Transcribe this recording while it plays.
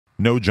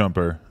No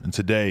Jumper, and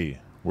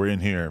today we're in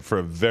here for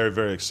a very,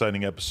 very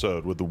exciting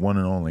episode with the one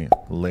and only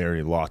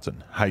Larry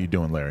Lawton. How you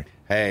doing, Larry?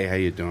 Hey, how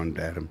you doing,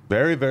 Adam?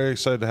 Very, very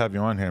excited to have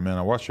you on here, man.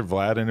 I watched your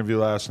Vlad interview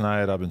last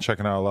night. I've been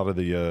checking out a lot of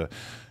the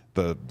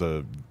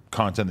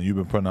content that you've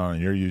been putting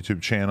on your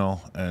YouTube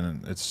channel,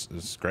 and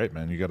it's great,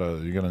 man. You got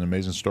an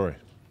amazing story.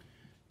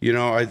 You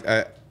know,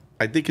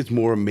 I think it's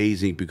more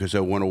amazing because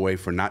I went away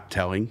for not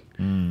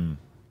telling,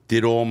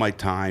 did all my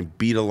time,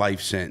 beat a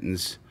life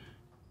sentence,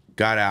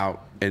 got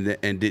out,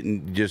 and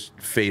didn't just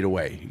fade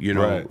away. You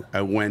know,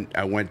 right.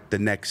 I went the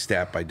next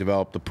step. I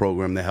developed a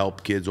program to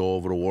help kids all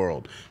over the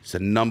world. It's the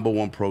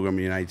 #1 program in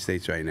the United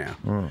States right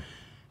now.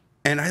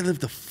 And I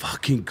lived a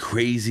fucking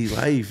crazy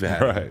life,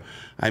 Adam. Right.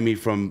 I mean,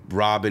 from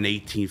robbing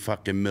 18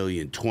 fucking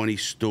million, 20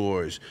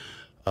 stores.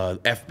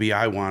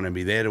 FBI wanted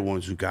me. They're the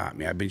ones who got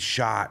me. I've been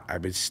shot.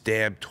 I've been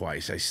stabbed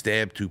twice. I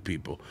stabbed 2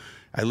 people.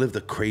 I lived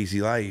a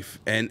crazy life.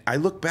 And I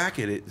look back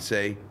at it and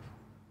say,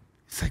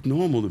 it's like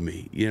normal to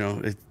me. You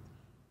know, it's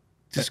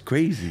just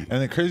crazy.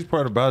 And the crazy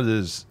part about it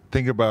is,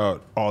 think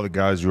about all the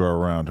guys you are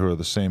around who are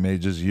the same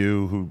age as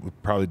you, who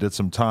probably did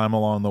some time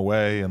along the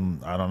way,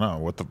 and I don't know,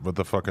 what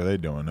the fuck are they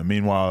doing? And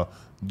meanwhile,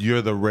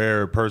 you're the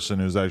rare person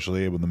who's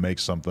actually able to make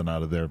something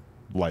out of their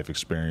life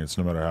experience,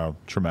 no matter how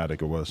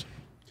traumatic it was.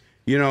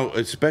 You know,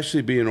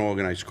 especially being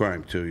organized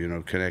crime too. You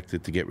know,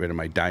 connected to get rid of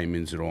my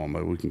diamonds and all.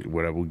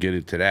 We'll get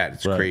into that.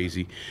 It's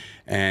crazy,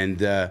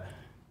 and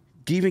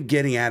even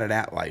getting out of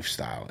that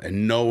lifestyle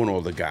and knowing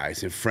all the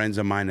guys and friends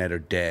of mine that are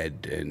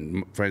dead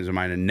and friends of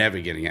mine are never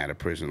getting out of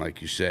prison,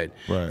 like you said,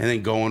 and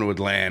then going to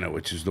Atlanta,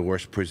 which is the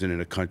worst prison in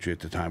the country at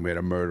the time. We had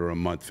a murder a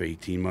month for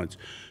 18 months,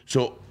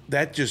 so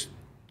that just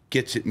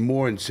gets it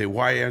more and say,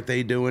 why aren't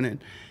they doing it?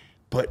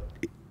 But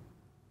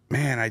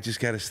man, I just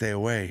got to stay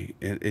away.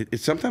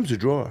 It's sometimes a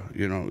draw,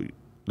 you know.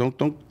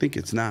 Don't think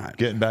it's not.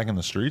 Getting back in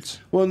the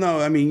streets? Well,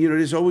 no, I mean, you know,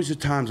 there's always the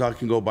times I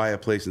can go by a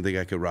place and think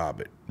I could rob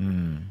it.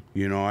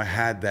 You know, I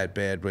had that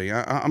bad break.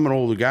 I'm an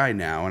older guy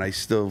now, and I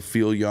still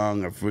feel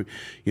young,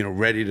 you know,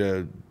 ready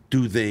to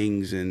do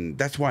things, and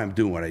that's why I'm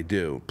doing what I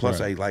do.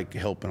 Plus, I like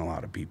helping a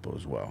lot of people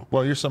as well.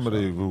 Well, you're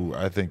somebody who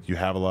I think you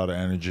have a lot of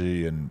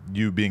energy, and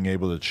you being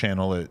able to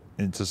channel it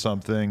into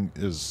something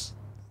is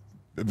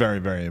very,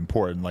 very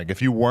important. Like,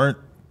 if you weren't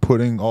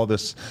putting all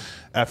this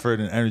effort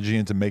and energy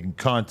into making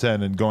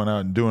content and going out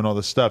and doing all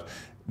this stuff,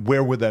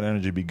 where would that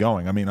energy be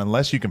going? I mean,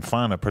 unless you can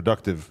find a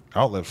productive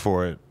outlet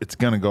for it, it's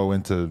going to go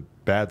into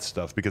bad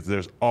stuff, because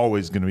there's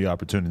always going to be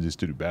opportunities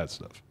to do bad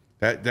stuff.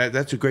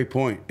 That's a great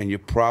point, and you're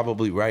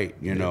probably right.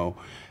 You know,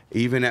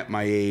 even at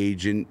my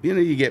age, and you know,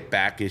 you get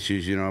back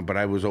issues, you know, but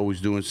I was always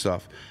doing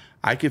stuff.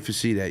 I can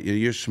foresee that. You know,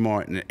 you're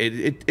smart, and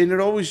it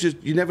always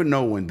just, you never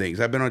know when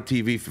things. I've been on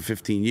TV for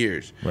 15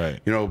 years. Right.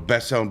 You know,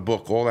 best-selling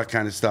book, all that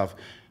kind of stuff.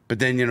 But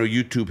then, you know,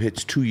 YouTube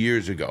hits 2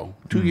 years ago.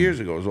 2 years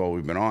ago is all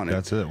we've been on it.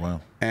 That's it, wow.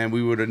 And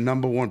we were the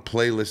 #1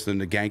 playlist in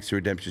the Gangster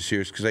Redemption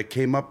series, because I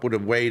came up with a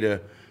way to,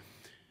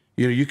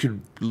 you know, you could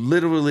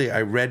literally,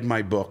 I read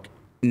my book,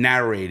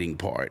 narrating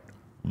part,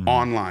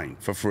 online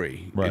for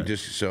free. Right. And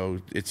just so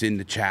it's in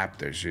the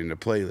chapters, in the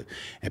playlist.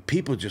 And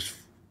people just,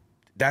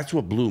 that's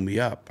what blew me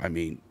up. I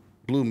mean,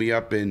 blew me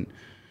up in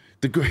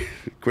the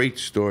great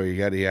story. You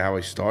got to hear how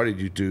I started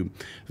YouTube.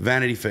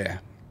 Vanity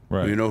Fair.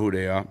 Right. You know who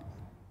they are.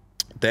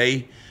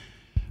 They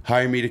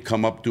hired me to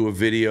come up, do a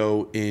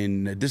video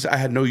in this. I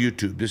had no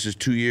YouTube. This is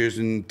 2 years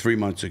and 3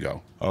 months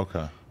ago.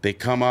 Okay. They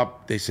come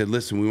up, they said,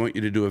 listen, we want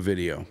you to do a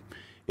video.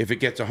 If it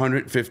gets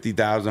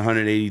 150,000,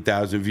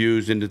 180,000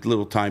 views in the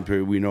little time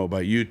period we know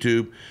about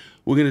YouTube,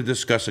 we're going to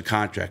discuss a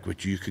contract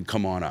with you. You can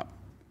come on up.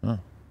 Huh.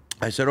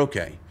 I said,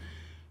 okay.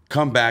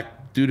 Come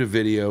back, do the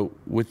video.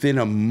 Within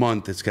a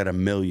month, it's got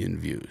 1 million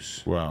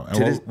views. Wow.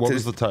 And what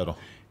was the title?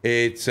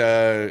 It's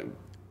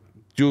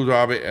Jules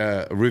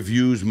Robert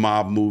reviews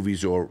mob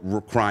movies or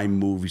crime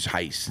movies,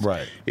 heists.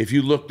 Right. If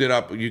you looked it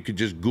up, you could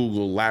just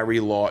Google Larry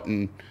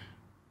Lawton,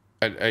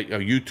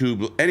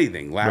 YouTube,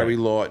 anything. Larry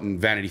Lawton,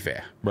 Vanity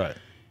Fair. Right.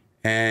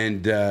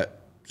 And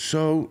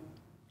so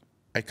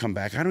I come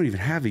back. I don't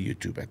even have a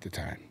YouTube at the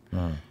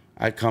time.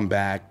 I come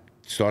back,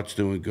 starts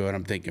doing good.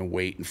 I'm thinking,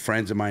 wait. And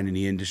friends of mine in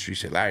the industry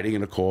say, Larry, they're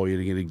going to call you.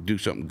 They're going to do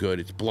something good.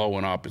 It's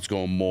blowing up. It's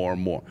going more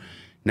and more.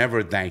 Never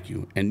a thank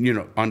you. And, you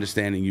know,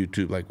 understanding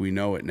YouTube like we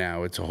know it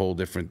now, it's a whole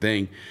different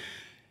thing.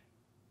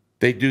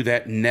 They do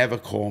that, never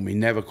call me,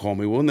 never call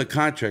me. Well, in the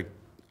contract,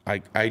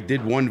 I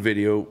did 1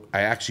 video.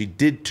 I actually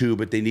did 2,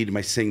 but they needed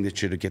my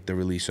signature to get the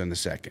release on the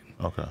 2nd.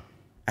 Okay.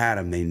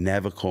 Adam, they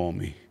never call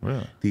me.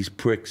 Really? These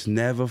pricks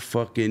never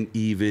fucking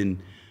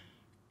even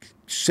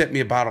sent me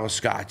a bottle of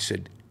scotch.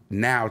 Said,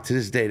 now, to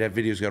this day, that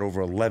video's got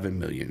over 11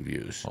 million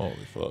views. Holy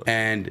fuck.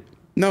 And,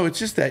 no, it's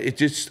just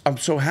that, I'm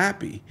so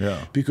happy.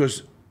 Yeah.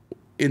 Because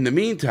in the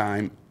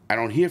meantime, I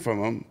don't hear from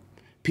them.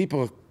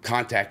 People are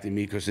contacting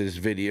me because of this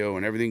video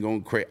and everything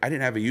going crazy. I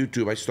didn't have a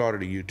YouTube. I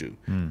started a YouTube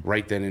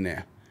right then and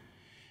there.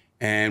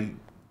 And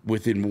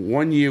within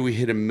 1 year, we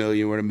hit 1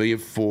 million. We're at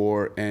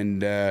 1.4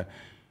 million.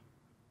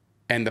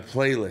 And the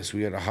playlist,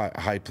 we had a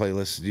high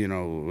playlist, you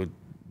know.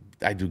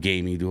 I do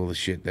gaming, do all the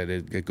shit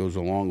that goes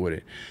along with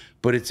it.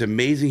 But it's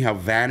amazing how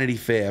Vanity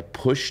Fair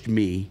pushed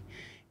me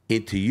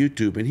into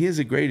YouTube. And here's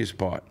the greatest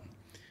part.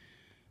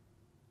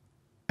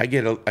 I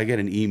get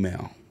an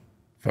email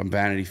from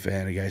Vanity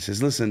Fair, and the guy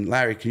says, listen,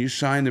 Larry, can you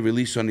sign the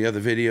release on the other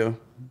video?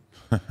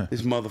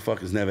 This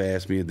motherfucker's never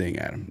asked me a thing,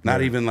 Adam.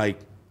 Not even like,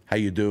 how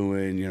you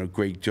doing? You know,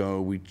 great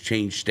Joe, we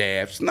changed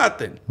staffs,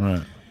 nothing.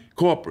 Right.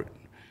 Corporate.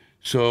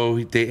 So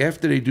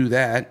after they do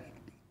that,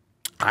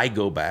 I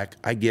go back,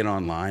 I get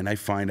online, I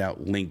find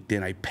out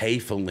LinkedIn, I pay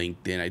for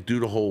LinkedIn, I do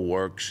the whole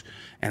works,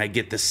 and I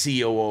get the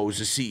COOs,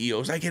 the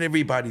CEOs, I get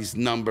everybody's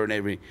number and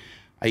everything.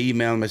 I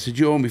email them, I said,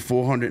 you owe me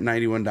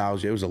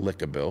 $491. It was a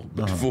liquor bill,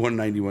 but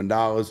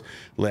 $491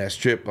 last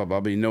trip, blah, blah,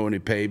 blah. No one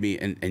had paid me,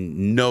 and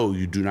no,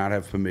 you do not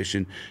have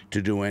permission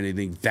to do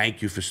anything.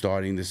 Thank you for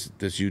starting this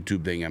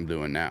YouTube thing I'm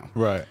doing now.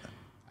 Right.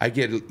 I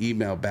get an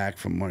email back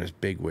from one of his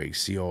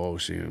bigwigs, COO,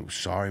 saying,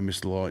 sorry,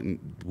 Mr.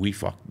 Lawton, we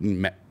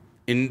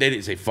and they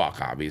didn't say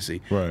fuck,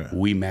 obviously. Right.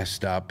 We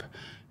messed up.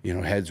 You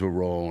know, heads were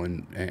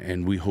rolling,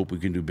 and we hope we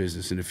can do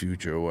business in the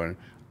future. Or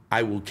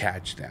I will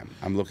catch them.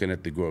 I'm looking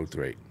at the growth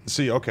rate.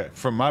 See, okay,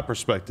 from my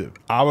perspective,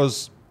 I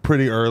was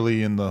pretty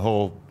early in the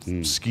whole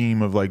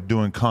scheme of like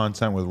doing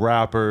content with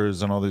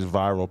rappers and all these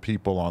viral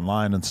people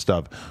online and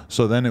stuff.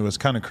 So then it was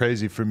kind of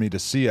crazy for me to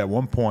see at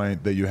one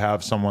point that you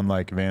have someone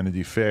like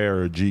Vanity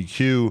Fair or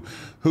GQ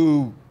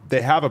who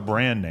they have a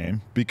brand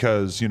name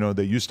because, you know,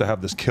 they used to have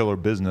this killer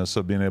business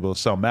of being able to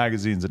sell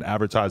magazines and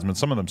advertisements.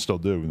 Some of them still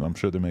do. I'm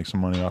sure they make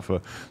some money off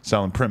of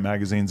selling print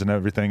magazines and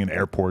everything in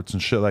airports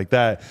and shit like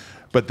that.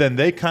 But then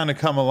they kind of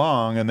come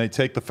along and they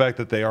take the fact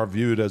that they are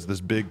viewed as this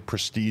big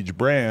prestige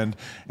brand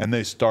and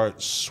they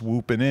start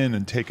swooping in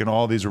and taking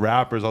all these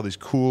rappers, all these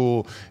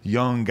cool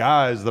young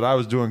guys that I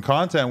was doing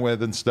content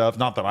with and stuff.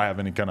 Not that I have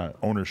any kind of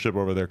ownership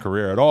over their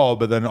career at all,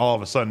 but then all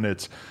of a sudden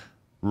it's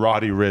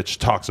Roddy Ricch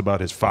talks about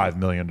his $5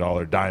 million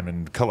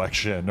diamond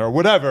collection or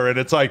whatever. And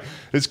it's like,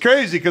 it's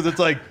crazy because it's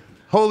like,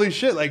 holy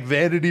shit, like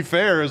Vanity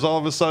Fair is all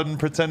of a sudden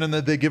pretending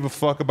that they give a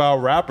fuck about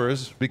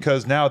rappers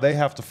because now they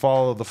have to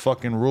follow the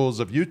fucking rules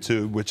of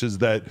YouTube, which is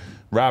that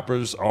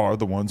rappers are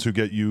the ones who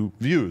get you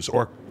views,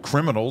 or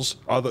criminals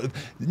are the...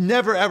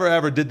 Never, ever,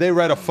 ever did they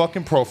write a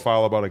fucking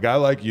profile about a guy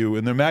like you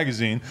in their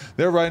magazine.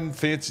 They're writing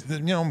fancy,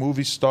 you know,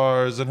 movie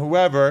stars and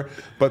whoever,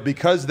 but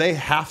because they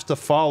have to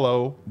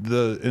follow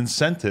the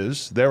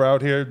incentives, they're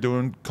out here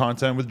doing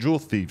content with jewel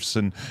thieves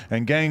and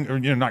gang, or,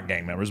 you know, not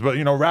gang members, but,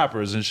 you know,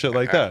 rappers and shit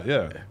like that,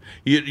 yeah.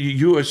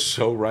 You are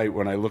so right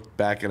when I look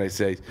back and I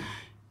say,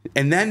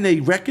 and then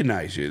they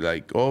recognize you.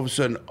 Like all of a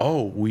sudden,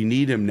 oh, we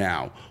need him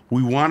now.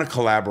 We want to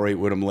collaborate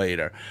with him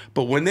later.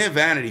 But when they're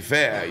Vanity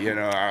Fair, you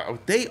know,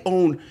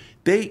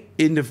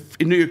 in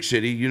New York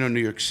City, you know, New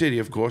York City,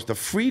 of course, the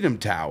Freedom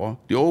Tower,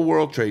 the old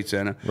World Trade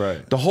Center,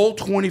 right. The whole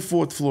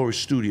 24th floor is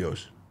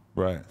studios.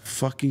 Right.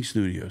 Fucking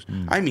studios.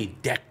 I mean,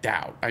 decked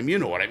out. I mean, you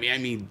know what I mean? I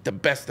mean, the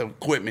best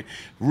equipment,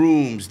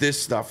 rooms,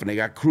 this stuff, and they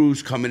got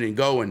crews coming and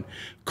going,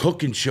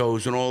 cooking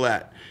shows and all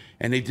that.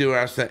 And they do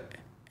our stuff.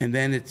 And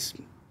then it's,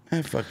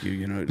 fuck you,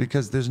 you know.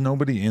 Because there's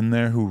nobody in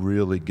there who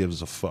really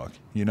gives a fuck,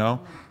 you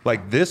know?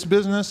 Like, this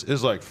business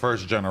is like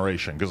first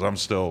generation because I'm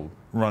still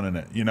running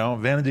it, you know?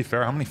 Vanity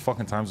Fair, how many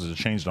fucking times has it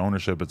changed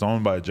ownership? It's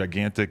owned by a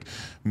gigantic,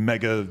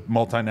 mega,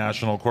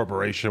 multinational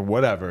corporation,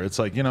 whatever. It's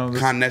like, you know...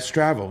 Nest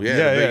Travel, yeah,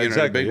 yeah, big, yeah,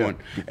 exactly, the big one.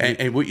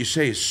 And what you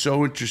say is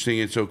so interesting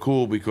and so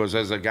cool because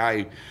as a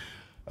guy,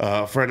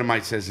 a friend of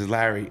mine says,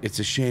 Larry, it's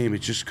a shame.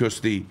 It's just because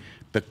the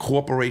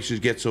corporations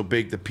get so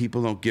big, the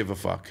people don't give a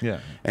fuck. Yeah.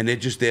 And they're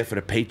just there for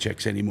the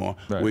paychecks anymore.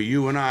 Right. Where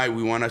you and I,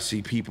 we want to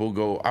see people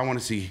go, I want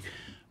to see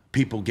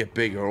people get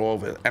bigger all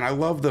over. And I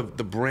love the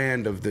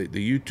brand of the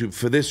YouTube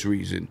for this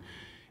reason.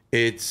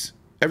 It's,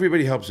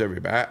 everybody helps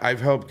everybody.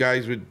 I've helped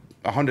guys with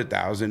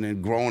 100,000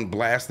 and growing,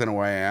 blasting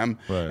away I am.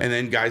 Right. And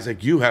then guys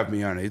like you have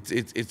me on it.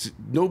 It's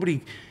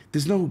nobody,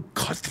 there's no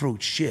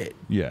cutthroat shit.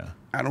 Yeah.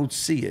 I don't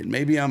see it.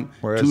 Maybe I'm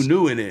too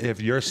new in it. If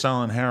you're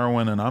selling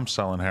heroin and I'm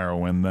selling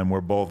heroin, then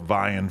we're both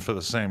vying for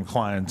the same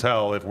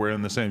clientele if we're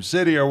in the same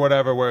city or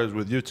whatever. Whereas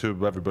with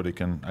YouTube, everybody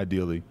can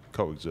ideally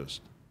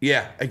coexist.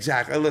 Yeah,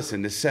 exactly.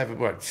 Listen, there's 7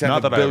 Not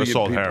that I ever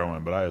sold people.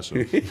 Heroin, but I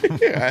assume.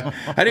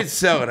 I didn't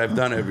sell it. I've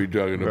done every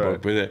drug in the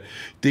book.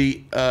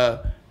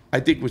 But I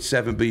think with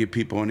 7 billion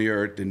people on the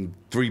earth and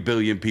 3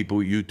 billion people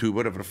with YouTube,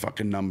 whatever the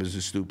fucking numbers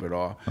are stupid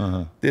are,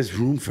 there's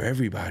room for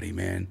everybody,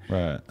 man.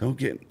 Right. Don't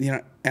get, you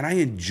know, and I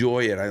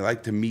enjoy it. I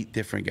like to meet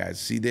different guys,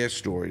 see their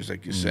stories,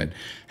 like you said,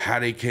 how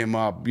they came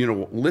up, you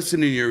know,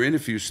 listening to your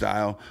interview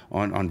style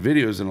on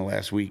videos in the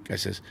last week. I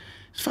says,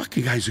 this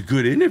fucking guy's a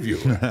good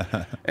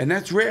interviewer. And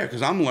that's rare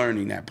because I'm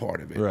learning that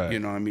part of it. Right. You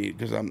know what I mean?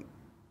 Because I'm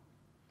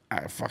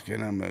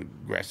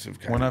aggressive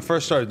kind When of I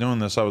first started doing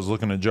this, I was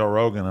looking at Joe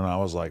Rogan and I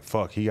was like,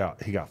 fuck, he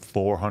got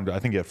 400. I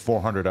think he had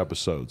 400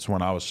 episodes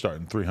when I was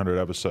starting 300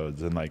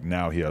 episodes. And like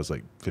now he has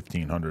like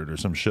 1,500 or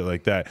some shit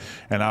like that.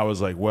 And I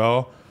was like,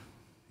 well,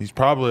 he's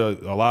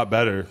probably a lot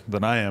better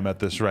than I am at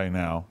this right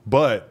now.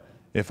 But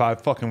if I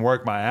fucking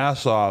work my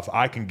ass off,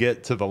 I can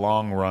get to the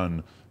long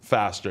run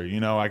faster. You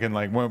know, I can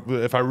like,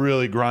 if I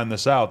really grind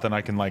this out, then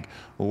I can like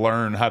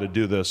learn how to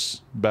do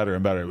this better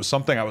and better. It was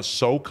something I was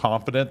so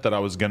confident that I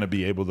was going to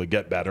be able to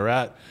get better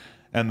at.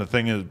 And the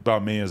thing is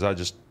about me is I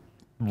just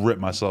rip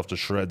myself to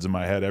shreds in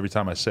my head every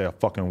time I say a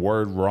fucking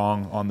word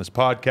wrong on this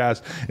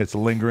podcast. It's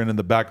lingering in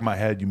the back of my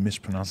head. You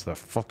mispronounced that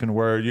fucking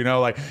word, you know,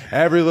 like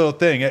every little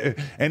thing.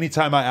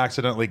 Anytime I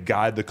accidentally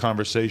guide the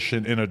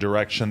conversation in a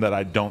direction that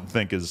I don't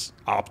think is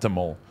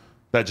optimal,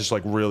 that just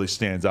like really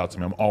stands out to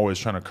me. I'm always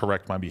trying to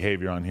correct my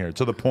behavior on here,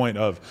 to the point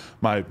of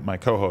my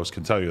co-host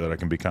can tell you that I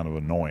can be kind of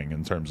annoying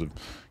in terms of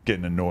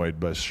getting annoyed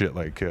by shit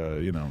like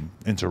you know,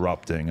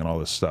 interrupting and all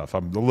this stuff.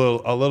 I'm a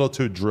little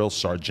too drill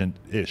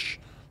sergeant-ish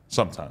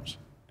sometimes.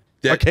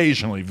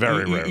 Occasionally,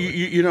 very rarely.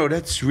 You know,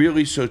 that's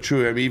really so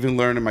true. I'm even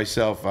learning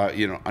myself,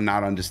 you know,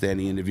 not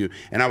understanding interview.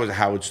 And I was a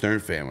Howard Stern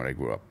fan when I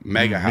grew up.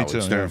 Mega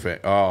Howard Stern fan.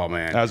 Oh,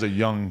 man. As a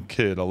young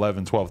kid,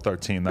 11, 12,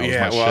 13, that was my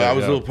shit. Yeah, well, I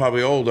was a little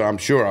probably older. I'm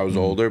sure I was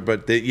older.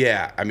 But,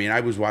 yeah, I mean,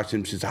 I was watching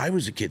him since I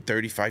was a kid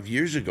 35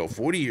 years ago,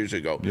 40 years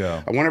ago.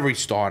 Yeah. Whenever he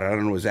started, I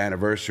don't know his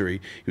anniversary,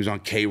 he was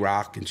on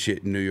K-Rock and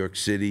shit in New York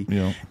City.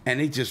 Yeah.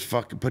 And he just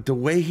fucking, but the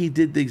way he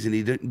did things and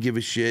he didn't give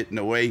a shit, and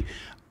the way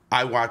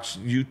I watch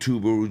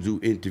YouTubers who do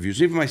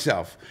interviews, even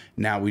myself.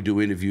 Now we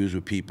do interviews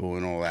with people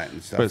and all that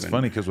and stuff. But it's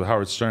funny because with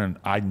Howard Stern,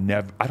 I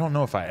don't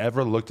know if I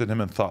ever looked at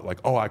him and thought like,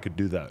 oh, I could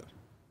do that.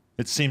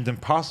 It seemed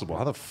impossible.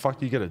 How the fuck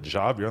do you get a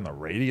job? You're on the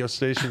radio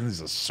station. He's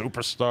a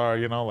superstar,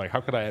 you know? Like,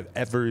 how could I have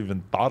ever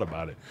even thought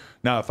about it?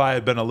 Now, if I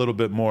had been a little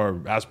bit more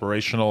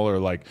aspirational or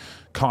like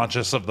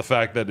conscious of the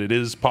fact that it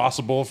is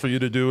possible for you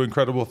to do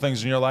incredible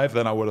things in your life,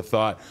 then I would have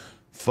thought,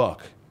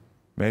 fuck.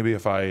 Maybe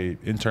if I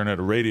intern at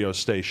a radio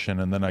station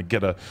and then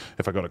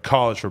if I go to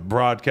college for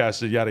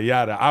broadcasting, yada,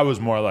 yada, I was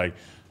more like,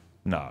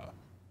 nah,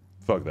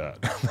 fuck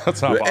that.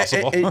 That's not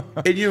possible.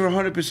 And you're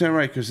 100%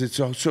 right, because it's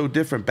so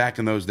different back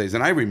in those days.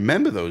 And I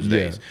remember those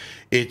days.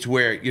 It's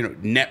where, you know,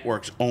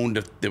 networks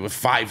owned, there were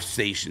 5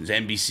 stations,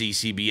 NBC,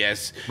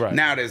 CBS. Right.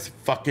 Now there's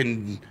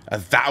fucking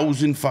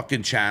 1,000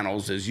 fucking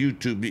channels. There's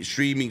YouTube,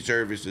 streaming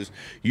services.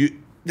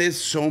 There's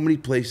so many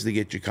places to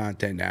get your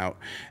content out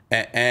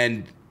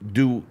and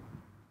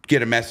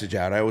get a message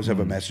out. I always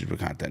have a message with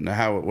content.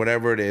 Now,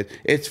 whatever it is,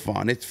 it's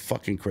fun. It's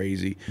fucking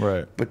crazy.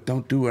 Right. But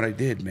don't do what I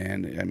did,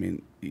 man. I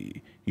mean,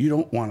 you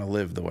don't want to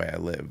live the way I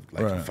lived,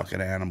 like a fucking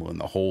animal in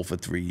the hole for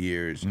 3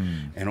 years,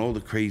 and all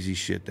the crazy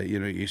shit that, you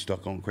know, you're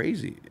stuck going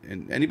crazy.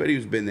 And anybody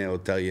who's been there will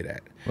tell you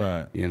that.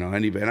 Right. You know,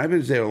 anybody. And I've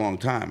been there a long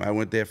time. I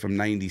went there from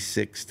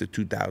 '96 to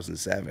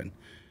 2007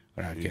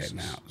 without getting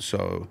out.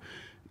 So,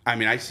 I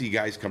mean, I see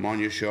guys come on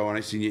your show, and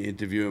I see you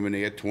interview them, and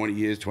they get 20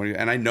 years,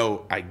 and I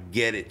know I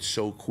get it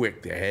so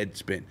quick, their head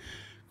spin.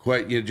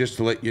 Quite, you know, just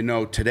to let you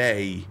know,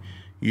 today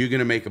you're going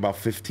to make about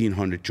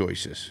 1,500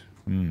 choices.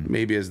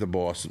 Maybe as the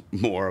boss,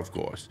 more, of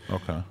course.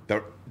 Okay.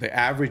 The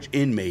average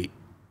inmate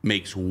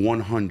makes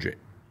 100.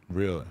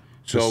 Really?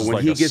 So this is when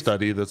like he a gets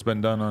study that's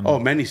been done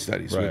on. Many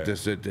studies with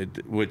this,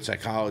 with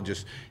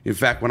psychologists. In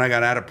fact, when I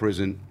got out of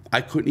prison,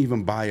 I couldn't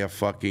even buy a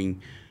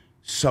fucking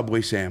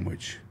Subway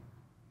sandwich.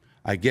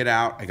 I get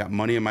out, I got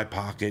money in my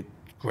pocket,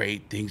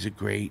 great, things are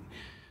great.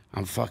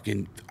 I'm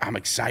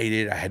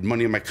excited. I had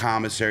money in my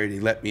commissary, they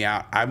let me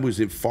out. I was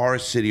in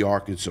Forest City,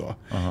 Arkansas,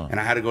 and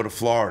I had to go to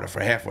Florida for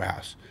a halfway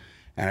house.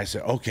 And I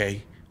said,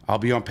 okay, I'll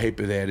be on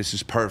paper there, this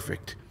is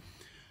perfect.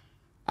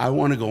 I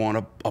want to go on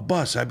a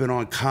bus. I've been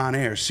on Con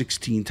Air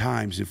 16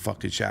 times in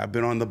fucking shit. I've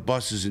been on the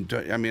buses, and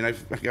I mean, I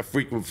got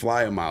frequent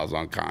flyer miles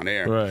on Con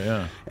Air. Right,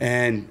 yeah.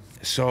 And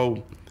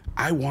so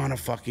I want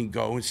to fucking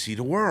go and see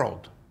the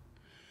world.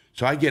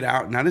 So I get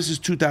out. Now, this is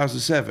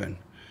 2007.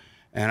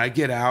 And I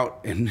get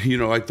out, and, you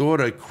know, I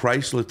thought a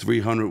Chrysler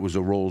 300 was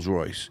a Rolls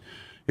Royce.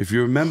 If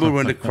you remember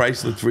when the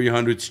Chrysler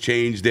 300s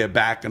changed their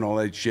back and all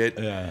that shit,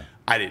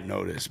 I didn't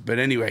know this. But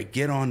anyway,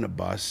 get on the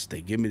bus.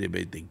 They give me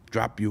they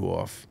drop you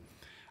off.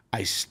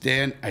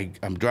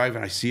 I'm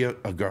driving. I see a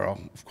girl,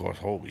 of course.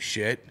 Holy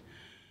shit.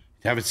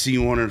 Haven't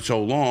seen one in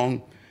so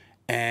long.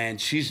 And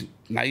she's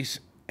nice.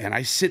 And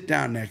I sit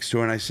down next to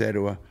her, and I said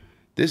to her,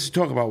 this is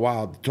talk about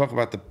wild. Talk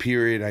about the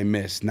period I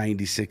missed,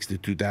 96 to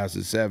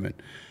 2007.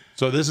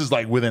 So this is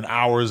like within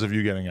hours of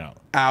you getting out?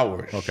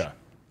 Hours. Okay.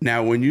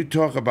 Now, when you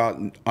talk about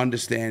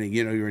understanding,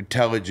 you know, you're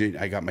intelligent.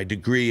 I got my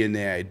degree in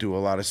there. I do a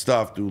lot of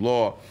stuff, do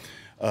law.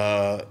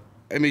 I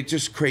mean,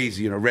 just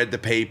crazy. You know, read the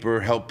paper,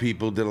 helped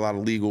people, did a lot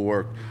of legal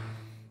work.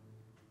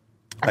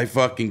 I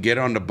fucking get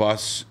on the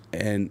bus,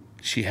 and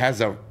she has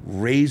a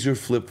Razor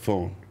flip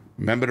phone.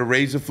 Remember the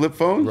Razor flip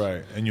phones?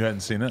 Right. And you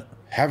hadn't seen it?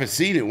 Haven't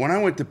seen it. When I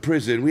went to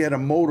prison, we had a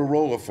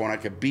Motorola phone. I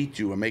could beat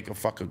you and make a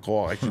fucking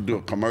call. I should do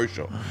a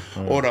commercial.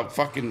 Or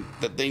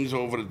the things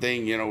over the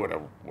thing, you know, with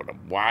a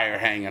wire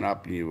hanging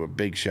up, and you were a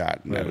big shot.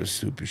 And that was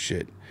stupid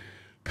shit.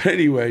 But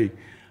anyway,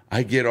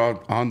 I get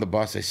on the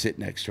bus. I sit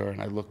next to her,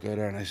 and I look at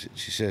her, and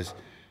she says,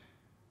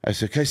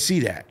 can I see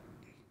that?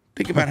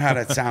 Think about how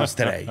that sounds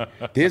today.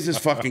 There's this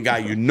fucking guy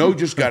you know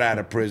just got out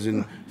of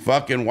prison,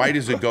 fucking white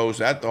as a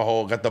ghost, at the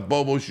hole, got the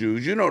Bobo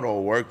shoes. You know it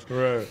all works.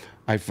 Right.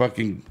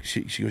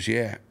 She goes,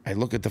 yeah. I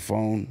look at the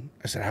phone.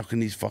 I said, how can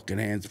these fucking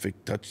hands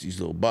touch these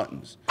little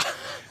buttons?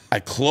 I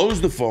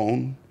close the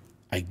phone.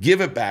 I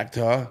give it back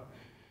to her.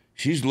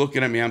 She's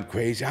looking at me. I'm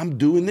crazy. I'm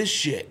doing this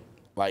shit.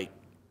 Like,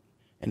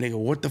 and they go,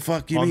 what the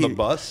fuck you mean? On the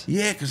bus?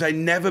 Yeah, because I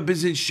never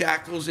been in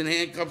shackles and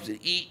handcuffs and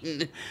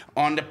eating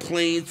on the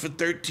planes for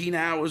 13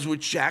 hours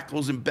with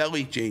shackles and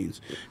belly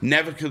chains.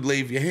 Never could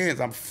leave your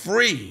hands. I'm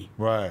free.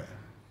 Right.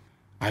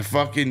 I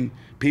fucking,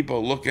 people are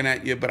looking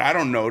at you, but I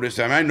don't notice.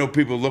 I mean, I know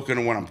people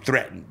looking when I'm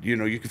threatened. You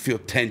know, you can feel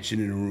tension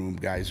in a room,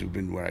 guys who've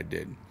been where I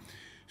did.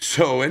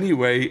 So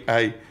anyway,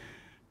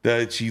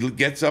 she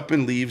gets up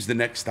and leaves the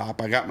next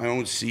stop. I got my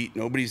own seat.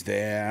 Nobody's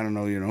there. I don't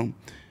know, you know.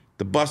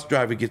 The bus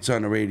driver gets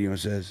on the radio and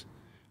says,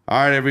 all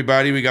right,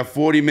 everybody, we got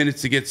 40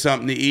 minutes to get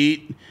something to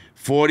eat.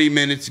 40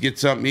 minutes to get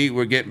something to eat.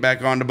 We're getting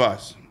back on the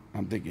bus.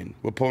 I'm thinking,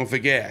 we're pulling for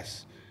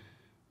gas.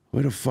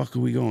 Where the fuck are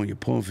we going? You're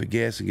pulling for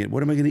gas again.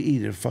 What am I going to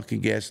eat at a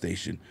fucking gas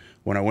station?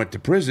 When I went to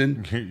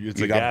prison, you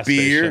got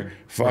beer, station.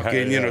 Fucking,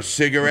 right, you know,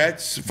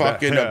 cigarettes,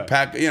 fucking a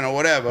pack, you know,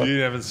 whatever. You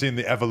haven't seen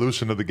the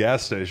evolution of the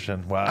gas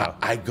station. Wow.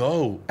 I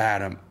go,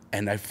 Adam,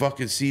 and I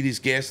fucking see this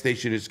gas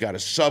station. It's got a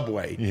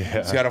Subway. Yeah.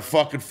 It's got a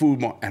fucking food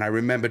mart. And I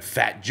remembered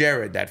Fat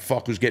Jared, that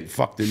fuck who's getting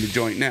fucked in the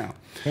joint now.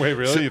 Wait,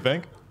 really? So, you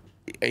think?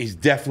 He's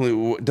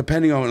definitely,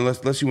 depending on,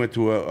 unless you went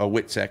to a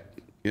WITSEC,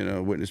 you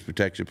know, witness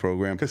protection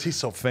program. Because he's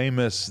so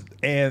famous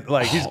and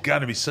like he's got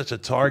to be such a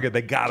target.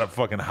 They got to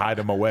fucking hide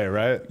him away,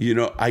 right? You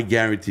know, I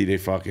guarantee they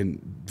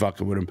fucking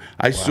with him.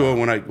 I saw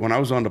when I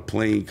was on the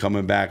plane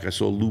coming back, I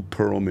saw Lou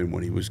Pearlman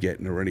when he was got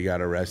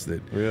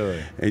arrested.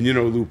 Really? And you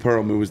know, Lou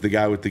Pearlman was the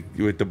guy with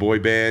the boy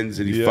bands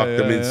and he fucked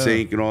them in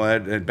sync and all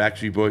that and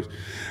Backstreet Boys.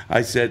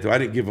 I said, I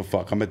didn't give a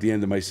fuck. I'm at the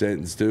end of my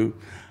sentence too.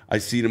 I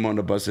seen him on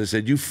the bus. I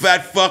said, you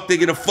fat fuck, they're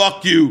gonna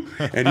fuck you.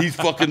 And he's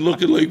fucking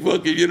looking like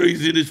fucking, you know,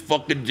 he's in his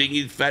fucking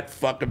dingy fat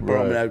fucking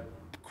bro, that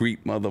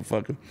creep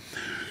motherfucker.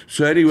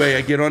 So anyway,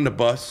 I get on the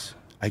bus.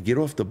 I get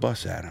off the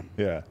bus, Adam.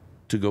 Yeah.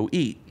 To go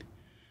eat.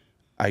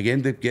 I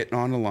end up getting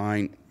on the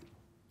line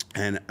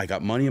and I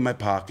got money in my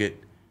pocket.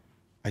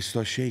 I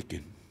start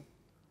shaking.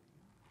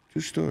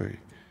 True story.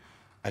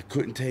 I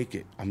couldn't take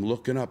it. I'm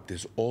looking up.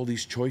 There's all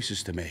these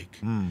choices to make.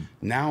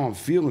 Now I'm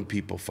feeling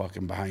people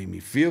fucking behind me,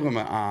 feeling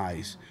my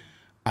eyes.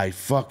 I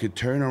fucking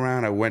turn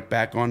around. I went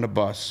back on the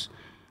bus.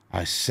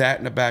 I sat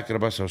in the back of the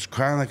bus. I was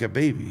crying like a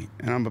baby.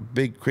 And I'm a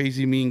big,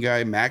 crazy, mean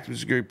guy, maximum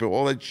security,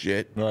 all that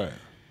shit. Right.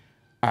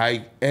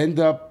 I end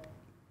up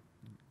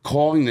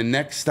calling the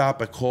next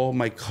stop. I called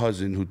my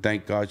cousin, who,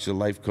 thank God, she's a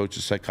life coach,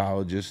 a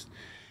psychologist.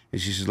 And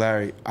she says,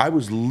 Larry, I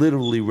was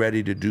literally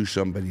ready to do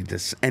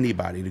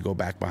anybody to go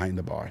back behind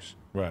the bars.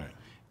 Right.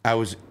 I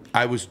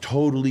was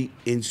totally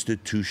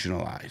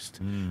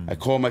institutionalized. I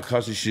called my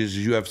cousin. She says,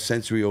 you have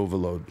sensory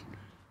overload.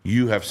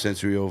 You have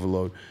sensory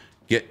overload.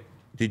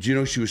 Did you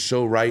know she was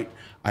so right?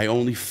 I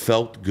only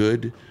felt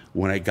good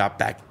when I got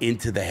back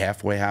into the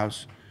halfway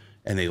house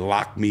and they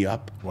locked me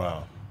up.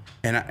 Wow.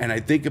 And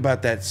I think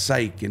about that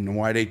psych and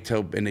why they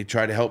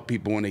try to help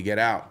people when they get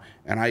out.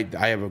 And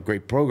I have a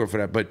great program for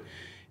that. But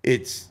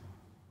it's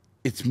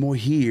more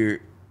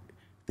here.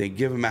 They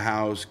give them a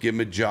house, give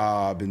them a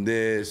job, and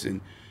this,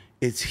 and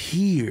it's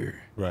here.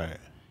 Right.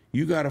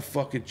 You got to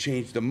fucking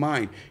change the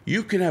mind.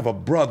 You can have a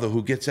brother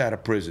who gets out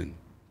of prison.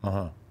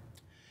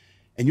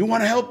 And you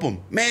want to help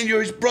him. Man,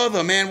 you're his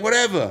brother, man,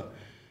 whatever.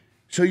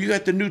 So you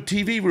got the new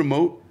TV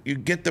remote. You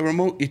get the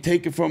remote, you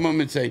take it from him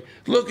and say,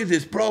 look at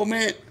this, bro,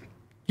 man.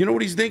 You know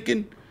what he's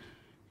thinking?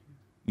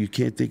 You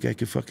can't think I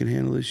can fucking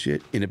handle this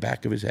shit? In the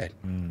back of his head.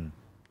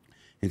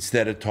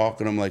 Instead of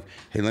talking to him like,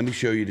 hey, let me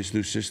show you this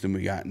new system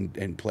we got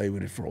and play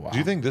with it for a while. Do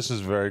you think this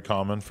is very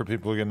common for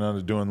people getting out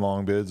of doing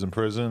long bids in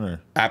prison?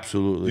 Or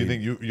absolutely. Do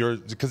you think you're,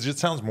 because it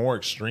sounds more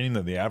extreme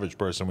than the average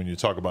person when you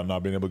talk about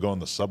not being able to go on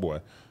the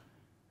subway?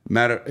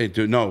 No,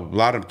 a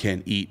lot of them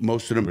can't eat.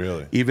 Most of them,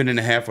 really? Even in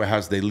the halfway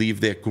house, they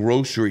leave their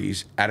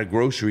groceries at a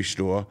grocery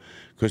store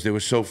because they were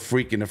so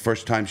freaking the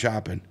first time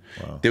shopping.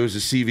 Wow. There was a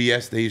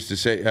CVS, they used to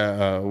say,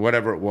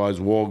 whatever it was,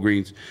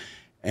 Walgreens,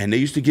 and they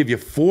used to give you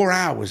 4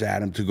 hours,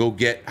 Adam, to go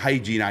get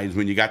hygiene items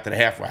when you got to the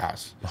halfway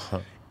house.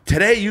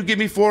 Today, you give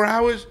me 4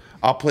 hours,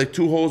 I'll play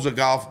 2 holes of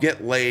golf,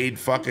 get laid,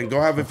 fucking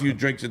go have a few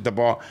drinks at the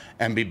bar,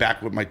 and be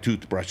back with my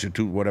toothbrush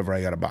or whatever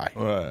I got to buy.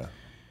 Right.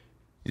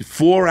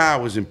 4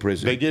 hours in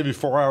prison. They gave you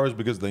 4 hours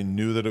because they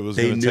knew that it was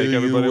going to take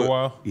everybody a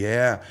while?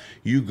 Yeah.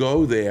 You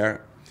go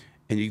there,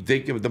 and you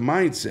think of the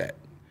mindset.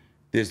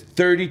 There's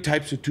 30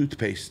 types of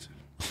toothpaste.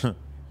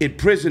 In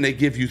prison, they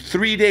give you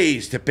 3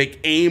 days to pick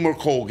AIM or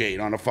Colgate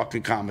on a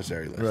fucking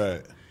commissary list.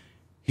 Right.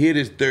 Here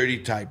there's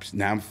 30 types.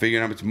 Now I'm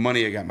figuring out how much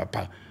money I got in my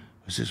pocket.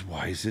 What's this?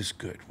 Why is this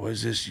good? What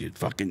is this?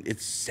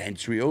 It's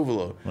sensory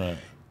overload. Right.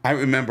 I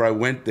remember I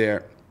went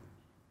there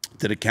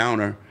to the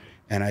counter,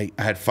 and I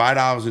had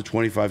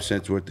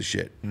 $5.25 worth of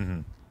shit.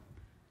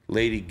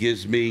 Lady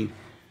gives me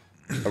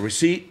a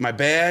receipt, my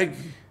bag,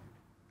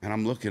 and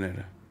I'm looking at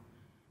her.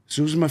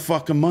 So where's my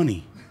fucking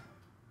money?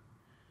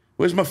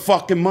 Where's my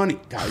fucking money?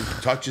 Guy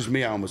touches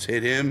me, I almost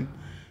hit him.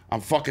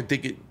 I'm fucking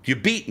thinking, you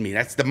beat me.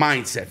 That's the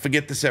mindset.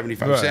 Forget the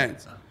 75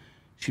 cents.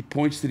 She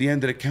points to the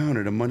end of the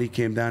counter. The money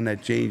came down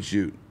that change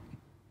chute.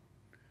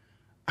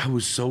 I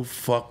was so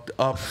fucked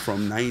up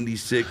from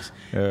 96.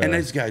 Yeah. And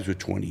these guys were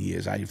 20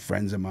 years. I had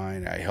friends of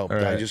mine. I helped.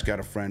 Right. I just got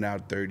a friend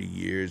out 30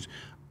 years.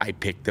 I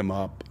picked him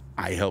up.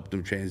 I helped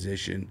him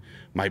transition.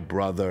 My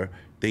brother,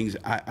 things.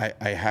 I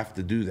have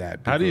to do that.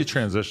 How do you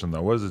transition,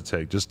 though? What does it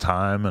take? Just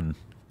time and...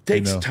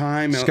 Takes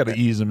time. Just got to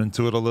ease them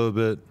into it a little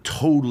bit.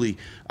 Totally.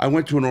 I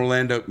went to an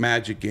Orlando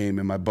Magic game,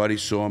 and my buddy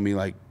saw me,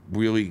 like,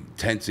 really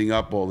tensing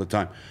up all the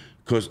time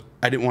because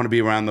I didn't want to be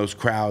around those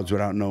crowds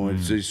without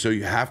knowing. So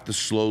you have to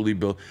slowly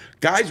build.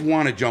 Guys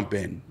want to jump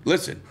in.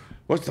 Listen,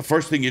 what's the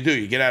first thing you do?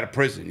 You get out of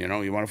prison, you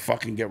know? You want to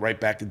fucking get right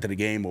back into the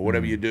game or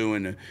whatever you're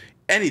doing.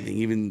 Anything,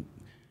 even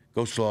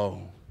go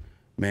slow,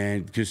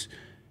 man, because...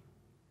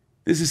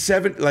 This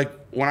is like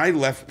when I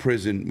left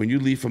prison, when you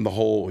leave from the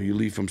hole or you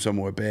leave from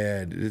somewhere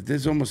bad,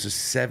 there's almost a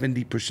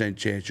 70%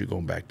 chance you're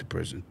going back to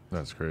prison.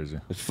 That's crazy.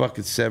 It's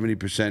fucking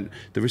 70%.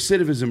 The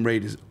recidivism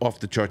rate is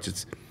off the charts.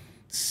 It's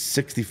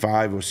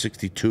 65 or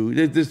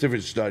 62. There's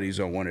different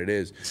studies on what it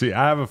is. See,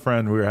 I have a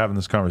friend, we were having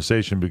this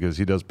conversation because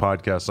he does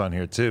podcasts on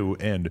here too,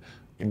 and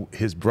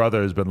his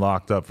brother has been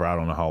locked up for I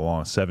don't know how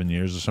long, 7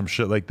 years or some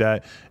shit like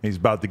that. And he's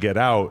about to get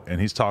out,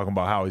 and he's talking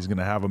about how he's going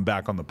to have him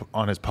back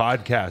on his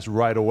podcast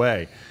right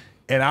away.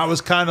 And I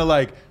was kind of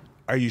like,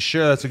 are you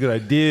sure that's a good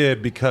idea?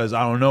 Because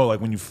I don't know,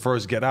 like when you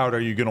first get out, are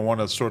you going to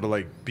want to sort of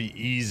like be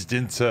eased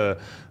into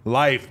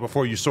life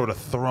before you sort of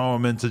throw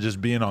them into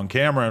just being on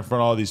camera in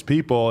front of all these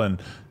people?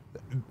 And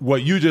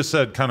what you just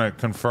said kind of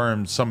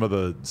confirmed some of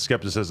the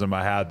skepticism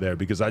I had there,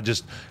 because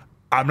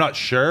I'm not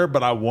sure,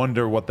 but I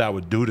wonder what that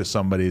would do to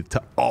somebody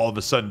to all of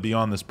a sudden be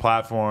on this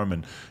platform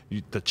and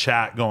the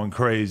chat going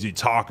crazy,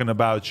 talking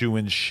about you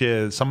and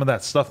shit. Some of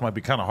that stuff might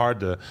be kind of hard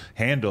to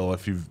handle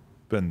if you've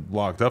been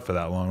locked up for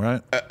that long,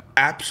 right?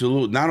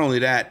 Absolutely. Not only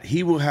that,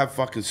 he will have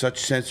fucking such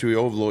sensory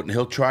overload, and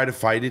he'll try to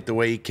fight it the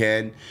way he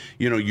can.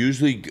 You know,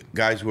 usually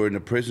guys who are in the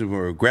prison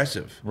were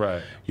aggressive.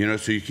 Right. You know,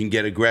 so you can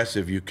get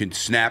aggressive. You can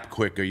snap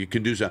quicker. You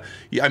can do something.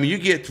 I mean, you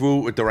get through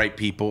it with the right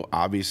people,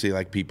 obviously,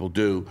 like people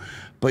do,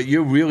 but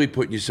you're really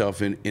putting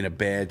yourself in a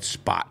bad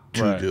spot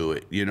to do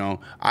it, you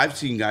know? I've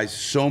seen guys,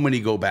 so many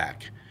go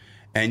back,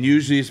 and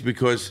usually it's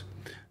because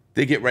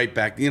they get right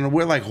back. You know,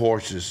 we're like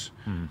horses.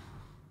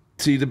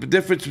 See, the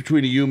difference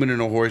between a human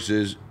and a horse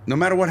is no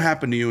matter what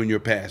happened to you in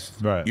your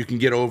past, you can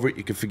get over it,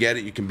 you can forget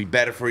it, you can be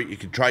better for it, you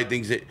can try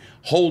things that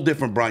whole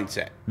different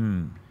mindset.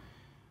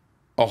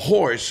 A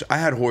horse, I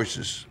had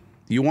horses.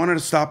 You wanted to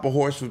stop a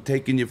horse from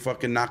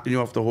knocking you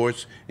off the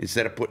horse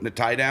instead of putting the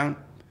tie down?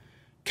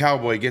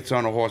 Cowboy gets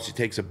on a horse, he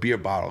takes a beer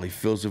bottle, he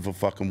fills it with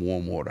fucking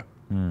warm water.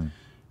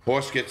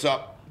 Horse gets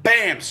up,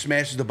 bam,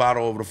 smashes the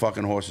bottle over the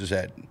fucking horse's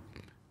head.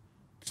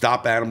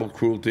 Stop animal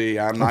cruelty.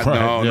 I'm not,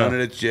 none of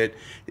that shit.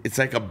 It's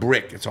like a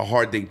brick. It's a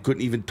hard thing.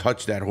 Couldn't even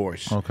touch that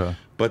horse. Okay.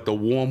 But the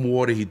warm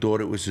water, he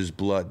thought it was his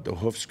blood. The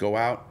hoofs go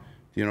out.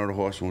 You know, the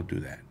horse won't do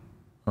that.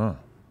 Huh.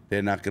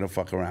 They're not going to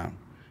fuck around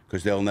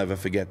because they'll never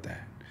forget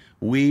that.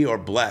 We are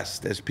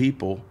blessed as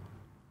people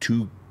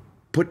to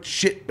put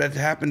shit that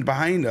happened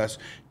behind us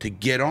to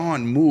get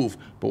on, move.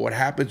 But what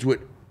happens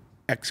with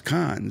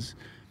ex-cons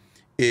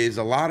is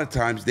a lot of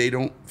times they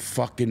don't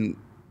fucking...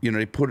 You know,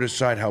 they put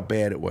aside how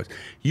bad it was.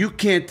 You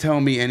can't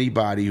tell me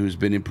anybody who's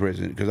been in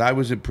prison, because I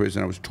was in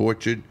prison. I was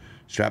tortured,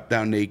 strapped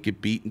down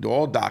naked, beaten,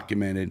 all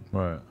documented.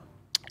 Right.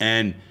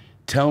 And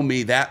tell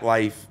me that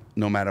life,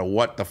 no matter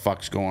what the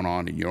fuck's going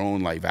on in your own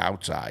life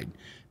outside,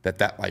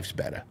 that life's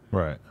better.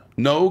 Right.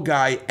 No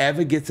guy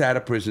ever gets out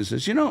of prison and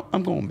says, you know,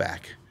 I'm going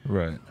back.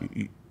 Right.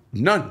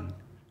 None.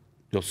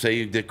 They'll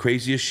say the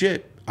craziest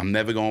shit. I'm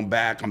never going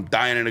back. I'm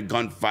dying in a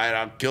gunfight.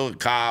 I'll kill a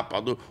cop.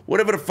 I'll do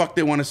whatever the fuck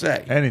they want to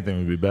say. Anything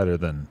would be better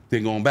than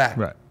going back.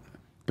 Right.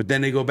 But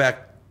then they go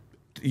back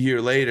a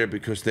year later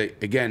because they,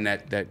 again,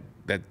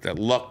 that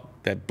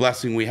luck, that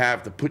blessing we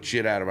have to put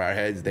shit out of our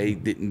heads, they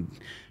didn't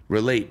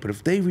relate. But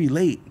if they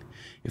relate,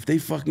 if they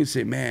fucking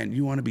say, man,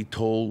 you want to be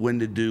told when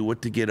to do,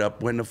 what to get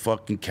up, when to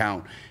fucking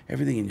count,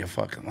 everything in your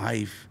fucking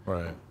life.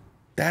 Right.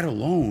 That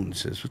alone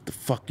says, what the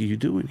fuck are you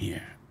doing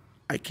here?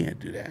 I can't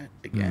do that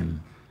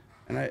again.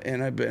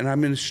 And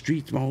I'm in the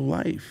streets my whole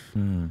life,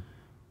 and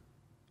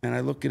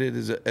I look at it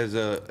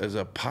as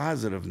a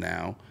positive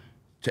now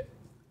to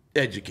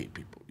educate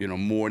people, you know,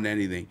 more than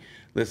anything.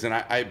 Listen,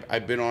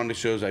 I've been on the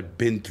shows, I've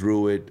been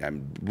through it. I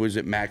was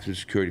at maximum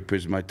security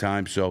prison my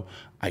time, so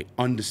I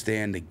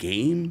understand the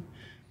game.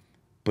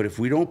 But if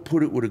we don't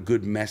put it with a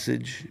good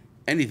message,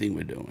 anything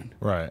we're doing,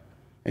 right?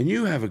 And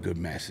you have a good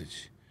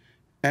message,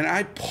 and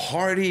I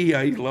party,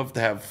 I love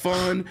to have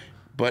fun.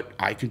 But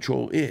I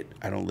control it.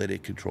 I don't let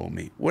it control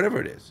me.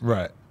 Whatever it is.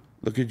 Right.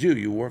 Look at you.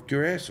 You work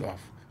your ass off.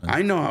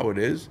 I know how it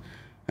is.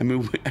 I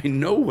mean, I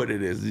know what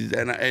it is.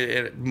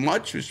 And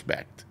much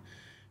respect.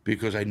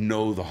 Because I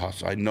know the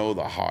hustle. I know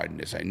the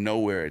hardness. I know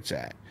where it's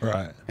at.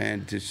 Right.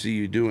 And to see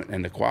you do it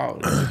and the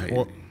quality.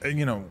 Well,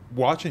 you know,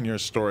 watching your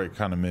story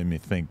kind of made me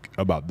think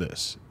about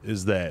this.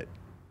 Is that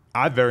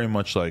I very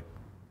much like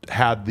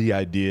had the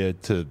idea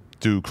to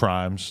do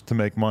crimes to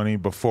make money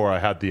before I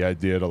had the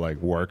idea to like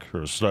work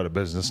or start a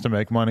business to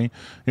make money.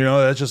 You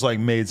know, that just like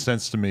made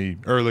sense to me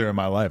earlier in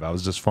my life. I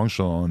was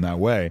dysfunctional in that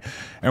way.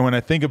 And when I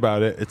think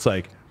about it, it's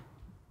like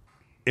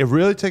it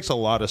really takes a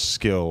lot of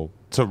skill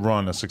to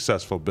run a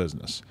successful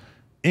business.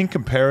 In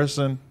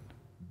comparison,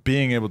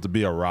 being able to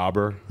be a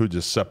robber who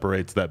just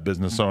separates that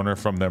business owner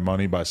from their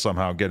money by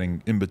somehow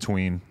getting in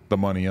between the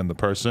money and the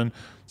person,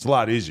 it's a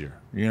lot easier,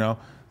 you know?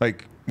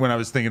 Like when I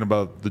was thinking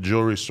about the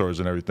jewelry stores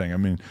and everything, I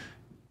mean,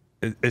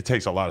 it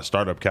takes a lot of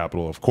startup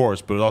capital, of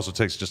course, but it also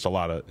takes just a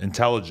lot of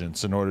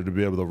intelligence in order to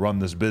be able to run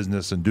this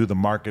business and do the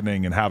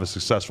marketing and have a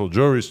successful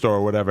jewelry store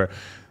or whatever.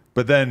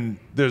 But then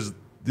there's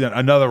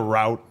another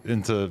route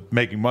into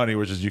making money,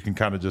 which is you can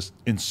kind of just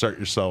insert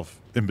yourself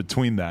in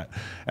between that.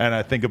 And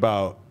I think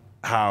about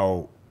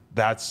how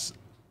that's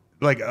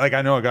like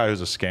I know a guy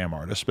who's a scam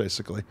artist,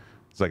 basically.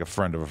 It's like a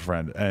friend of a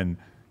friend. And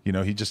you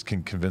know, he just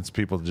can convince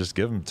people to just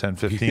give him 10,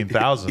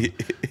 15,000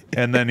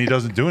 and then he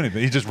doesn't do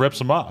anything. He just rips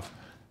them off.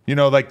 You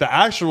know, like the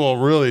actual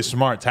really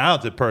smart,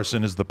 talented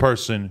person is the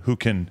person who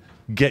can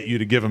get you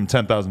to give him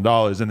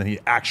 $10,000 and then he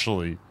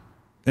actually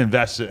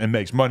invests it and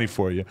makes money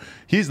for you.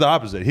 He's the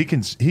opposite.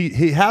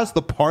 He has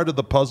the part of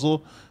the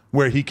puzzle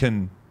where he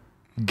can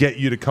get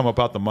you to come up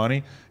out the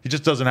money. He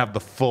just doesn't have the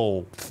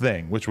full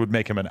thing, which would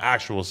make him an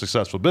actual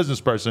successful business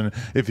person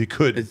if he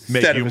could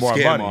make you more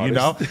money, you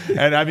know?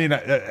 And I mean,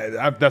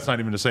 that's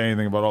not even to say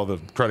anything about all the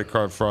credit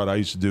card fraud I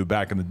used to do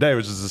back in the day,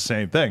 which is the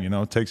same thing, you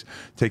know? It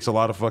takes a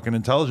lot of fucking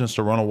intelligence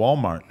to run a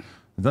Walmart.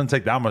 It doesn't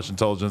take that much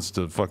intelligence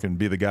to fucking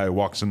be the guy who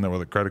walks in there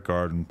with a credit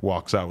card and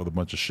walks out with a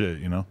bunch of shit,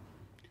 you know?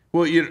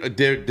 Well, you know,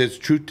 there's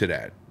truth to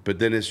that, but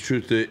then there's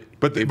truth to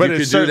but if you could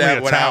it's do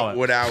that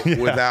yeah.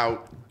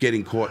 without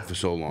getting caught for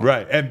so long,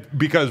 right? And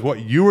because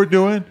what you were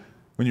doing,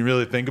 when you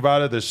really think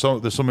about it, there's so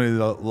many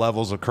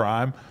levels of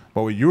crime.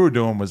 But what you were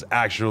doing was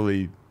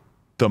actually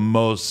the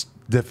most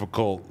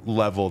difficult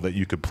level that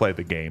you could play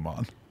the game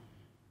on.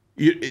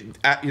 You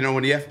know,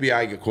 when the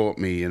FBI caught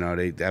me, you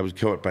know, I was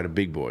caught by the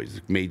big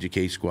boys, Major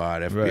K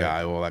Squad, FBI,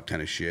 right. All that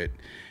kind of shit.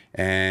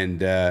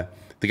 And the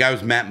guy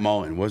was Matt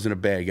Mullen, wasn't a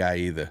bad guy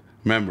either.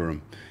 Remember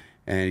him?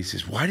 And he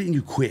says, "Why didn't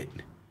you quit?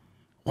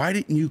 Why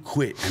didn't you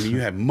quit? I mean, you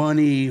have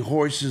money,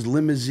 horses,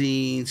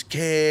 limousines,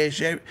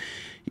 cash,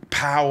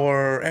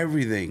 power,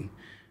 everything."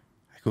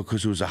 I go,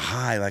 "Because it was a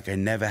high like I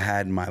never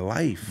had in my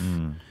life."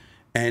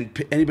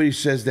 And anybody who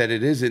says that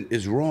it isn't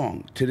is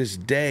wrong. To this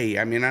day,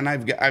 I mean, and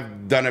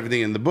I've done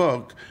everything in the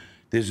book.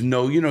 There's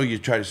no, you know, you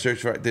try to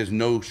search for it. There's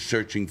no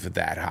searching for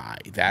that high.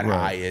 That right.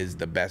 High is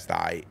the best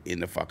high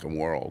in the fucking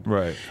world.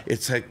 Right.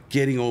 It's like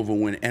getting over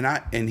when,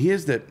 and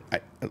here's the,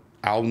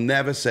 I'll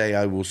never say,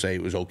 I will say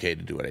it was okay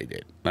to do what I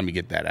did. Let me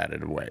get that out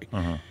of the way.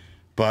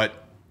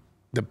 But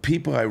the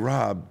people I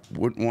robbed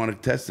wouldn't want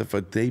to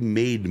testify. They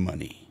made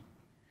money.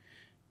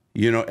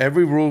 You know,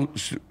 every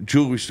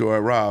jewelry store I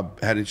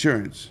robbed had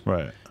insurance.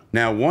 Right.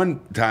 Now, one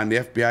time the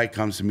FBI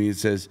comes to me and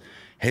says,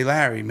 "Hey,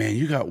 Larry, man,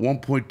 you got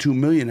 1.2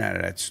 million out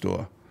of that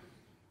store."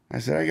 I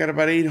said, "I got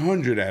about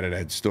 800 out of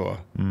that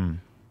store."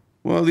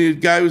 Well, the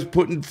guy was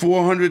putting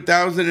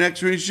 400,000 in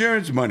extra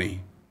insurance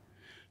money.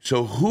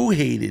 So who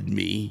hated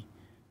me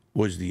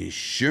was the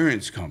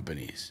insurance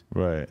companies.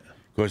 Right.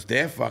 Because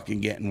they're fucking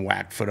getting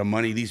whacked for the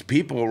money. These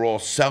people are all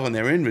selling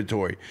their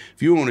inventory.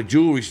 If you own a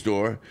jewelry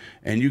store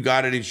and you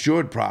got it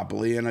insured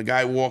properly and a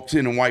guy walks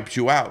in and wipes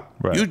you out,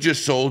 right. You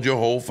just sold your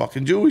whole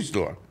fucking jewelry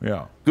store.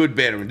 Yeah. Good,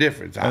 bad, or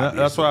indifference. And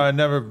that's why it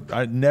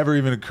never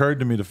even occurred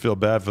to me to feel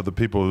bad for the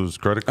people whose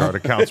credit card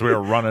accounts we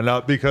were running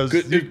up, because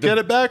you get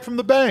it back from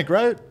the bank,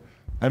 right?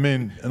 I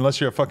mean,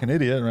 unless you're a fucking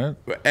idiot,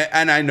 right?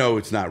 And I know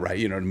it's not right,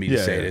 you know what I mean, to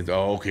say that,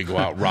 oh, okay, go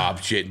out,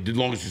 rob shit, as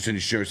long as it's in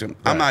insurance.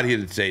 I'm not here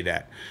to say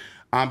that.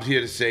 I'm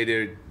here to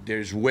say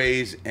there's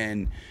ways,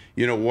 and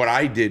you know what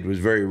I did was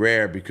very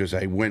rare because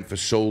I went for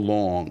so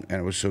long and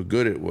I was so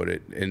good at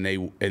it, and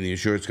the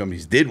insurance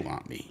companies did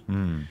want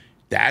me.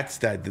 That's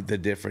the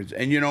difference.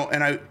 And you know,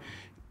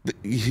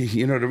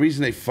 the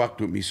reason they fucked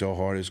with me so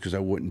hard is because I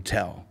wouldn't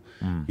tell.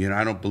 You know,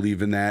 I don't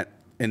believe in that,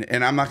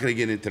 and I'm not gonna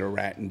get into the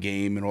ratting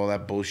game and all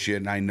that bullshit.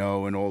 And I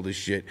know and all this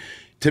shit.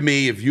 To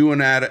me, if you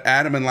and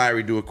Adam and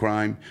Larry do a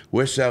crime,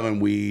 we're selling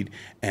weed,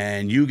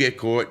 and you get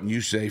caught and you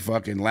say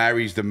fucking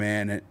Larry's the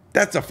man,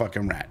 that's a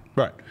fucking rat.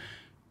 Right.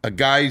 A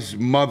guy's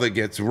mother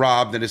gets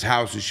robbed in his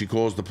house and she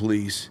calls the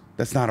police.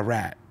 That's not a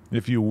rat.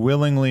 If you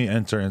willingly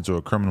enter into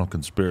a criminal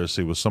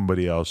conspiracy with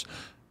somebody else,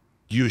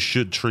 you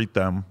should treat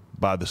them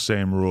by the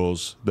same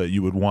rules that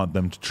you would want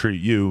them to treat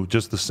you,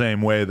 just the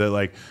same way that,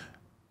 like,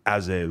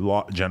 as a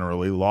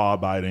generally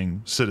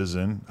law-abiding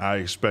citizen, I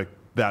expect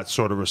that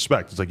sort of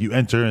respect. It's like you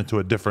enter into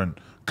a different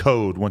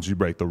code once you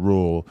break the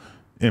rule,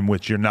 in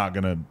which you're not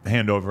going to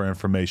hand over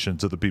information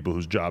to the people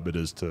whose job it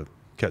is to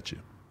catch you.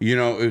 You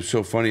know, it was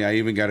so funny. I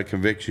even got a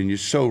conviction. You're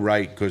so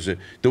right, because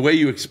the way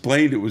you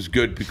explained it was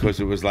good, because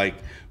it was like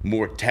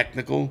more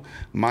technical.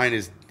 Mine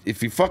is,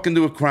 if you fucking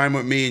do a crime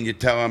with me and you're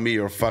telling me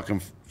you're a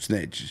fucking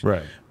snitch,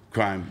 right?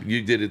 Crime,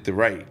 you did it the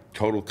right,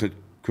 total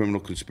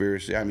criminal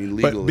conspiracy. I mean,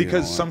 legally. But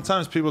because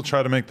sometimes people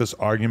try to make this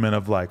argument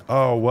of like,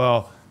 oh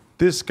well,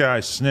 this guy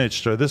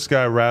snitched, or this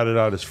guy ratted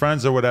out his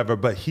friends or whatever,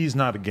 but he's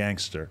not a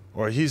gangster,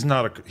 or he's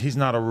not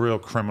a real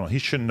criminal. He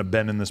shouldn't have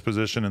been in this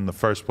position in the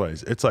first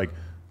place. It's like,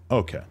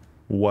 okay,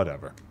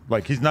 whatever.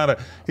 Like he's not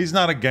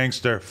a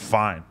gangster,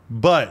 fine.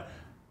 But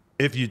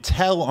if you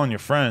tell on your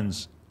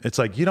friends, it's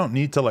like you don't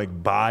need to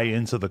like buy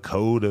into the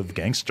code of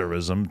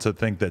gangsterism to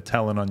think that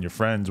telling on your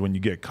friends when you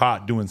get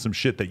caught doing some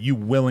shit that you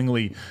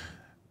willingly.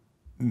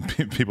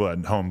 People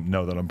at home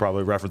know that I'm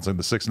probably referencing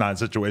the 6ix9ine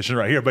situation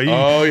right here, but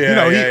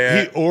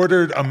he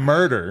ordered a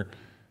murder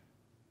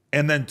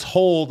and then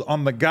told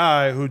on the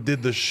guy who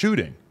did the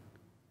shooting,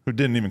 who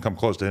didn't even come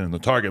close to hitting the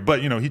target.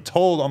 But he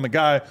told on the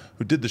guy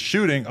who did the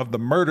shooting of the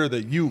murder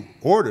that you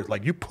ordered.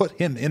 Like you put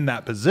him in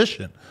that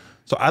position.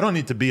 So I don't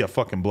need to be a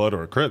fucking blood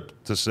or a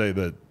Crip to say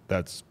that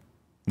that's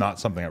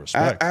not something I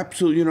respect.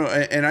 Absolutely,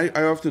 and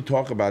I often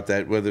talk about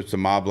that, whether it's the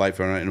mob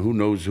life or not, and who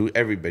knows who,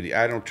 everybody.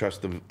 I don't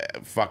trust them.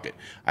 Fuck it.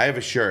 I have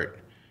a shirt.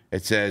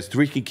 It says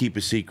 3 can keep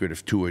a secret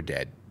if 2 are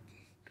dead.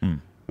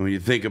 And when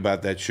you think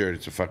about that shirt,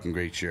 it's a fucking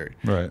great shirt.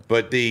 Right.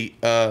 But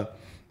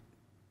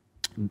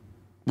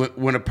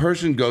when a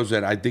person goes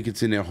that, I think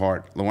it's in their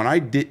heart. When I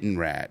didn't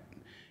rat,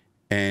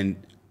 and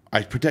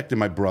I protected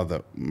my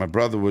brother. My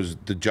brother was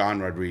the John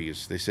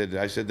Rodriguez. I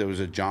said there was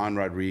a John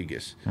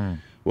Rodriguez.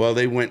 Well,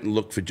 they went and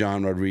looked for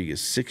John Rodriguez.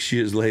 6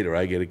 years later,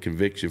 I get a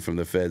conviction from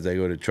the feds. I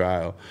go to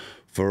trial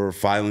for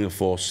filing a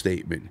false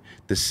statement.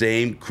 The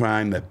same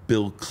crime that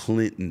Bill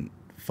Clinton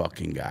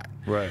fucking got.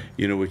 Right.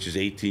 Which is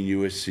 18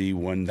 U.S.C.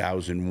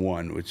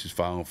 1001, which is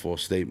filing a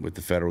false statement with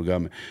the federal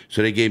government.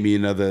 So they gave me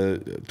another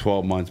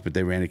 12 months, but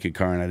they ran it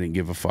concurrent. I didn't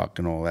give a fuck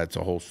and all. That's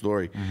a whole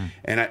story.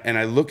 And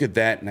I look at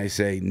that and I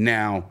say,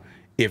 now,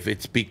 if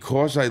it's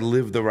because I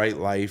live the right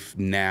life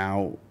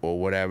now or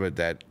whatever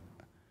that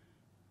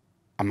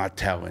I'm not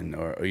telling,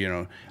 or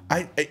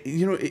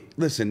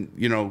listen,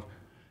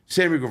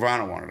 Sammy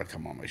Gravano wanted to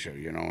come on my show,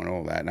 and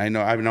all that. And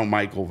I know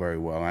Michael very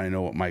well. I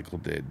know what Michael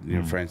did,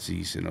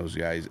 Francis and those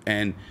guys.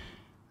 And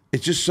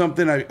it's just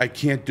something I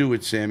can't do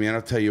with Sammy, and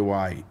I'll tell you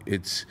why.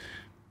 It's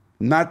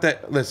not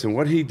that, listen,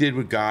 what he did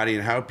with Gotti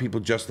and how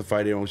people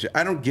justify their own shit,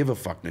 I don't give a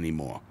fuck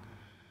anymore.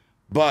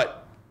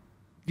 But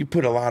you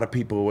put a lot of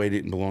people away that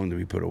didn't belong to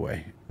be put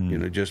away,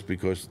 just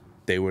because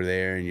they were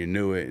there and you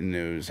knew it, and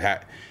it was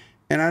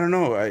and I don't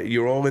know,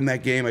 you're all in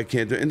that game. I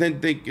can't do it. And then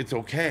think it's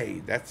okay.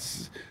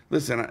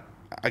 Listen,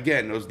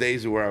 again, those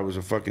days where I was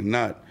a fucking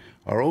nut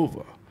are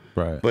over.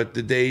 Right. But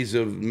the days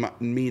of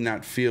me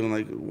not feeling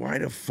like, why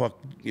the fuck,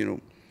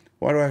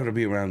 why do I have to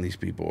be around these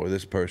people or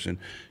this person?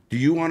 Do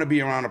you want to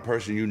be around a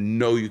person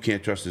you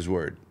can't trust his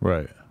word?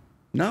 Right.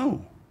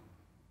 No.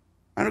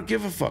 I don't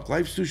give a fuck.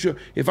 Life's too short.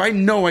 If I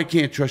know I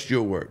can't trust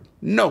your word,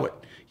 know it.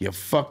 You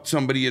fucked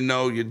somebody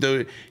you do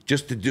it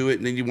just to do it,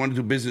 and then you want to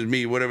do business with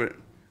me, whatever.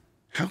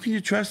 How can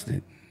you trust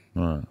it?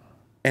 Right.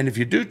 And if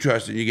you do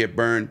trust it and you get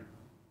burned,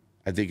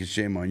 I think it's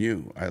shame on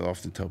you. I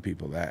often tell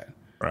people that.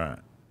 Right.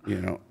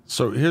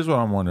 So here's what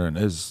I'm wondering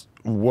is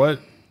what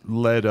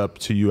led up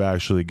to you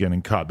actually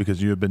getting caught?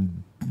 Because you have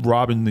been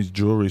robbing these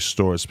jewelry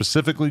stores,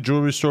 specifically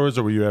jewelry stores,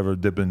 or were you ever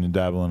dipping and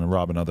dabbling and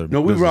robbing other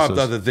No, we businesses? robbed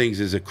other things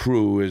as a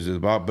crew,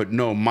 but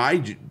no,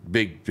 my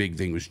big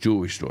thing was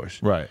jewelry stores.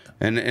 Right.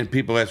 And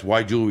people ask,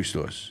 why jewelry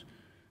stores?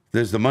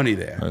 There's the money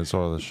there. That's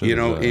all the shit.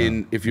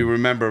 If you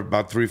remember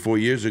about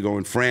 3-4 years ago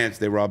in France,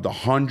 they robbed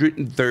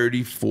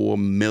 $134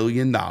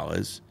 million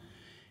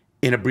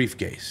in a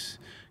briefcase.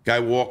 Guy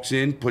walks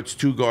in, puts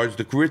 2 guards,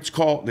 the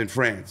Ritz-Carlton in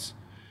France,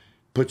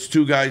 puts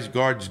 2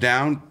 guards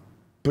down,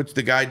 puts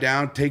the guy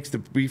down, takes the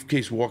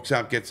briefcase, walks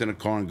out, gets in a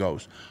car and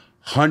goes.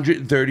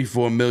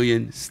 $134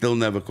 million, still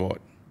never caught.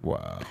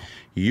 Wow.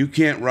 You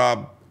can't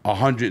rob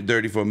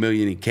 $134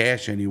 million in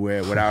cash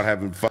anywhere without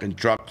having fucking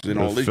trucks and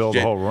all this fill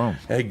shit. the whole room.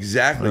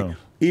 Exactly. Yeah.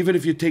 Even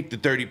if you take the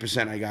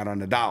 30% I got on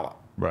the dollar.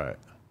 Right.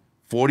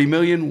 40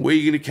 million, where are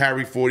you going to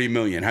carry 40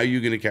 million? How are you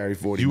going to carry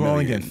 40 million? You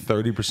only get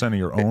 30% of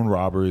your own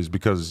robberies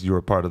because you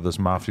were part of this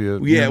mafia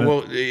Yeah, unit?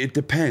 well, it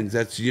depends.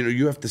 That's,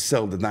 you have to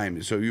sell the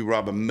diamonds. So you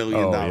rob $1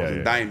 million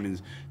in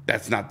diamonds,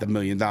 that's not the $1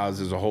 million.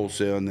 There's a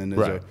wholesale, and then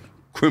there's a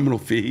criminal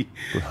fee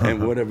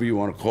and whatever you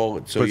want to call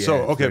it. So,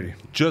 okay, 30.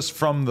 just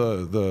from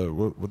the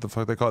what the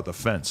fuck they call it, the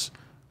fence,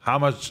 how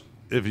much,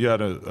 if you had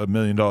 $1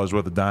 million worth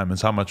of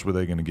diamonds, how much were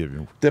they going to give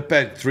you?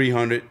 Depends,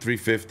 300,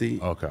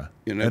 350. Okay.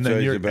 And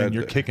then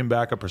you're kicking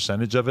back a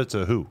percentage of it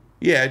to who?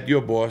 Yeah,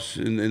 your boss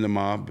in the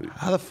mob.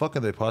 How the fuck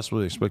could they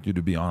possibly expect you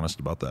to be honest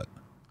about that?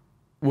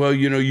 Well,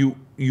 you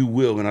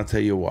will, and I'll tell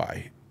you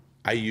why.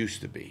 I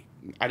used to be.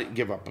 I didn't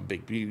give up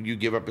you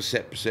give up a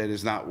set percent,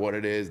 it's not what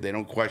it is. They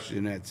don't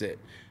question, that's it.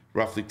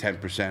 Roughly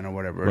 10% or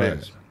whatever it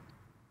is.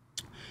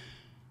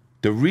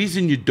 The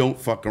reason you don't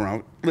fuck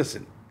around,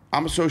 listen,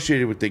 I'm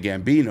associated with the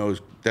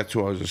Gambinos. That's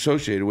who I was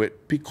associated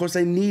with because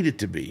I needed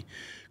to be.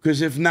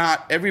 Because if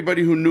not,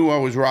 everybody who knew I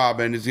was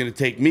robbing is going to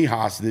take me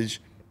hostage,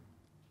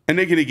 and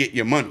they're going to get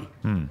your money.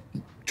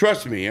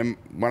 Trust me. And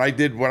when I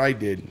did what I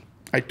did,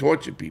 I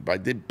tortured people. I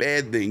did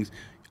bad things.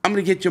 I'm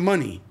going to get your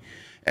money.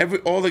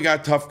 All the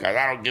tough guys,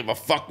 I don't give a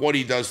fuck what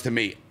he does to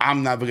me.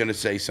 I'm never going to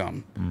say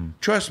something.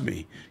 Trust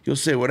me. You'll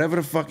say whatever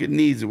the fuck it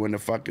needs when the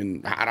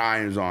fucking hot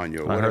iron's on you.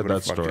 Or whatever I heard that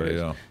the fuck story, it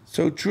is. yeah.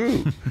 So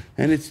true.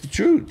 And it's the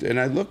truth.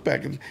 And I look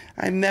back and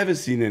I've never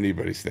seen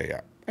anybody stay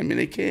up. I mean,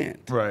 they can't.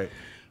 Right.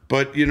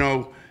 But,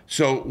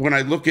 so when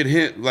I look at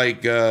him,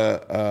 like,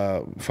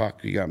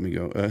 fuck, you got me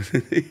going.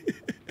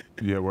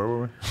 Yeah, where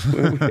were we?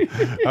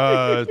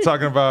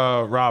 Talking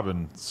about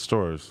robbing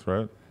stores,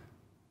 right?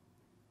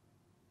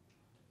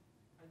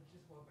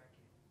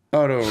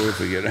 Oh, no, we'll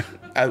forget it.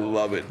 I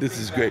love it. This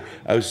is great.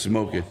 I was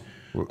smoking.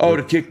 Oh,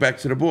 the kickback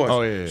to the boss.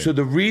 Oh, yeah. So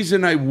the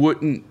reason I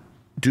wouldn't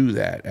do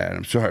that,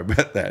 Adam, sorry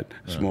about that,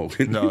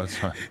 smoking. No, it's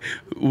fine.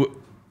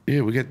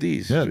 Yeah, we got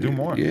these. Yeah, do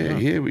more. Yeah,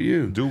 here with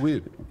you. Do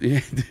weed.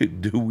 Yeah,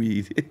 do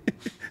weed.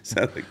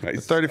 Sounds like my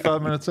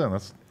 35 minutes in.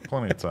 That's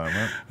plenty of time,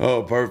 right?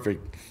 Oh,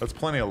 perfect. That's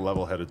plenty of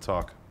level-headed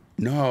talk.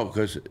 No,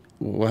 because,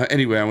 well,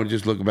 anyway, I want to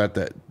just look about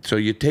that. So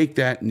you take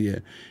that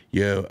and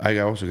I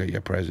also got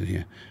your present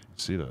here.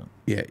 See that?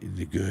 Yeah,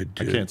 they're good,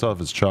 dude. I can't tell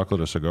if it's chocolate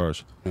or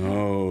cigars.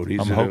 Oh, I'm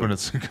hoping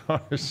it's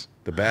cigars.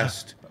 The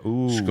best.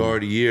 Ooh. Cigar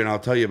of the year, and I'll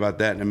tell you about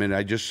that in a minute.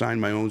 I just signed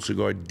my own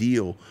cigar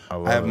deal.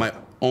 I have my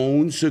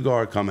own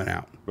cigar coming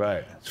out.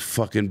 Right. It's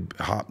fucking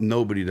hot.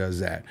 Nobody does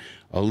that.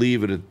 I'll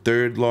leave it, the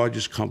third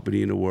largest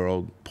company in the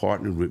world,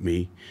 partnered with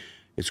me.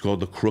 It's called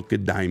the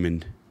Crooked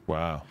Diamond.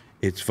 Wow.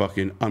 It's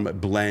fucking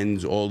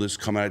blends, all this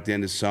coming out at the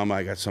end of summer.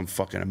 I got some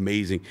fucking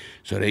amazing.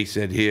 So they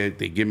said, here,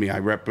 they give me, I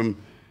rep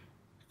them.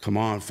 Come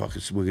on,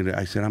 fuckers,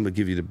 I said, I'm gonna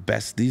give you the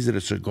best. These are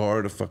the cigar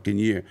of the fucking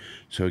year.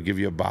 So I'll give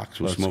you a box.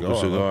 We'll smoke a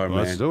cigar, man.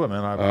 Let's do it,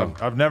 man.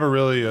 I've never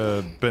really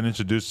been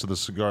introduced to the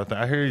cigar thing.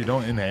 I hear you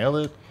don't inhale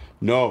it.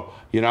 No,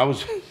 I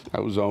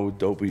was on with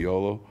Dopey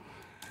Yolo.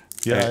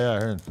 Yeah, I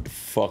heard.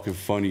 Fucking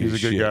funny He's as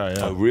a good shit. guy,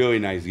 yeah. A really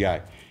nice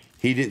guy.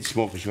 He didn't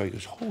smoke a cigar. He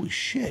goes, holy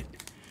shit,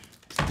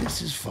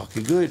 this is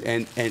fucking good.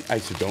 And I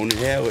said, don't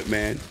inhale it,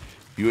 man.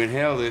 You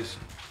inhale this,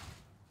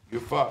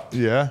 you're fucked.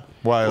 Yeah?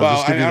 Why? Well,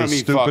 just give you the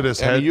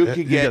stupidest head. You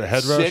could get a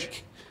head sick.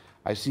 rush?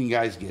 I've seen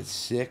guys get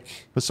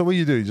sick. But so what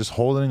you do? You just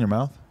hold it in your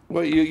mouth?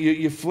 Well,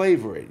 you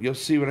flavor it. You'll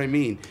see what I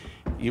mean.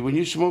 When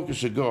you smoke a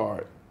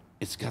cigar,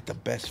 it's got the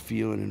best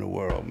feeling in the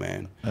world,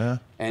 man. Yeah.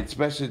 And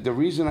especially the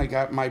reason I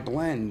got my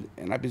blend,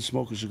 and I've been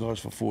smoking cigars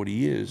for 40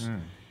 years,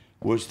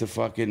 was the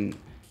fucking,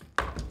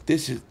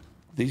 these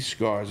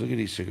cigars, look at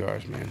these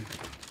cigars, man.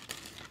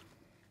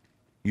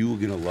 You're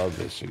gonna love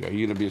this cigar.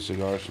 You're gonna be a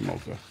cigar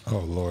smoker. Oh,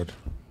 Lord.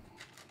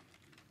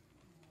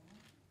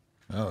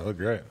 Oh, they look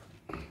great.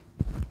 I'm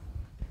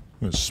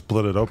gonna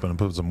split it open and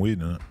put some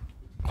weed in it.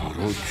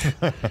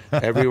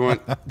 Everyone,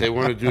 they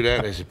want to do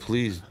that. I said,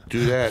 please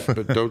do that,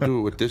 but don't do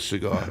it with this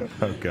cigar.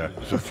 Okay.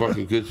 It's a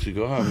fucking good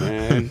cigar,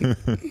 man.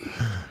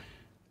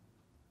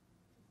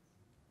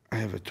 I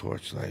have a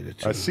torchlighter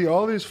too. I see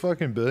all these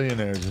fucking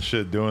billionaires and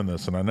shit doing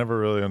this, and I never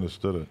really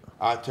understood it.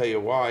 I'll tell you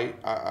why.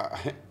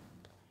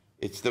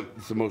 It's the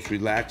most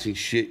relaxing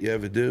shit you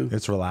ever do.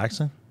 It's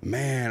relaxing?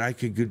 Man, I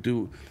could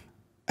do,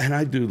 and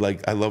I do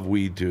I love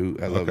weed too.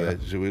 I love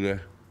that. So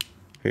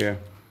here.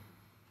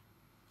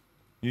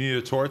 You need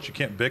a torch? You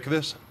can't bick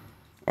this?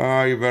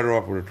 You're better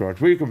off with a torch.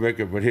 Well, you can make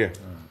it, but here.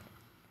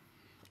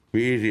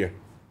 Be easier.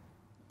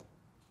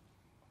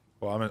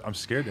 Well, I'm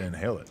scared to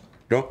inhale it.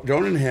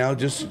 Don't inhale.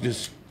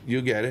 Just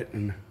you get it.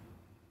 And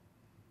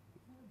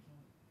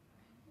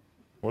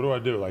what do I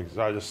do? Like,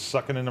 I just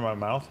suck it into my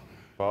mouth?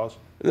 Pause.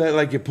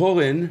 Like you pull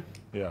in.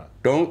 Yeah.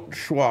 Don't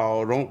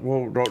swallow.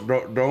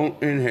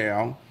 Don't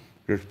inhale.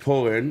 Just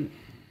pull in.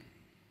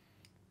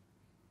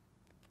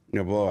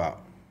 You blow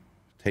out.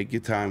 Take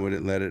your time with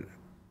it. Let it.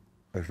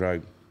 That's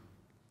right.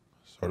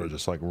 Sort of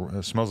just like,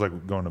 it smells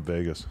like going to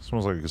Vegas. It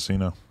smells like a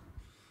casino.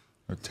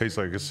 It tastes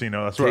like a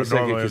casino. That's what I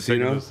normally take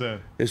this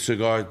in. It's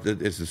cigar.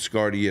 It's the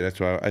cigar of the year.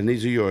 That's why. And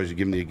these are yours. You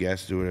give them to your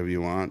guests. Do whatever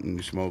you want, and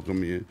you smoke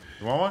them. You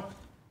want one?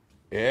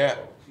 Yeah,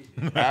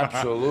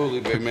 absolutely,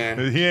 big man.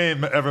 He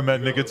ain't ever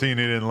met nicotine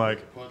he didn't like.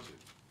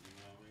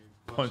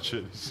 Punch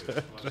it. He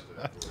said.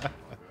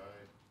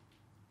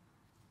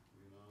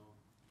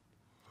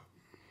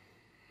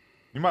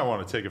 You might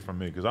want to take it from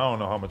me because I don't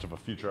know how much of a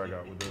future I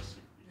got with this.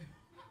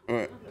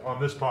 On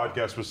this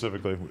podcast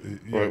specifically.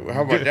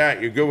 How about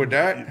that? You good with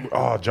that?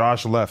 Oh,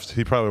 Josh left.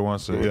 He probably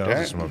wants to. Yeah,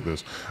 I'll smoke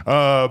this.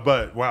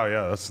 But wow,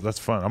 yeah, that's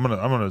fun. I'm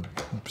gonna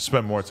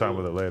spend more time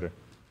with it later.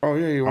 Oh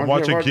yeah, you want? I'm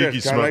watching Kiki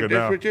smoke it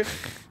now. With you?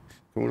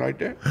 Can we like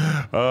that?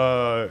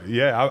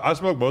 Yeah, I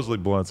smoke mostly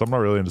blunts. I'm not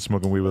really into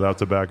smoking weed without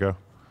tobacco.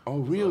 Oh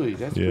really?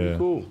 That's pretty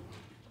cool.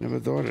 Never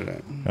thought of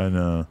that. I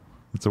know.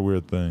 It's a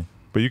weird thing.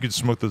 But you could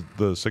smoke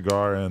the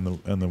cigar and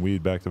the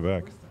weed back to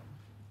back.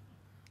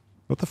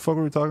 What the fuck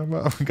were we talking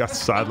about? We got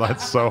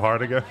sidelined so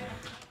hard again.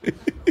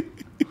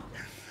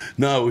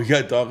 No, we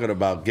got talking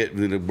about getting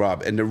rid of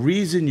Rob. And the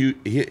reason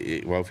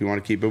if you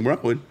want to keep him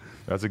rolling.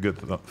 That's a good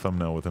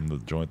thumbnail with him, the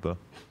joint, though.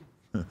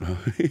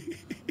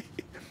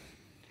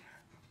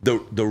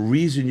 The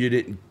reason you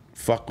didn't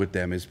fuck with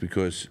them is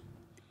because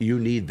you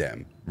need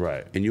them.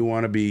 Right. And you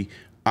want to be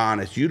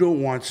honest. You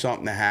don't want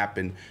something to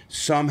happen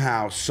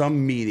somehow,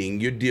 some meeting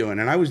you're dealing.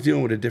 And I was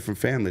dealing with a different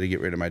family to get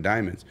rid of my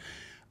diamonds.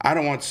 I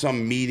don't want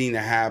some meeting to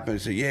happen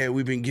and say, yeah,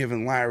 we've been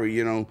giving Larry,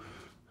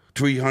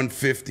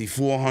 350,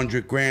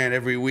 400 grand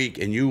every week,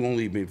 and you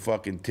only been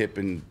fucking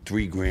tipping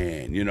 3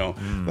 grand, you know,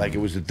 like it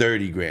was a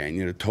 30 grand,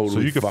 you know, totally. So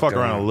you can fuck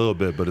around a little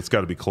bit, but it's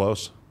got to be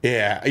close.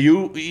 Yeah,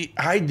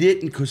 I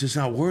didn't because it's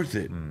not worth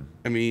it.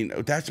 I mean,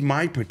 that's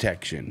my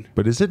protection.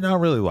 But is it not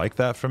really like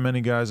that for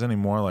many guys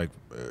anymore? Like,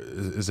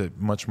 is it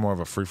much more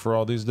of a free for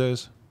all these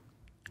days?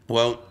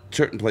 Well,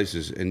 certain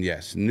places, and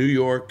yes, New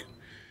York,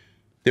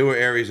 there were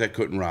areas I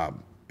couldn't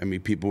rob. I mean,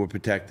 people were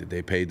protected.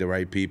 They paid the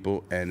right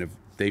people, and if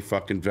they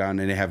fucking found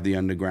and they have the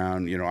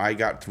underground. You know, I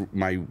got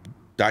my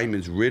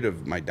diamonds, rid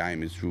of my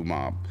diamonds through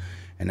mob,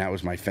 and that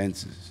was my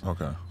fences.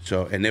 Okay.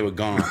 So, and they were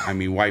gone. I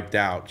mean, wiped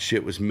out.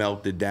 Shit was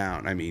melted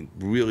down. I mean,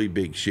 really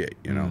big shit,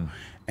 you know.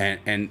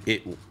 And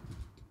it,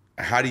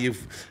 how do you,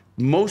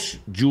 most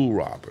jewel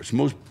robbers,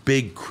 most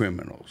big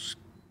criminals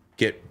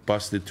get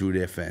busted through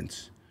their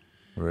fence.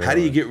 Really? How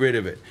do you get rid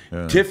of it?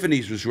 Yeah.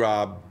 Tiffany's was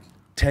robbed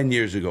 10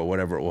 years ago,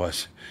 whatever it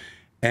was.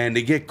 And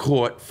they get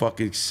caught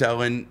fucking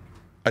selling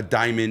a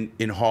diamond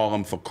in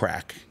Harlem for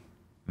crack.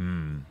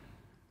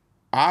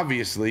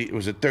 Obviously, it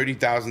was a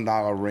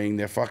 $30,000 ring.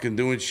 They're fucking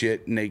doing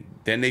shit, and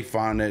then they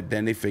found it.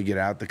 Then they figured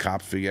out, the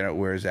cops figured out,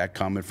 where is that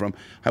coming from?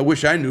 I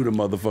wish I knew the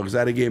motherfuckers.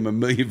 I'd have gave them $1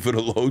 million for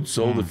the load,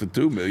 sold it for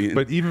 $2 million.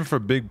 But even for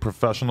big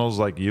professionals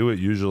like you, it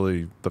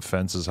usually, the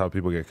fence is how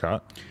people get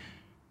caught.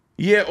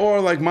 Yeah, or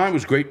like mine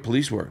was great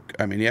police work.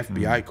 I mean, the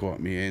FBI caught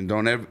me, and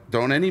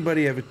don't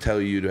anybody ever tell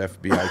you the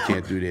FBI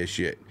can't do their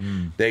shit.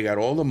 They got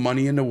all the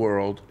money in the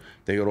world.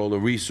 They got all the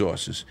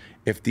resources.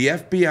 If the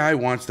FBI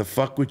wants to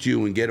fuck with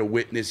you and get a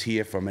witness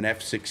here from an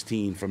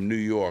F-16 from New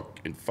York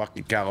and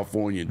fucking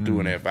California in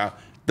 2.5 hours,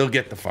 they'll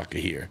get the fucker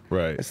here.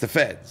 Right. It's the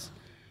feds.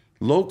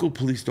 Local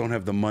police don't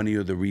have the money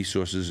or the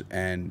resources,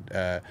 and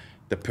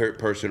the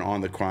person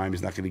on the crime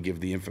is not going to give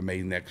the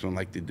information next one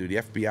like they do. The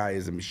FBI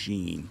is a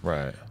machine.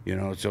 Right. You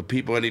know, so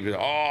people anybody,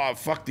 oh,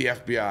 fuck the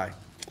FBI.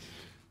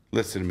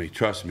 Listen to me.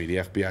 Trust me. The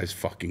FBI is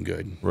fucking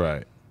good.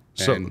 Right.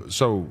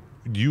 So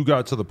you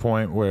got to the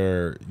point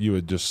where you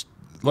would just,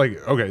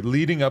 like, okay,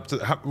 leading up to,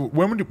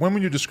 when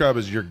would you describe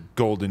as your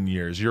golden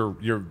years, your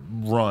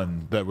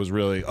run that was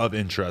really of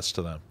interest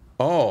to them?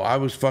 Oh, I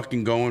was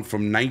fucking going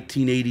from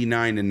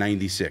 1989 to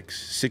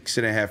 96.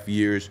 6.5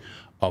 years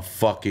of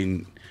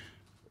fucking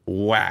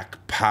whack,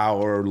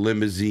 power,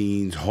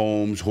 limousines,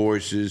 homes,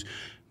 horses,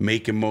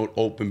 making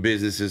open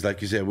businesses.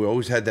 Like you said, we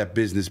always had that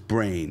business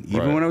brain,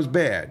 even when I was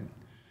bad.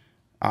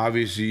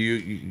 Obviously,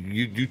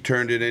 you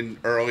turned it in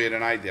earlier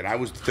than I did. I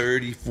was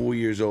 34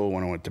 years old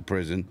when I went to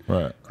prison,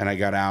 and I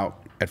got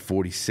out at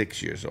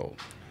 46 years old.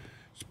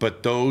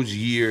 But those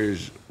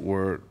years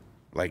were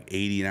like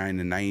 89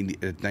 to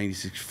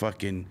 96,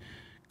 fucking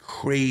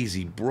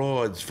crazy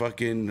broads,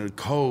 fucking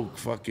coke,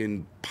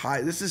 fucking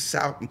pie. This is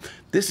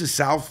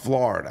South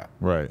Florida,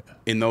 right?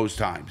 In those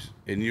times,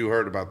 and you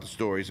heard about the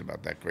stories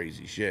about that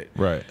crazy shit,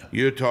 right?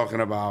 You're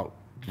talking about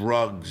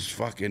drugs,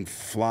 fucking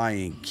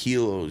flying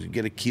kilos. You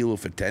get a kilo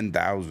for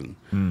 10,000.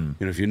 You know,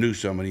 if you knew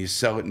somebody, you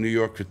sell it in New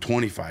York for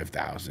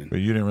 25,000.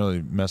 But you didn't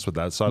really mess with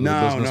that side of the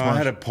business. No, I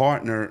had a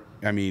partner.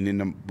 I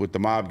mean, with the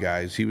mob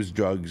guys, he was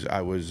drugs.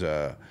 I was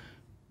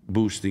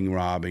boosting,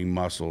 robbing,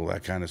 muscle,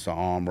 that kind of stuff,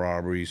 armed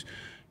robberies,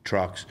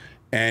 trucks.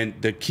 And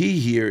the key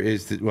here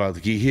is that, well,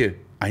 the key here,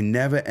 I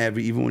never ever,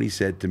 even when he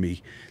said to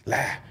me,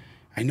 "La,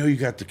 I know you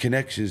got the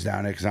connections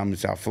down there because I'm in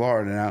South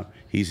Florida now.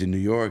 He's in New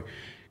York.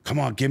 Come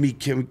on, give me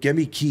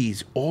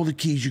keys, all the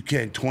keys you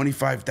can,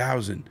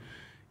 25,000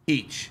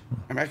 each."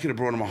 I mean, I could have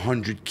brought him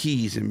 100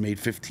 keys and made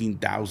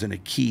 15,000 a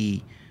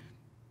key,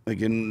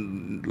 like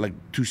in like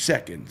 2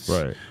 seconds.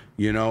 Right.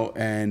 You know,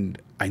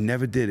 and I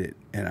never did it,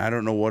 and I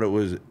don't know what it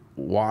was,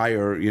 why,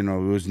 or you know,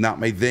 it was not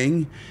my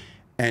thing.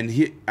 And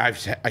I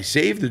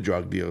saved the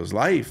drug dealer's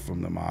life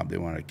from the mob. They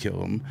want to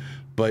kill him,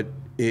 but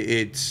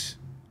it's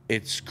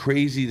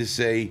crazy to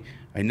say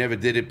I never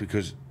did it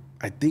because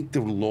I think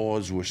the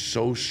laws were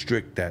so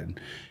strict that,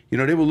 you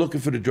know, they were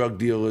looking for the drug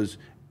dealers,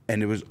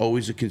 and it was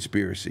always a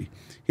conspiracy.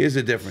 Here's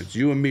the difference.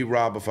 You and me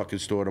rob a fucking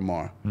store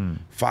tomorrow.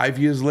 5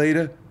 years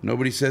later,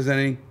 nobody says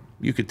anything.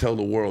 You could tell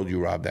the world you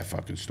robbed that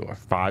fucking store.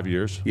 5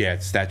 years? Yeah,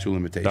 it's statute of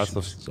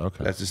limitations.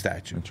 That's the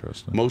statute.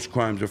 Interesting. Most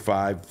crimes are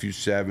 5, few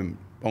 7.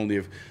 Only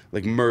if,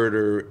 like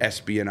murder,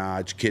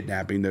 espionage,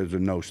 kidnapping, those are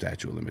no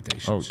statute of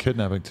limitations. Oh,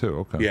 kidnapping too,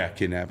 okay. Yeah,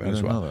 kidnapping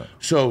as well. Know that.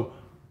 So,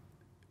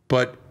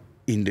 but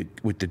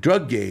with the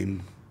drug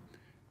game,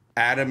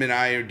 Adam and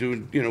I are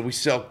doing, you know, we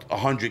sell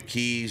 100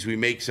 keys, we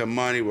make some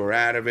money, we're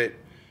out of it.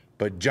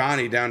 But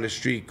Johnny down the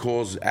street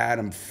calls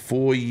Adam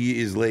 4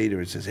 years later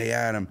and says, "Hey,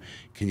 Adam,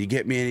 can you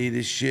get me any of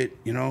this shit,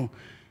 you know?"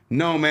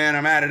 "No, man,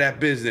 I'm out of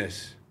that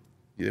business."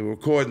 They're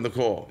recording the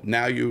call.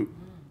 Now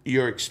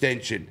your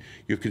extension,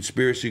 your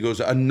conspiracy goes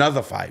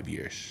another 5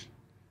 years.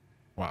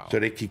 Wow. So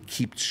they could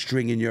keep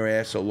stringing your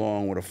ass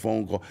along with a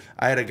phone call.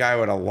 I had a guy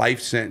with a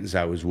life sentence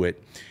I was with.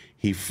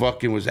 He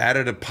fucking was out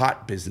of the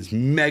pot business,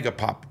 mega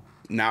pot.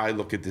 Now I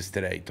look at this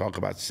today, talk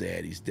about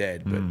sad, he's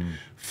dead, but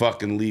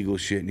fucking legal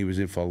shit, and he was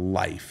in for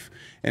life.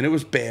 And it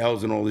was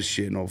bails and all this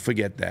shit, and all,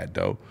 forget that,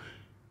 though.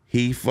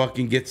 He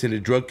fucking gets in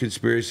a drug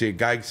conspiracy. A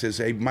guy says,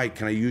 "Hey, Mike,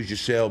 can I use your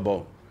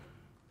sailboat?"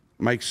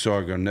 Mike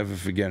Sargo, never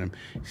forget him.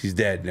 He's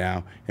dead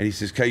now. And he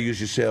says, can I use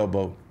your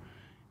sailboat?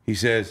 He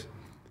says,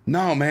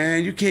 no,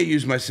 man, you can't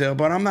use my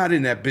sailboat. I'm not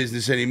in that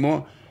business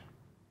anymore.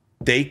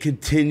 They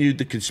continued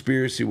the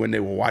conspiracy when they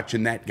were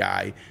watching that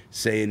guy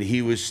saying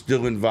he was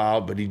still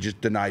involved, but he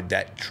just denied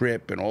that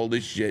trip and all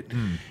this shit.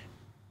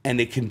 And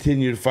they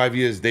continued 5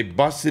 years. They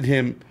busted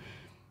him.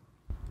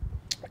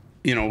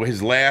 You know,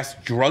 his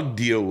last drug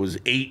deal was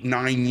 8,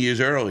 9 years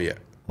earlier.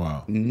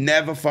 Wow.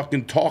 Never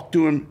fucking talked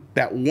to him.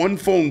 That one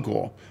phone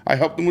call. I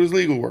helped him with his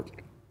legal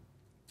work.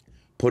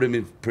 Put him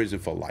in prison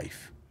for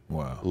life.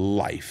 Wow.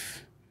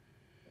 Life.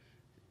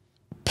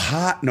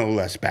 Pot, no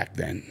less, back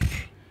then.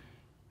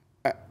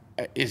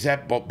 Is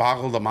that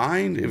boggle the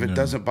mind? If it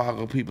doesn't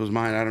boggle people's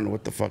mind, I don't know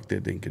what the fuck they're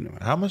thinking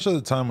about. How much of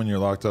the time when you're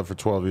locked up for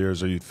 12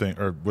 years are you think,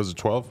 or was it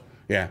 12?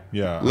 Yeah.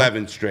 Yeah.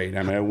 11 straight.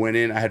 I mean, I went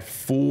in, I had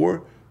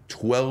 4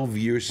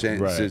 12-year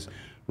sentences,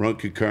 run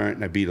concurrent,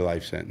 and I beat a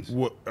life sentence.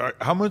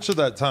 How much of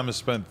that time is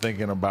spent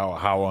thinking about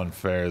how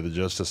unfair the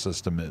justice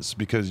system is?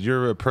 Because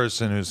you're a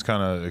person who's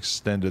kind of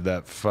extended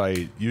that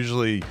fight.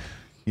 Usually,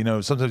 you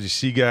know, sometimes you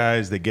see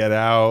guys, they get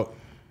out,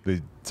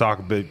 they talk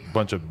a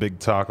bunch of big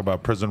talk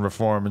about prison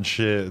reform and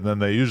shit, and then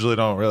they usually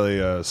don't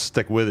really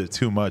stick with it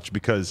too much,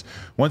 because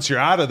once you're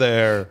out of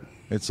there,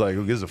 it's like,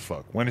 who gives a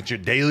fuck? When it's your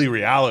daily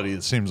reality,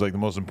 it seems like the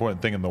most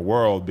important thing in the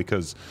world,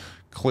 because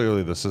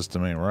clearly the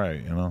system ain't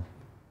right, you know?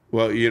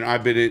 Well, you know,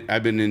 I've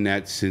been in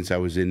that since I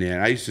was in there.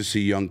 And I used to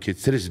see young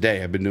kids, to this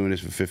day, I've been doing this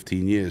for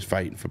 15 years,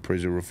 fighting for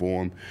prison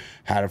reform,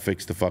 how to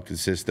fix the fucking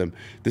system.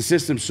 The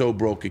system's so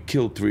broke, it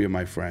killed 3 of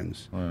my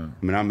friends. I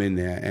mean, I'm in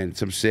there, and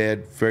some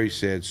sad, very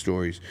sad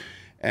stories.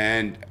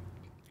 And,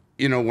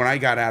 you know, when I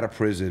got out of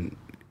prison,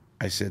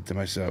 I said to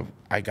myself,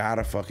 I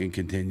gotta fucking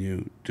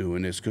continue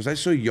doing this, because I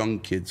saw young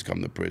kids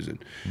come to prison.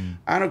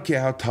 I don't care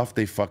how tough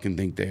they fucking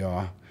think they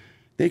are.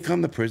 They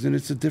come to prison,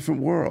 it's a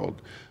different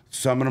world.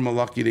 Some of them are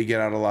lucky they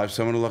get out alive.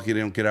 Some of them are lucky they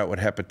don't get out with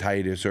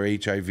hepatitis or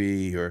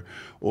HIV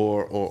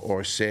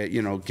or say,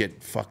 you know,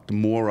 get fucked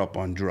more up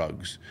on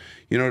drugs.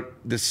 You know,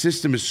 the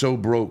system is so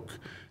broke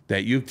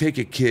that you take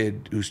a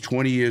kid who's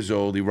 20 years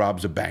old, he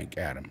robs a bank,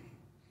 Adam.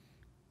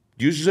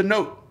 Uses a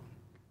note.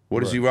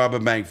 What does he rob a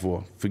bank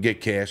for? Forget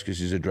cash, because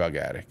he's a drug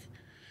addict.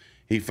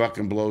 He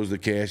fucking blows the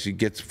cash. He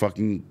gets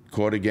fucking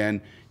caught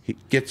again. He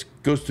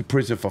goes to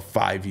prison for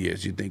 5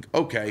 years. You think,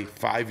 okay,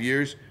 5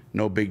 years,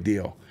 no big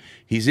deal.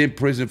 He's in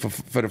prison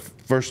for the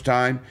first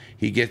time.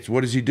 He gets, what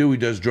does he do? He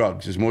does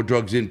drugs. There's more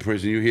drugs in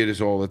prison. You hear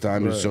this all the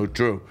time. It's so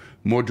true.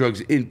 More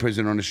drugs in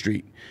prison on the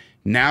street.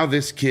 Now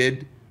this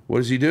kid, what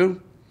does he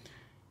do?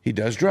 He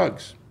does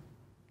drugs.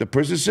 The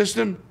prison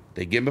system,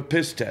 they give him a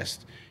piss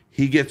test.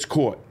 He gets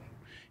caught.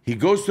 He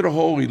goes to the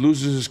hole. He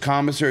loses his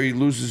commissary. He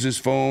loses his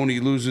phone. He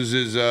loses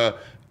his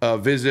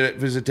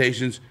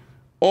visitations.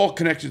 All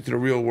connection to the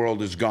real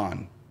world is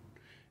gone.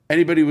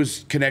 Anybody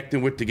was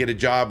connecting with to get a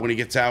job when he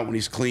gets out, when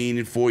he's clean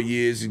in 4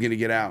 years, he's going to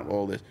get out,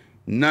 all this.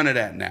 None of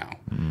that now.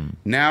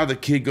 Now the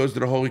kid goes to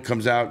the hole, he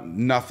comes out,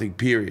 nothing,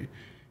 period.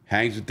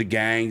 Hangs with the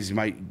gangs,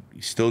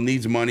 he still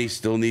needs money,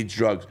 still needs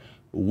drugs.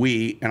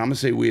 We, and I'm going to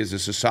say we as a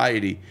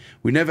society,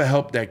 we never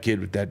helped that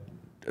kid with that,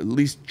 at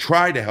least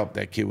try to help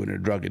that kid with a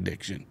drug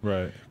addiction.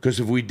 Right. Because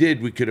if we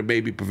did, we could have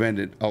maybe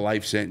prevented a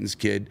life sentence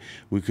kid.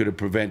 We could have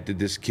prevented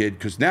this kid,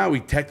 because now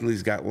he technically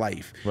has got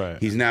life. Right.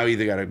 He's now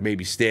either got to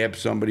maybe stab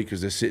somebody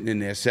because they're sitting in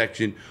their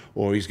section,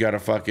 or he's got to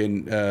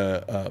fucking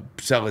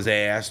sell his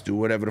ass, do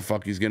whatever the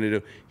fuck he's going to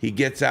do. He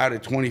gets out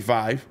at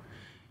 25.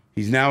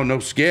 He's now no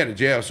scared of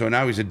jail, so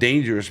now he's a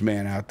dangerous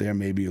man out there,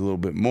 maybe a little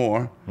bit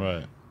more.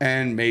 Right.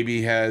 And maybe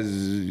he has,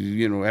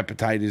 you know,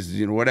 hepatitis,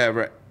 you know,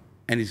 whatever.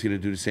 And he's going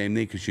to do the same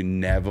thing, because you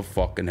never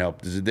fucking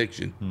helped his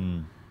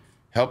addiction.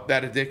 Help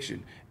that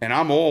addiction. And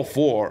I'm all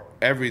for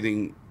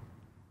everything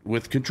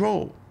with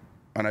control.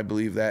 And I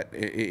believe that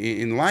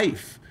in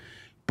life.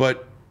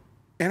 But,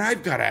 and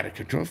I've got out of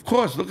control. Of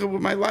course, look at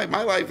what my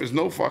life is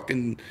no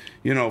fucking,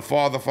 you know,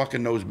 father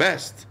fucking knows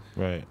best.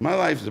 Right. My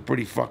life is a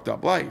pretty fucked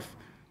up life.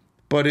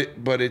 But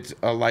it's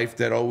a life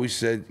that always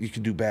said you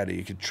could do better.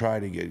 You could try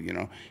to get, you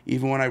know.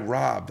 Even when I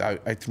robbed,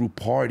 I threw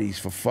parties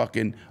for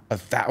fucking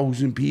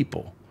 1,000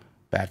 people.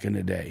 Back in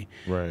the day.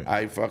 Right.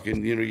 I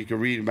fucking, you know, you can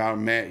read about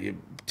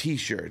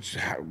T-shirts,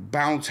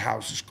 bounce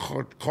houses,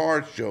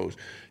 car shows,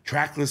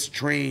 trackless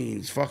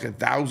trains, fucking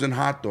 1,000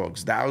 hot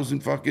dogs, 1,000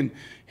 fucking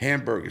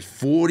hamburgers,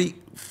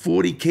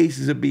 40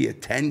 cases of beer,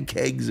 10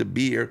 kegs of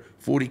beer,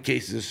 40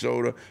 cases of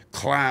soda,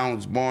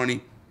 clowns,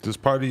 Barney. Does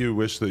part of you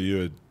wish that you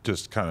had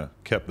just kind of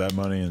kept that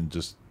money and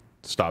just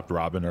stopped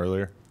robbing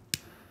earlier?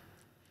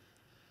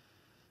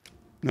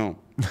 No.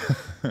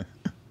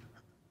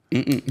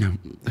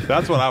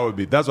 That's what I would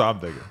be. That's what I'm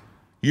thinking.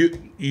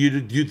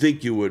 You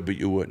think you would, but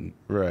you wouldn't.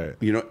 Right.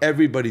 You know,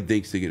 everybody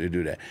thinks they're going to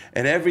do that.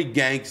 And every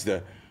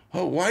gangster,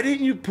 oh, why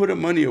didn't you put the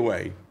money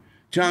away?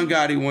 John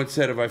Gotti once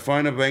said, if I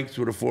find a bank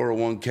with a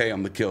 401k,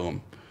 I'm going to kill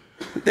him.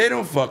 They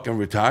don't fucking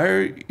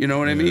retire. You know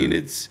what I mean?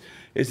 It's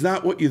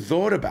not what you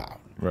thought about.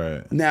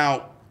 Right.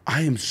 Now,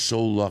 I am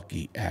so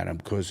lucky, Adam,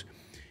 because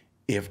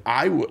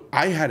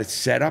I had to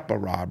set up a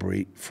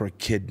robbery for a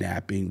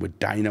kidnapping with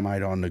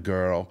dynamite on the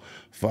girl.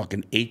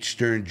 Fucking H.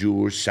 Stern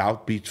Jewelers,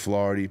 South Beach,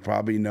 Florida. You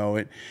probably know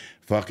it.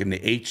 Fucking the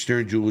H.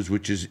 Stern Jewelers,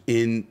 which is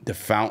in the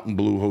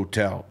Fontainebleau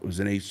Hotel. It was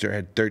an H. Stern,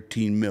 had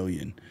 13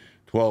 million.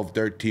 12,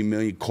 13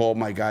 million. Called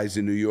my guys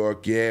in New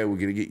York. Yeah, we're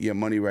going to get your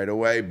money right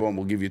away. Boom,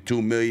 we'll give you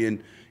 2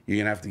 million. You're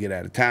going to have to get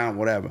out of town,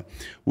 whatever.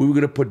 We were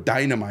going to put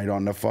dynamite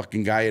on the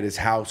fucking guy at his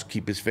house,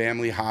 keep his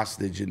family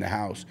hostage in the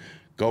house.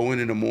 Go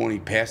in the morning,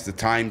 pass the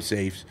time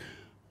safes,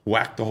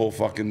 whack the whole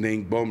fucking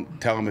thing, boom,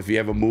 tell him if you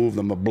ever move,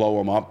 I'm going to blow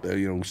him up.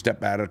 You know,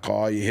 step out of the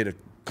car, you hit a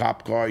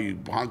cop car, you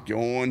honk your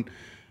horn,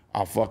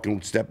 I'll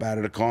fucking step out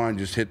of the car and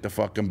just hit the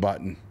fucking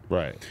button.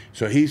 Right.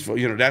 So he's,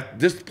 you know,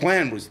 this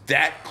plan was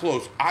that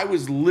close. I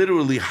was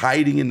literally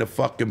hiding in the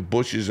fucking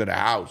bushes of the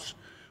house.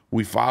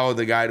 We followed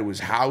the guy to his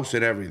house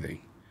and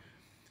everything.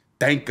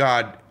 Thank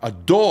God a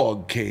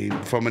dog came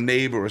from a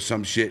neighbor or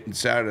some shit and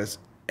sat us,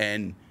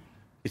 and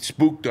it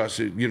spooked us.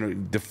 You know,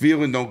 the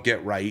feeling don't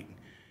get right.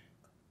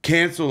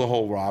 Cancel the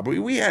whole robbery.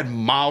 We had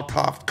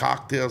Molotov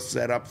cocktails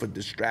set up for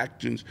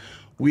distractions.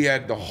 We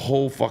had the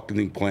whole fucking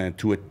thing planned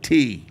to a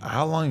T.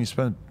 How long you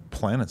spent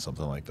planning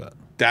something like that?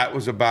 That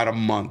was about a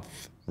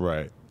month.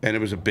 Right. And it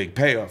was a big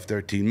payoff,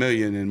 13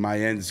 million. In my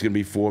end, it's going to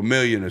be 4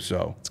 million or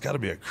so. It's got to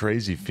be a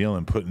crazy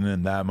feeling putting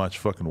in that much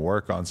fucking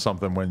work on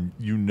something when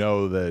you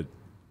know that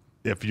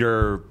if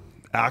you're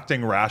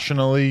acting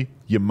rationally,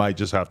 you might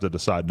just have to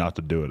decide not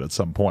to do it at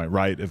some point,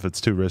 right? If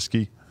it's too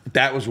risky.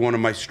 That was one of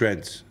my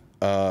strengths,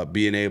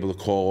 being able to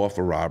call off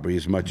a robbery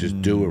as much as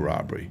do a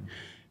robbery.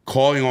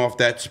 Calling off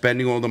that,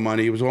 spending all the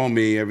money, it was all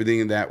me, everything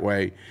in that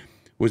way,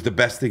 was the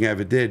best thing I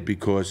ever did,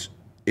 because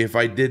if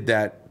I did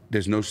that,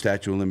 there's no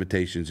statute of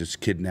limitations. It's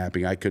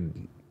kidnapping. I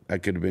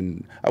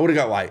would have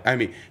got life. I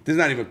mean, there's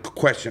not even a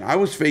question. I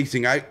was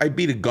facing, I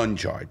beat a gun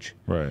charge.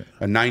 Right.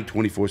 A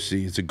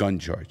 924C, it's a gun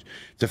charge.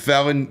 It's a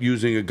felon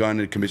using a gun in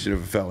the commission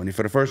of a felony.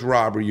 For the first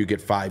robbery, you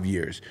get 5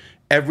 years.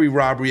 Every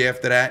robbery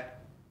after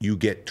that, you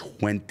get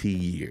 20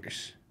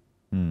 years.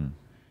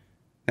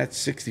 That's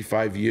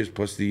 65 years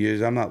plus the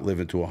years. I'm not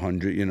living to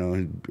 100, you know,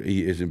 and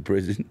he is in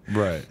prison.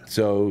 Right.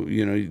 So,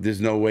 you know,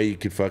 there's no way you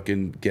could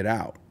fucking get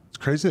out. It's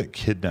crazy that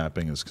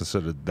kidnapping is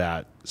considered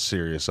that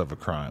serious of a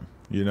crime,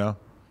 you know?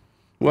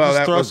 Well,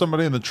 just throw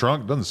somebody in the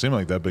trunk. Doesn't seem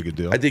like that big a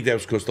deal. I think that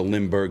was because the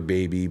Lindbergh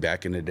baby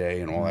back in the day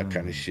and all that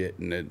kind of shit.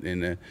 In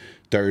the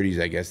 30s,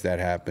 I guess that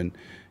happened.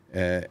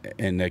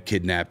 And the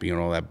kidnapping and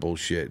all that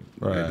bullshit.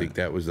 Right. I think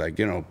that was like,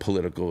 you know,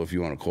 political, if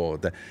you want to call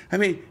it that. I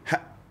mean,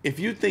 if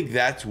you think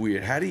that's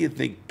weird, how do you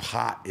think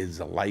pot is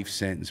a life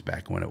sentence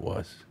back when it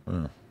was?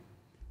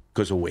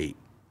 Because of weight.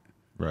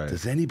 Right.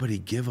 Does anybody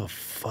give a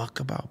fuck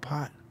about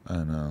pot? I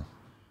know.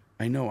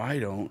 I know I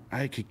don't.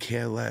 I could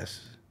care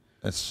less.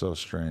 It's so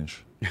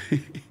strange.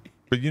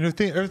 But you know,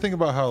 ever think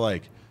about how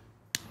like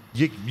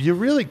you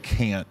really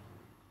can't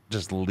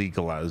just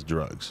legalize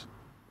drugs,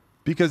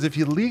 because if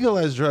you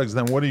legalize drugs,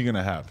 then what are you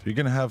gonna have? You're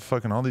gonna have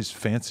fucking all these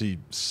fancy,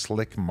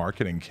 slick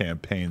marketing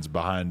campaigns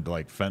behind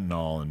like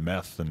fentanyl and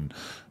meth and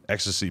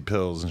ecstasy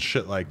pills and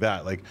shit like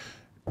that. Like,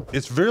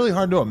 it's really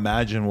hard to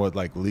imagine what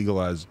like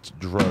legalized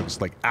drugs,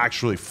 like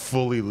actually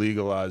fully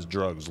legalized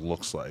drugs,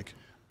 looks like.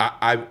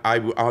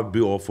 I'd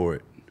be all for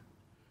it.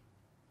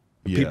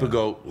 Yeah. People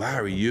go,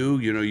 Larry,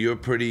 you know, you're a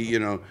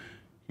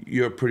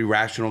pretty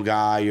rational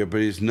guy.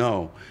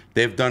 No,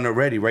 they've done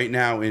already right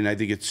now, and I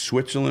think it's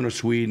Switzerland or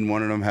Sweden.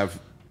 One of them have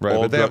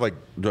but they have like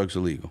drugs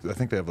illegal. I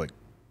think they have like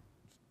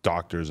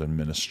doctors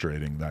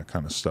administrating that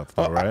kind of stuff,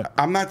 though, right?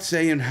 I'm not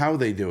saying how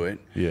they do it.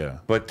 Yeah,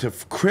 but to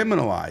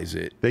criminalize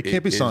it, they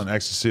can't be selling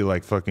ecstasy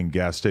like fucking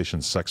gas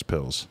station sex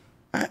pills.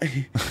 I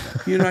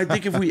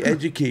think if we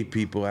educate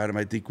people, Adam,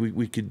 I think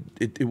we could.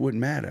 It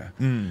wouldn't matter.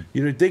 You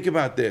know, think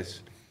about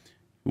this.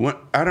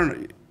 I don't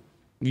know.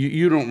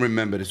 You don't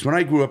remember this. When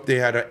I grew up, they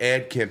had an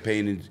ad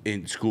campaign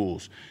in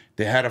schools.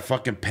 They had a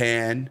fucking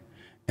pan,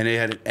 and they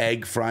had an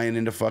egg frying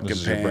in the fucking pan.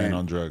 This is your brain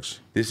on drugs.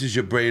 This is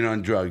your brain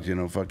on drugs, you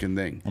know, fucking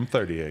thing. I'm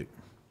 38.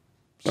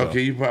 So.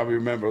 Okay, you probably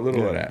remember a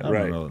little of that,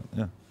 right?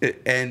 Yeah.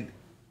 And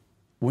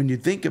when you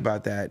think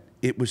about that,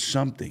 it was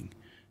something.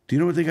 Do you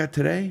know what they got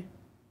today?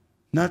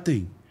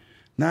 Nothing.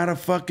 Not a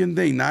fucking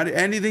thing. Not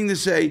anything to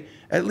say.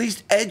 At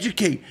least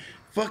educate.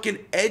 Fucking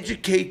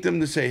educate them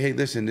to say, hey,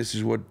 listen, this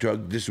is what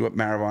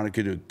marijuana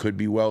could do. Could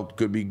be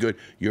could be good.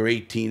 You're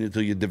 18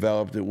 until you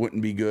developed it.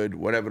 Wouldn't be good.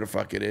 Whatever the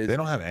fuck it is. They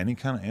don't have any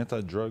kind of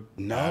anti-drug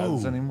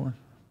ads anymore?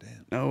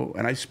 Damn. No,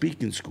 and I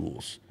speak in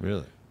schools.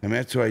 Really? I mean,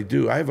 that's what I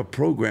do. I have a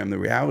program. The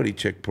Reality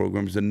Check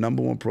program is the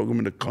 #1 program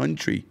in the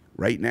country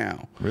right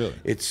now. Really?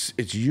 It's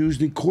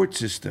used in court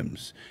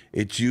systems.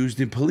 It's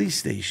used in police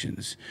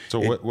stations.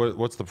 So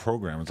what's the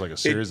program? It's like a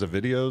series of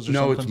videos or something?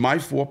 No, it's my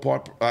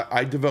 4-part.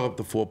 I developed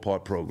the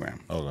 4-part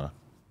program. Okay.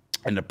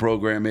 And the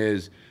program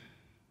is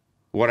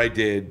what I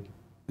did,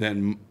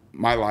 then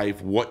my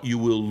life, what you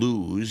will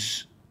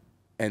lose,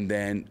 and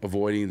then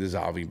avoiding and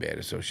dissolving bad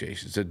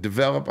associations. So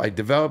I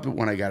developed it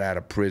when I got out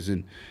of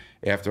prison.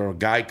 After a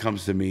guy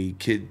comes to me,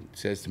 kid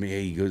says to me,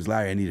 hey, he goes,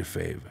 Larry, I need a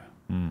favor.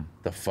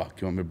 The fuck?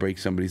 You want me to break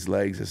somebody's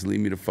legs? I said, leave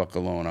me the fuck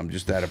alone. I'm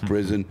just out of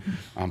prison.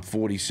 I'm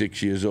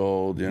 46 years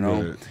old, you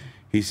know? Right.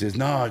 He says,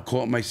 no, I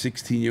caught my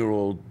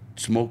 16-year-old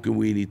smoking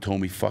weed. He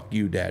told me, fuck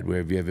you, Dad. Where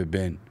have you ever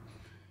been?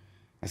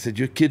 I said,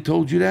 your kid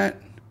told you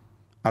that?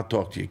 I'll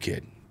talk to your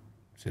kid.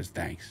 He says,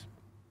 thanks.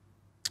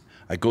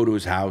 I go to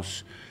his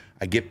house.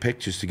 I get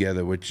pictures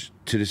together, which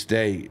to this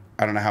day,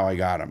 I don't know how I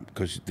got them,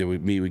 because they were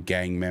me with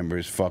gang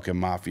members, fucking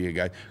mafia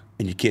guys.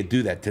 And you can't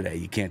do that today.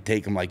 You can't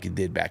take them like you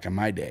did back in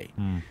my day.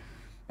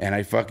 And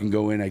I fucking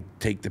go in, I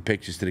take the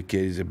pictures to the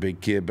kid. He's a big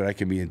kid, but I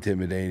can be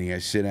intimidating. I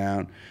sit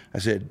down. I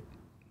said,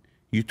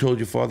 you told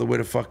your father where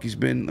the fuck he's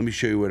been? Let me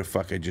show you where the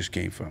fuck I just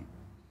came from.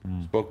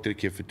 Spoke to the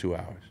kid for 2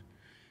 hours.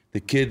 The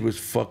kid was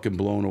fucking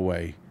blown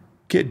away.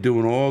 Kid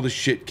doing all the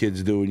shit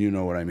kids do, and you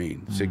know what I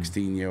mean.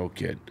 16-year-old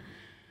kid.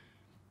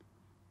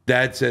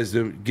 Dad says,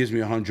 gives me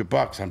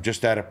 $100. I'm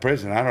just out of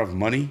prison. I don't have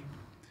money.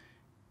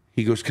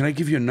 He goes, can I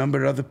give you a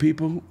number to other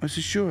people? I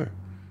said, sure.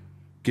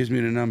 Gives me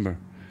the number.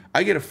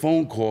 I get a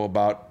phone call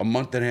about a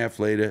month and a half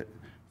later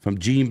from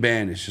Jean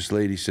Banish. This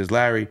lady says,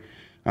 Larry,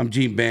 I'm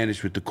Jean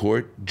Banish with the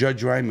court.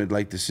 Judge Ryman would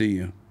like to see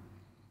you.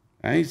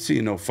 I ain't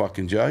seeing no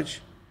fucking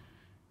judge.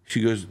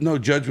 She goes, no,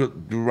 Judge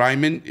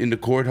Ryman in the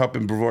court up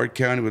in Brevard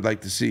County would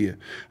like to see you.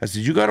 I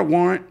said, you got a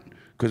warrant?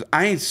 Because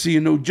I ain't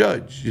seeing no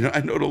judge. You know,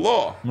 I know the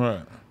law.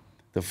 Right.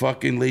 The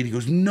fucking lady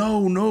goes,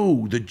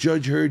 no, the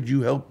judge heard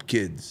you help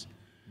kids.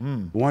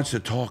 Wants to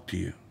talk to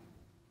you.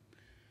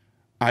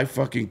 I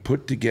fucking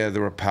put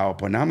together a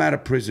PowerPoint. Now I'm out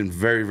of prison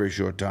very, very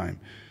short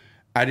time.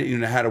 I didn't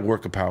even know how to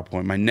work a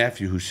PowerPoint. My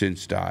nephew, who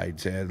since died,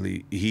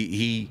 sadly,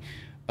 he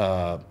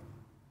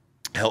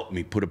helped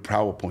me put a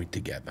PowerPoint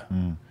together.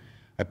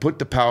 I put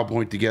the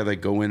PowerPoint together. I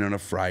go in on a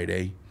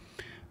Friday.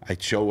 I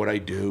show what I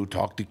do,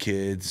 talk to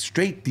kids.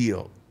 Straight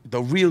deal.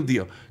 The real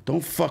deal.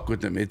 Don't fuck with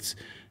them. It's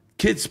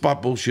kids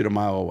spot bullshit a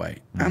mile away.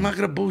 I'm not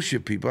going to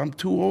bullshit people. I'm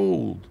too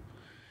old.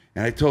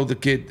 And I told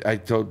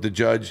the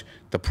judge,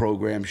 the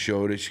program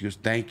showed it. She goes,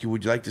 thank you.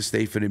 Would you like to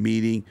stay for the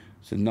meeting? I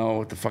said, no,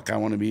 what the fuck, I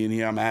want to be in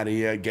here. I'm out of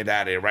here. Get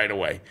out of here right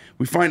away.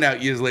 We find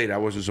out years later I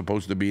wasn't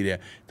supposed to be there.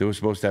 They were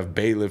supposed to have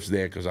bailiffs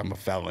there because I'm a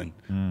felon.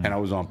 And I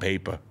was on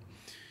paper.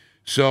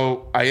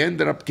 So I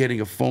ended up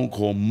getting a phone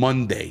call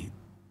Monday.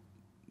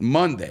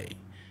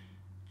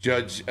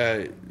 Judge,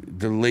 the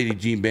lady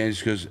Jean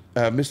Banish goes,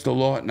 Mr.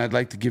 Lawton, I'd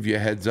like to give you a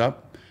heads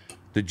up.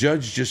 The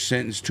judge just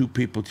sentenced 2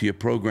 people to your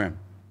program.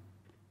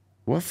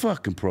 What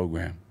fucking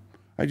program?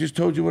 I just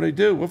told you what I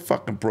do. What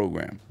fucking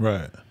program?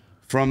 Right.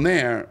 From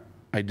there,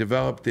 I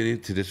developed it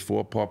into this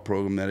 4-part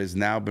program that has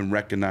now been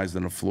recognized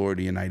on the floor of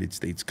the United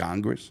States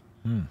Congress.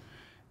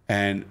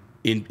 And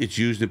it's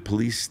used in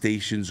police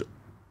stations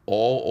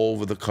all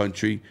over the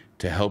country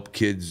to help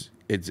kids.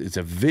 It's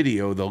a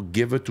video. They'll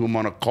give it to them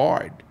on a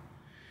card.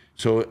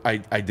 So I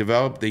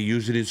developed, they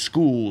use it in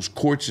schools,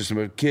 court system.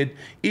 A kid,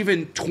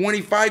 even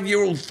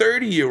 25-year-old,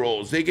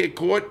 30-year-olds, they get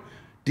caught,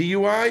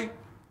 DUI,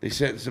 they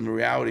sentence them a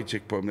reality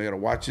check program. They got to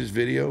watch this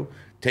video,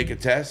 take a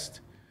test,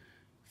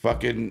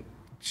 fucking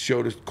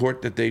show the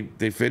court that they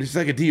finished. It's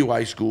like a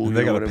DUI school. And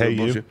they got to pay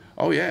you?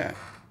 Oh, yeah.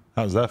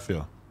 How does that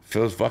feel?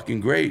 Feels fucking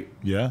great.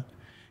 Yeah?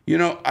 You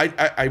know,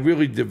 I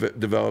really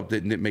developed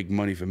it and didn't make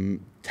money for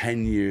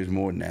 10 years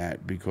more than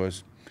that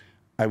because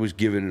I was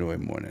giving it away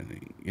more than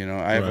anything. You know,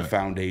 I have a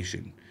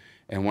foundation.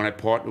 And when I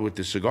partner with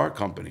the cigar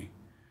company,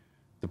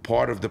 the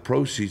part of the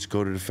proceeds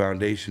go to the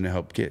foundation to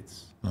help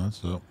kids. Oh, that's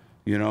dope.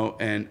 You know,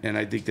 and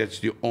I think that's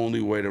the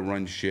only way to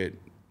run shit.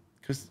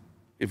 Because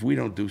if we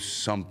don't do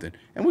something,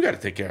 and we got to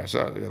take care of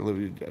ourselves, we got to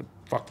live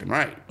fucking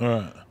right. All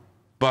right.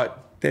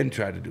 But then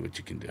try to do what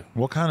you can do.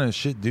 What kind of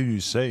shit do you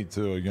say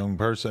to a young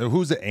person?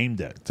 Who's it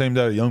aimed at? It's aimed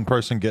at a young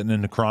person getting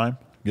into crime,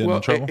 getting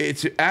in trouble?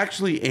 It's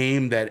actually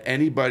aimed at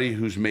anybody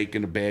who's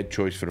making a bad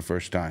choice for the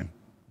first time.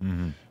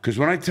 Because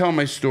when I tell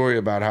my story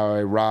about how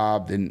I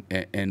robbed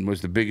and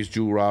was the biggest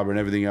jewel robber and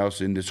everything else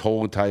in this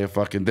whole entire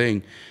fucking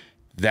thing,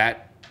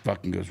 that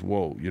fucking goes,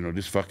 whoa, you know,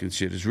 this fucking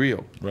shit is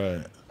real.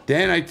 Right.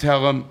 Then I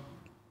tell them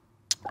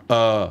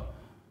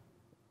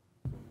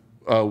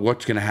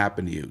what's going to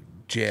happen to you.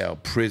 Jail,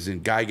 prison,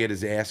 guy get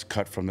his ass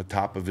cut from the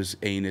top of his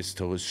anus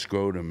till his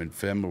scrotum and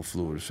femoral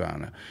fluid was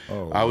found.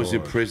 I was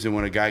in prison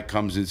when a guy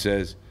comes and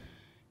says,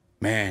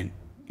 man,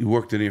 you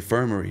worked in the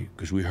infirmary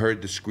because we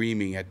heard the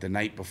screaming at the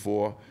night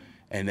before,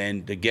 and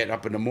then to get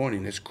up in the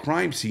morning, there's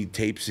crime scene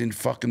tapes in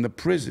fucking the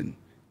prison,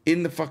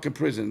 in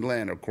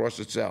Atlanta, across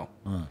the cell.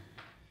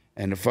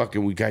 And the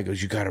fucking guy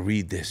goes, you got to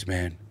read this,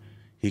 man.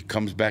 He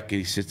comes back and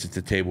he sits at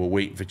the table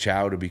waiting for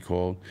chow to be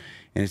called.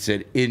 And it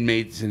said,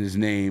 inmates in his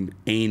name,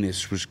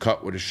 anus was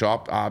cut with a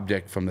sharp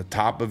object from the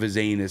top of his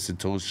anus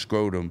until his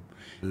scrotum,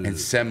 and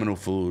seminal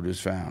fluid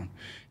was found.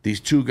 These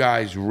 2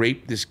 guys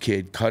raped this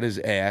kid, cut his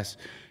ass,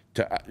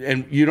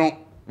 and you don't,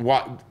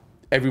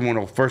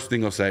 first thing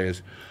they'll say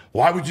is,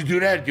 why would you do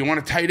that? Do you want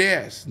a tight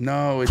ass?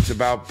 No, it's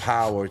about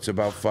power. It's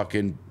about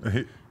fucking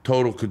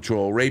total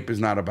control. Rape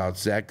is not about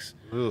sex.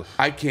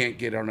 I can't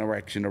get an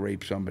erection to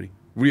rape somebody.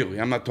 Really,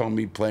 I'm not talking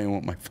me playing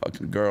with my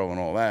fucking girl and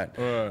all that.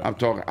 I'm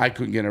talking I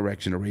couldn't get an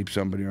erection to rape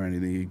somebody or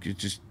anything. It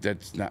just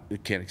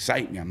it can't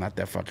excite me. I'm not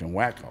that fucking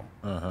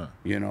wacko.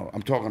 You know,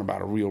 I'm talking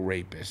about a real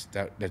rapist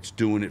that's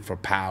doing it for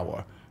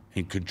power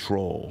and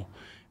control.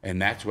 And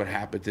that's what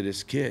happened to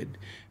this kid.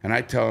 And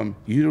I tell him,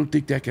 you don't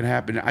think that can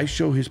happen? I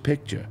show his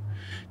picture.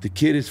 The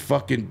kid is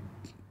fucking,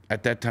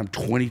 at that time,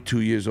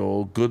 22 years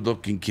old,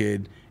 good-looking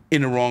kid,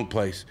 in the wrong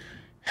place.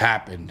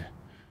 Happened.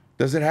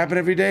 Does it happen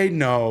every day?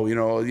 No. You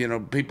know,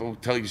 people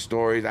tell you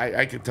stories.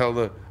 I can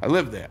tell I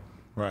live there.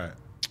 Right.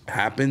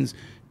 Happens.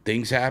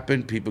 Things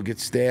happen. People get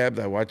stabbed.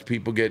 I watch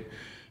people get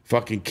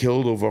fucking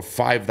killed over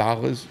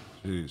 $5.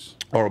 Jeez.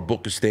 Or a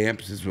book of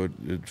stamps is what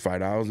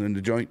 $5 in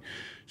the joint.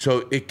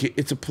 So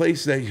it's a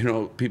place that, you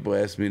know, people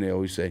ask me and they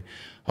always say,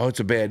 oh, it's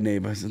a bad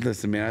neighborhood. I said,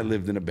 listen, man, I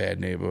lived in a bad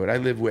neighborhood. I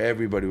lived where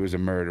everybody was a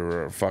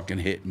murderer, a fucking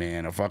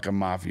hitman, a fucking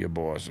mafia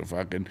boss, a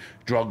fucking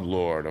drug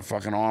lord, a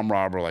fucking armed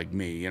robber like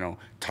me, you know,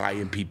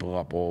 tying people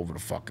up all over the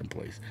fucking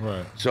place.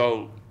 Right.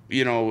 So,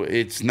 you know,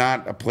 it's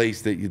not a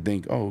place that you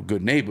think, oh,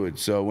 good neighborhood.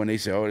 So when they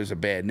say, oh, there's a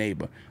bad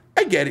neighbor,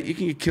 I get it. You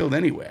can get killed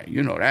anywhere.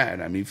 You know that.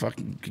 I mean,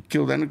 fucking get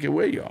killed, I don't care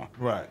where you are.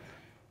 Right.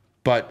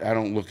 But I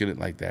don't look at it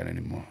like that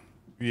anymore.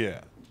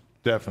 Yeah,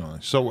 definitely.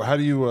 So how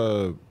do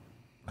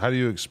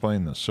you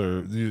explain this?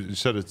 So you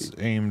said it's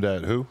aimed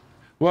at who?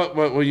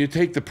 Well, you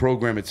take the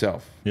program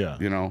itself. Yeah.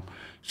 You know,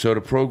 so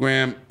the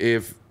program,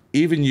 if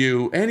even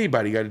you,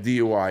 anybody got a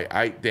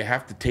DUI, they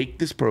have to take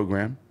this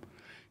program.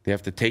 They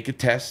have to take a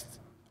test.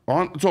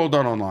 It's all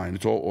done online.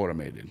 It's all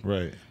automated.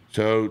 Right.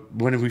 So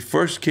when we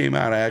first came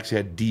out, I actually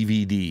had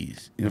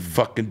DVDs. You know,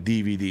 fucking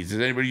DVDs. Does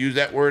anybody use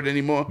that word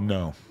anymore?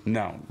 No.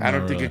 No. I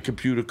don't think a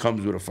computer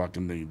comes with a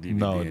fucking DVD.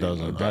 No, it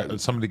doesn't.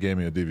 Somebody gave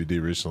me a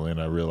DVD recently,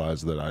 and I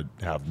realized that I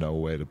have no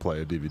way to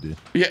play a DVD.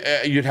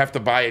 Yeah, you'd have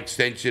to buy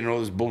extension and all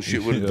this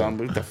bullshit would have done.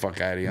 Get the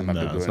fuck out of here. I'm not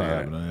doing it's not that.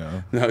 happening,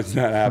 yeah. No, it's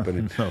not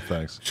happening. No,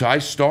 thanks. So I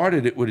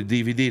started it with a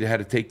DVD. They had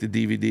to take the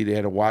DVD. They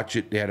had to watch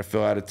it. They had to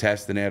fill out a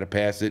test, and they had to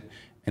pass it.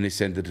 And they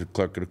send it to the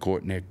clerk of the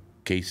court, and their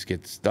case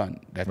gets done.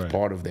 That's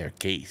part of their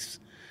case.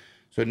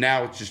 So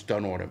now it's just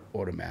done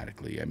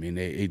automatically. I mean,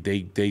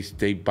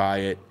 they buy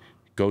it,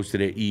 goes to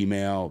their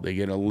email, they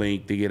get a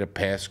link, they get a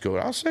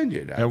passcode. I'll send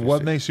you that. And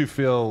what makes you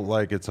feel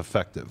like it's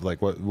effective?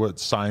 Like what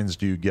signs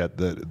do you get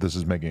that this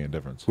is making a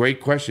difference? Great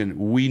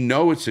question. We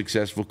know it's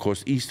successful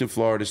because Eastern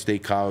Florida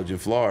State College in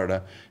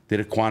Florida did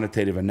a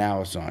quantitative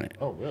analysis on it.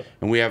 Oh, really?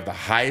 And we have the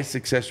highest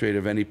success rate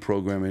of any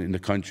program in the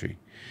country.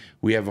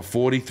 We have a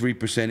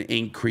 43%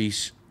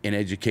 increase in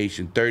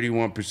education,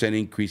 31%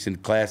 increase in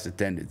class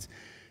attendance,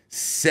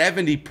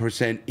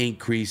 70%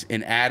 increase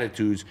in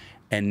attitudes,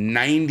 and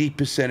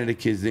 90% of the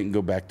kids didn't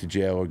go back to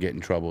jail or get in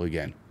trouble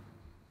again.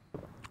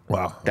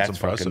 Wow, that's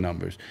fucking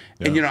numbers.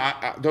 Yeah. And you know,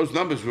 those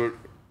numbers were,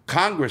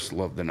 Congress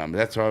loved the number.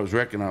 That's why I was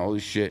reckoning all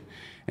this shit.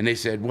 And they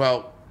said,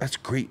 well, that's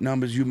great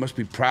numbers. You must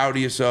be proud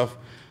of yourself.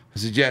 I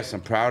said, yes,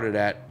 I'm proud of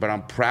that, but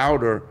I'm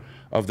prouder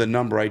of the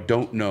number I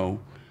don't know.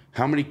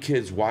 How many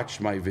kids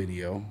watched my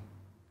video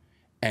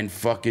and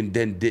fucking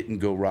then didn't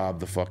go rob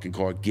the fucking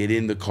car, get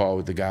in the car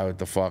with the guy with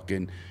the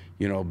fucking,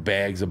 you know,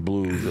 bags of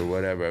blues or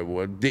whatever,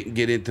 or didn't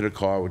get into the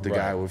car with the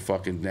guy with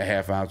fucking a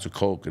half ounce of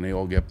coke and they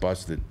all get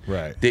busted.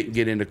 Right. Didn't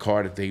get in the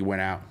car that they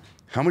went out.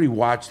 How many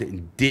watched it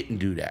and didn't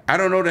do that? I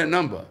don't know that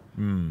number,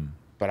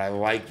 but I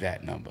like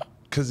that number.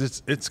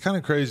 Because it's kind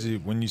of crazy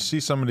when you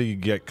see somebody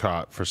get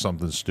caught for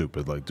something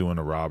stupid, like doing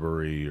a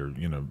robbery or,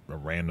 you know, a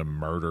random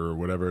murder or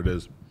whatever it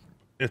is.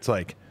 It's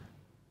like,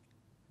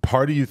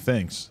 part of you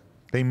thinks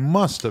they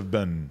must have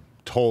been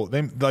told.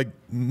 Like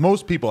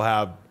most people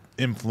have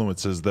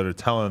influences that are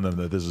telling them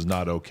that this is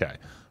not okay,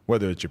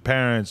 whether it's your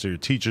parents or your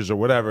teachers or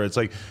whatever. It's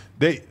like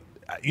they,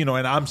 you know,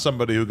 and I'm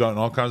somebody who got in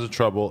all kinds of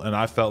trouble, and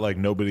I felt like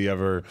nobody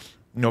ever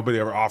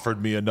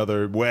offered me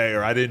another way,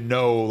 or I didn't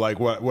know like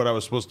what I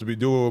was supposed to be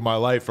doing with my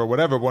life or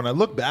whatever. But when I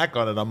look back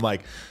on it, I'm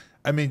like,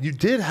 I mean, you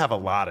did have a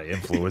lot of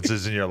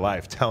influences in your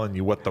life telling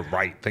you what the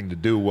right thing to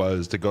do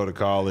was, to go to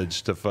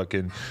college, to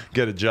fucking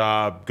get a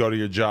job, go to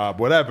your job,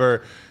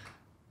 whatever.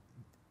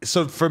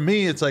 So for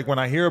me, it's like when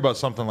I hear about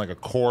something like a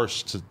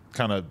course to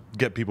kind of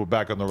get people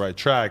back on the right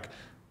track,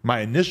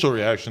 my initial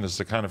reaction is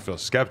to kind of feel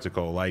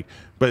skeptical. Like,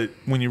 but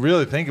when you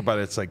really think about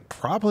it, it's like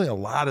probably a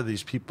lot of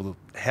these people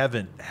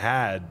haven't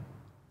had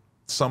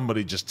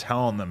somebody just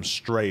telling them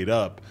straight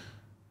up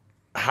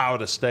how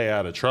to stay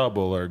out of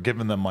trouble or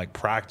giving them like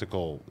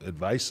practical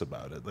advice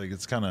about it. Like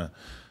it's kind of,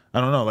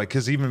 I don't know, like,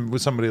 because even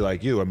with somebody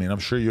like you, I mean, I'm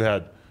sure you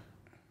had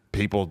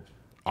people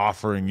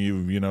offering you,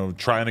 you know,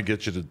 trying to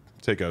get you to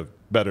take a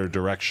better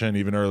direction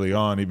even early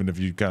on, even if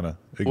you kind of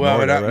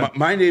ignored it, right?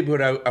 My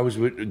neighborhood, I was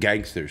with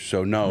gangsters,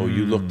 so no,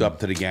 you looked up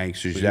to the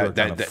gangsters. So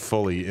that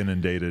fully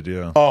inundated,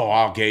 yeah.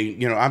 Oh, okay.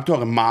 You know, I'm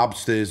talking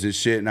mobsters and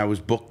shit, and I was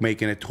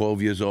bookmaking at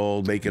 12 years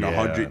old, making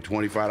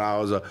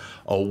 $125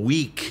 a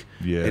week.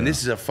 Yeah. And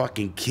this is a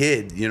fucking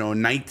kid, you know,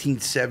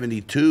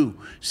 1972,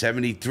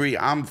 73.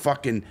 I'm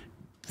fucking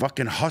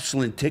fucking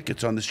hustling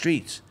tickets on the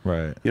streets.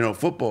 Right. You know,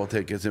 football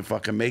tickets and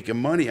fucking making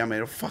money. I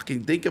mean,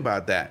 fucking think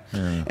about that.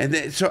 Yeah. And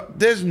then, so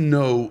there's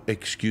no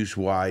excuse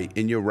why,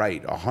 and you're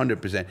right,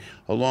 100%.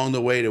 Along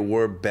the way, there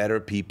were better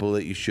people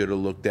that you should have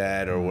looked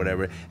at or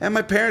whatever. And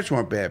my parents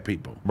weren't bad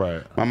people.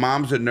 Right. My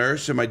mom's a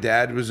nurse, and my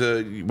dad was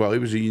he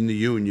was in the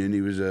union. He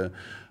was a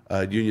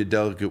union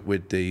delegate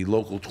with the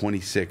local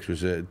 26,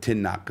 was a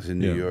tin knockers in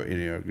New York.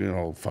 You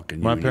know, fucking.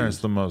 My parents,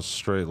 the most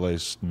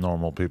straight-laced,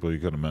 normal people you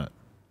could have met.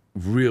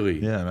 Really?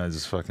 Yeah, and I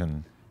just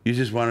fucking. You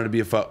just wanted to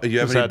be a. You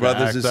have any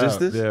brothers and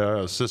sisters? Yeah, I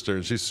have a sister,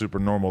 and she's super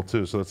normal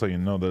too. So that's how you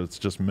know that it's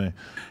just me.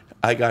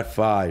 I got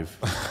 5.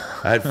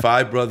 I had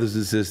 5 brothers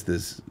and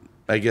sisters.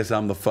 I guess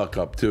I'm the fuck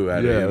up too.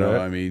 You know,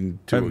 right? I mean,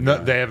 2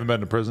 they haven't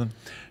been to prison.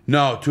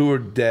 No, 2 are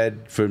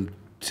dead from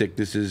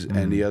sicknesses,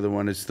 and the other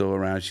one is still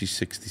around. She's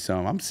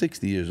 60-something. I'm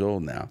 60 years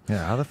old now.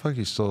 Yeah, how the fuck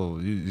you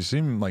still? You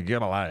seem like you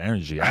got a lot of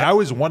energy. I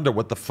always wonder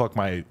what the fuck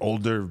my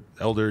elder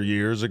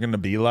years are gonna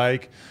be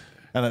like.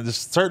 And there's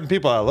certain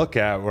people I look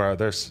at where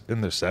they're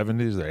in their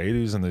 70s, their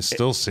 80s, and they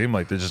still seem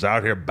like they're just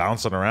out here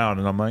bouncing around.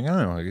 And I'm like,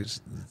 I don't know.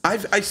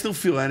 I still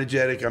feel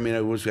energetic. I mean, I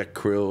was at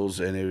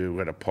Krill's, and we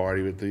were at a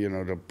party with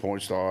the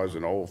porn stars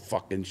and all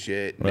fucking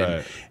shit.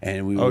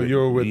 And we you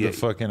were with the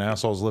fucking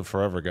Assholes Live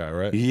Forever guy,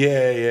 right?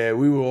 Yeah.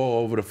 We were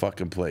all over the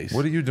fucking place.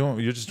 What are you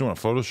doing? You're just doing a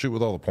photo shoot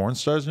with all the porn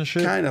stars and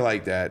shit? Kind of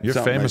like that. You're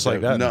famous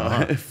like that No,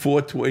 now, huh?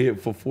 420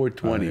 for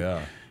 420. Oh,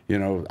 yeah. You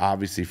know,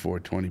 obviously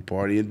 420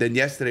 party. And then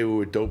yesterday we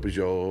were Dope as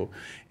Yo.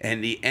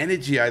 And the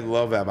energy I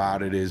love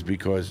about it is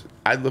because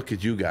I look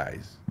at you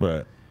guys.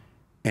 Right.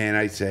 And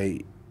I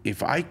say,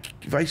 if I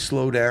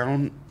slow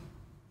down,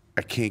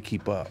 I can't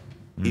keep up.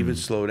 Even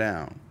slow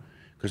down.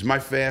 Because my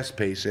fast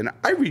pace, and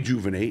I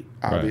rejuvenate,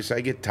 obviously. Right.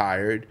 I get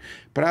tired.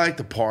 But I like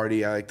to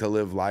party. I like to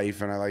live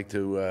life. And I like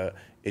to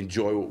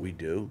enjoy what we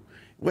do.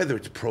 Whether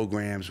it's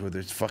programs, whether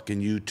it's fucking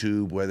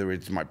YouTube, whether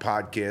it's my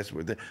podcast,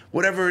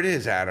 whatever it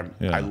is, Adam,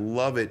 I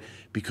love it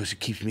because it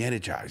keeps me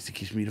energized. It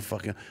keeps me to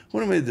fucking,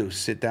 what am I going to do?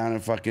 Sit down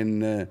and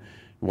fucking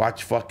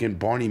watch fucking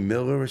Barney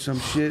Miller or some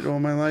shit all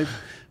my life?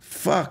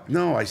 Fuck,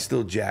 no, I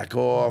still jack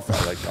off.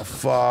 I like to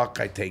fuck.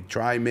 I take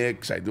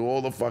Trimix. I do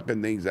all the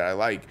fucking things that I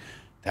like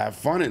to have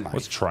fun in life.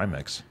 What's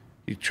Trimix?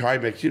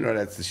 Trimix, you know,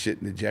 that's the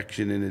shit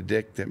injection in the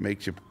dick that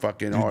makes you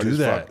fucking hard as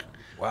fuck.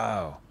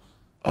 Wow.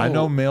 I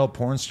know male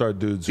porn star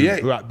dudes,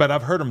 but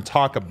I've heard them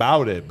talk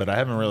about it, but I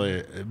haven't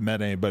really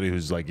met anybody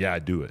who's like, yeah, I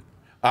do it.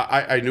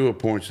 I knew a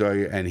porn star,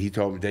 and he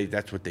told me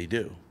that's what they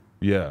do.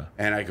 Yeah.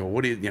 And I go,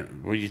 what do you,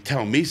 well, you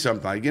tell me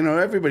something like,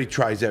 everybody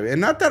tries everything.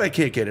 And not that I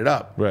can't get it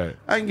up. Right.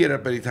 I can get it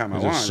up anytime I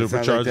want.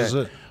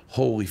 Supercharges it?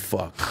 Holy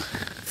fuck.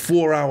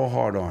 4-hour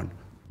hard on.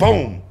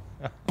 Boom.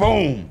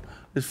 Boom.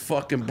 Just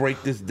fucking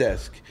break this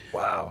desk.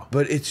 Wow.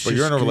 But it's But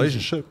you're in a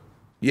relationship?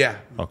 Yeah.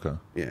 Okay.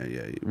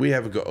 Yeah. We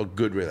have a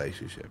good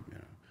relationship.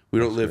 We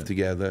don't live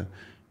together,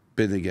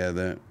 been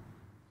together,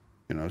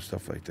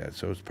 stuff like that.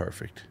 So it's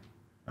perfect.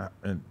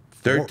 And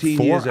 13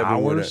 4 years I've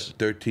been with hours? her.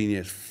 13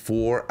 years.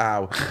 4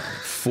 hours.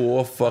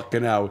 4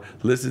 fucking hours.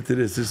 Listen to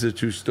this. This is a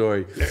true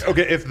story.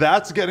 Okay, if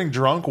that's getting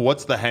drunk,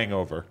 what's the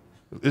hangover?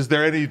 Is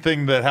there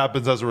anything that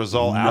happens as a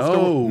result after?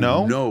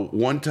 No.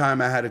 One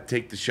time I had to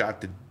take the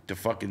shot to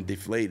fucking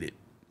deflate it.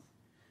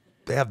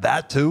 They have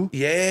that too?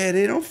 Yeah,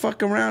 they don't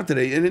fuck around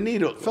today. And the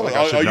needle. I feel like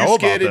I should know you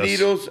scared about of this.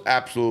 needles?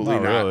 Absolutely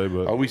not. Really,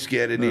 but Are we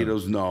scared of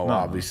needles? No,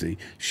 obviously.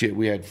 Shit,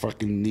 we had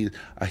fucking needles.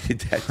 I had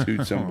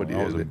tattooed somebody.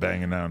 I wasn't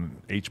banging down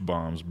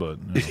H-bombs, but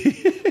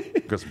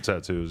got some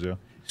tattoos, yeah.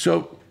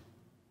 So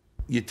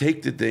you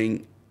take the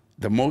thing.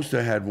 The most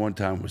I had one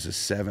time was a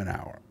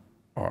 7-hour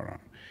hard-on.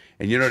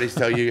 And they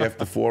tell you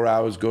after 4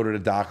 hours, go to the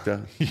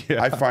doctor.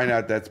 Yeah. I find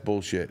out that's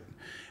bullshit.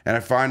 And I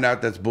find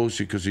out that's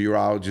bullshit because the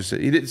urologist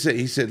said,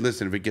 he said,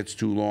 listen, if it gets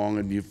too long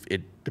and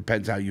it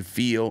depends how you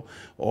feel,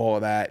 all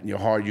of that, and your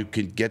heart, you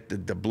can get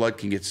the blood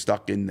can get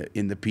stuck in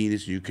the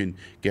penis. You can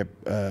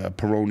get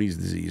Peyronie's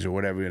disease or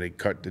whatever. They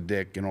cut the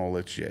dick and all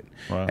that shit.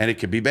 Wow. And it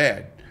can be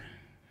bad.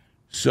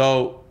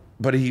 So,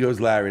 but he goes,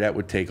 Larry, that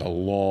would take a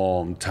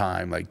long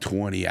time, like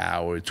 20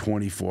 hours,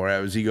 24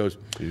 hours. He goes,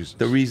 Jesus.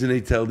 The reason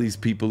they tell these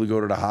people to go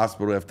to the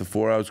hospital after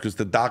 4 hours because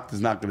the doctor's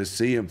not going to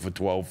see him for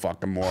 12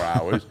 fucking more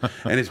hours.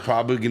 And it's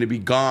probably going to be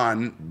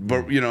gone,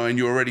 but and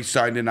you already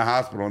signed in the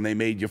hospital and they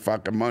made your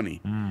fucking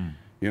money.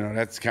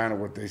 That's kind of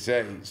what they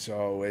say.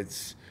 So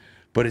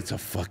but it's a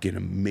fucking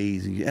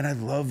amazing, and I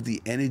love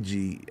the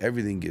energy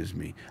everything gives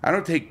me. I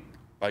don't take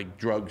like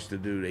drugs to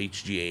do the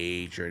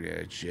HGH or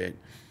that shit.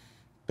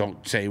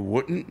 Don't say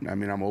wouldn't. I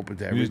mean, I'm open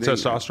to everything. You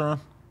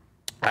testosterone?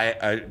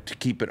 I to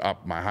keep it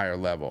up my higher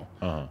level.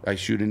 I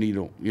shoot a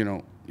needle, in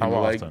How the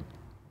leg often?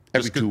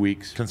 every 2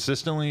 weeks.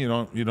 Consistently? You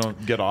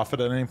don't get off it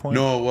at any point?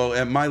 No, well,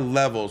 at my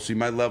level,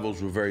 my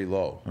levels were very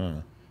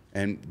low.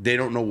 And they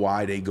don't know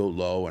why they go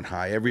low and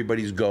high.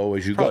 Everybody's go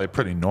as you Probably go.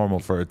 pretty normal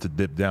for it to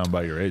dip down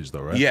by your age,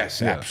 though, right?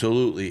 Yes,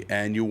 absolutely.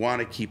 And you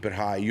want to keep it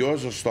high.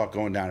 Yours will start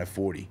going down at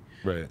 40.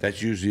 Right.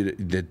 That's usually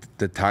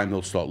the time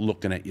they'll start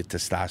looking at your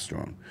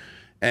testosterone.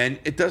 And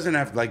it doesn't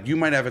have, like, you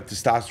might have a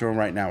testosterone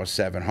right now of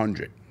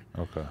 700.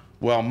 Okay.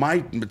 Well, my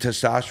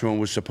testosterone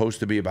was supposed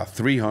to be about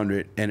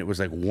 300, and it was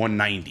like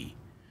 190.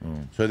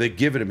 So they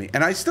give it to me,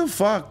 and I still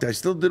fucked. I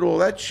still did all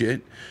that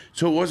shit.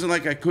 So it wasn't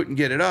like I couldn't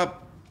get it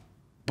up,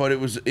 but it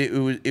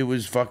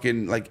was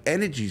fucking like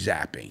energy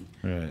zapping.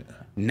 Right.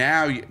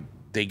 Now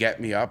they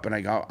get me up,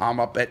 and I'm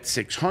up at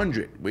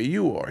 600 where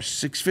you are,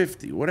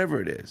 650,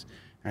 whatever it is.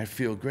 And I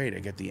feel great. I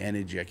get the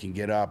energy. I can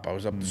get up. I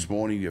was up this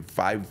morning at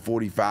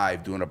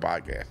 5:45 doing a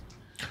podcast.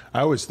 I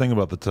always think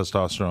about the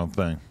testosterone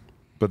thing,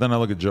 but then I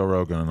look at Joe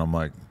Rogan and I'm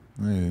like,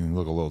 you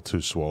look a little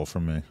too swole for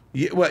me.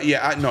 Yeah, well,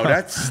 yeah, no,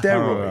 that's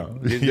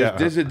steroid.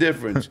 There's a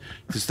difference.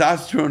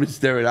 Testosterone is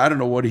steroid. I don't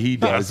know what he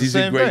does. He's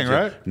a great thing,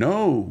 right?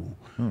 No,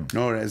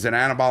 there's an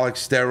anabolic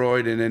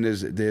steroid, and then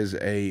there's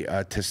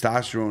a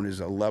testosterone is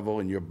a level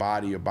in your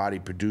body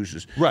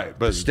produces. Right,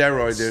 but the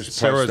steroid, there's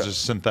steroids is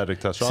synthetic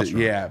testosterone.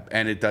 Yeah,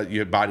 and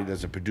your body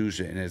doesn't produce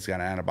it, and it's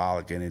got an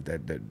anabolic in it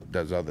that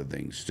does other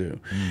things too.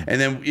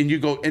 And you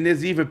go, and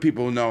there's even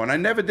people who know, and I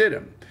never did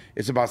them.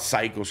 It's about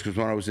cycles, because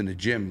when I was in the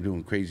gym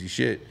doing crazy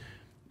shit,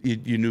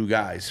 you knew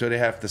guys, so they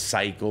have to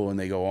cycle and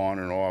they go on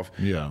and off.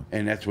 Yeah,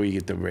 and that's where you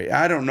get the rate.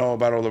 I don't know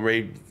about all the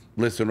rate.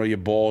 Listen, or your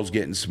balls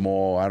getting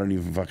small. I don't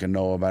even fucking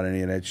know about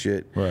any of that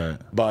shit. Right.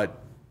 But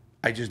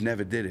I just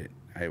never did it.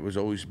 It was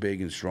always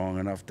big and strong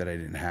enough that I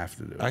didn't have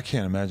to do it. I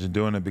can't imagine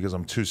doing it because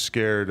I'm too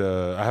scared.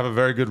 I have a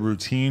very good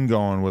routine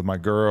going with my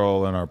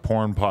girl and our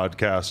porn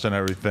podcast and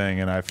everything,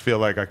 and I feel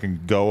like I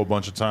can go a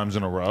bunch of times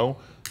in a row,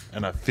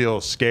 and I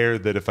feel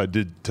scared that if I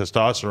did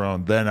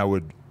testosterone, then I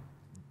would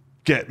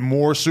get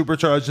more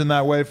supercharged in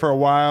that way for a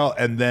while,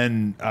 and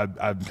then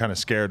I'm kind of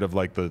scared of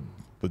like the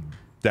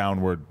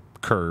downward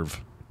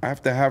curve. I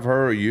have to have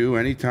her or you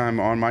anytime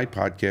on my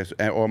podcast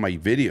or my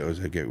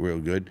videos. I get real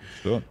good,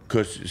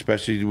 because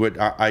especially what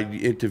I've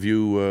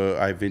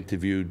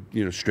interviewed,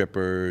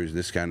 strippers,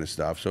 this kind of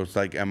stuff. So it's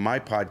like on my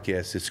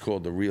podcast, it's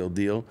called The Real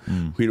Deal.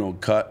 We don't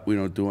cut, we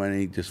don't do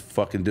anything, just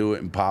fucking do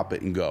it and pop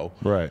it and go.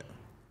 Right.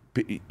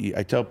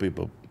 I tell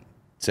people,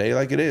 say it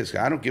like it is.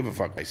 I don't give a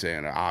fuck by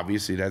saying it.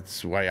 Obviously,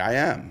 that's why I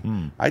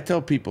am. I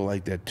tell people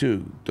like that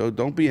too.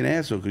 Don't be an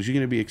asshole, because you're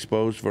going to be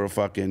exposed for a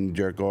fucking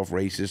jerk-off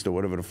racist or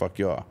whatever the fuck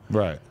you are.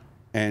 Right.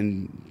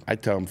 And I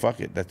tell them,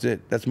 fuck it. That's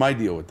it. That's my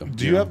deal with them.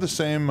 Do you have the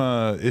same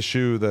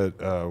issue that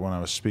when I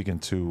was speaking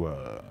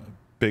to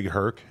Big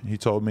Herc, he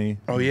told me?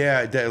 Oh,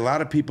 yeah. A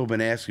lot of people have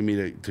been asking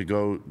me to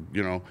go,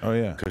 Oh,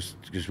 yeah. Because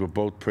we're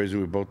both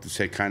prison. We're both the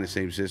same kind of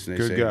same system. They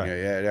good say, guy.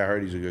 Yeah, I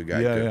heard he's a good guy.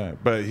 Yeah, too. yeah.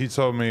 But he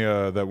told me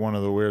that one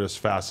of the weirdest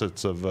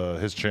facets of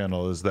his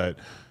channel is that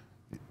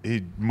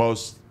he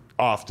most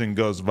often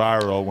goes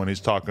viral when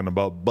he's talking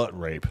about butt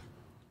rape.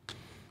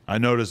 I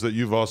noticed that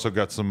you've also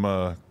got some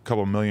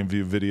couple million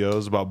view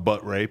videos about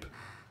butt rape.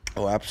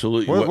 Oh,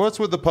 absolutely. What's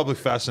with the public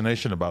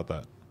fascination about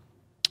that?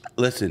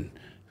 Listen,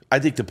 I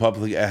think the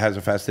public has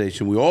a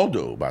fascination, we all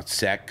do, about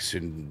sex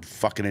and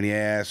fucking in the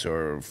ass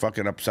or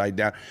fucking upside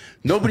down.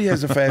 Nobody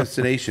has a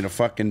fascination of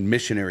fucking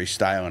missionary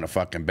style in a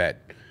fucking bed.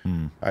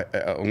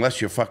 Unless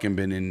you're fucking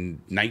been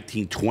in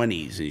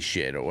 1920s and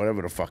shit or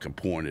whatever the fucking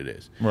porn it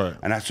is. Right.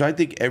 And so I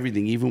think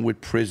everything, even with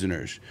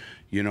prisoners,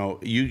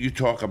 you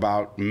talk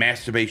about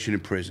masturbation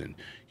in prison.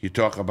 You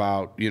talk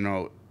about,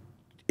 in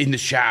the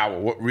shower,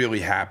 what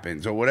really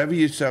happens, or whatever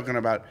you're talking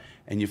about,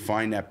 and you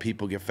find that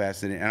people get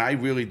fascinated. And I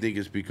really think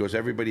it's because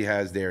everybody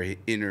has their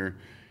inner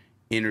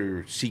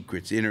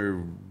secrets,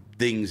 inner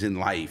things in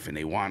life, and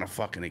they want to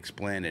fucking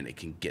explain, and they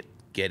can get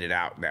it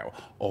out now.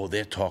 Oh,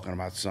 they're talking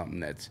about something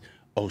that's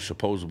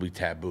supposedly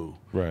taboo.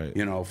 Right.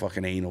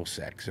 Fucking anal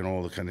sex and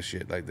all the kind of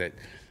shit like that.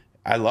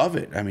 I love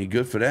it. I mean,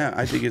 good for them.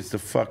 I think it's the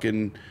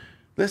fucking...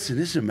 Listen,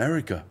 this is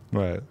America.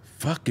 Right.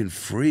 Fucking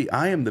free.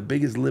 I am the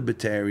biggest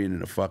libertarian in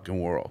the fucking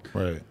world.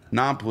 Right.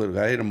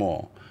 Non-political. I hate them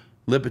all.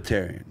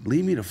 Libertarian.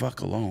 Leave me the fuck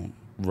alone.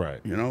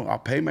 Right. I'll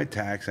pay my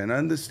tax. I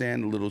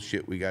understand the little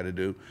shit we got to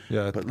do.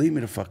 Yeah. But leave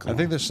me the fuck alone. I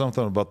think there's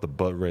something about the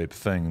butt rape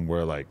thing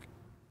where, like,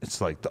 it's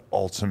like the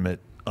ultimate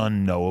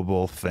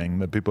unknowable thing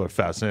that people are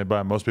fascinated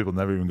by. Most people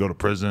never even go to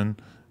prison.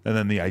 And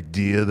then the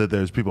idea that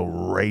there's people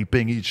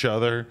raping each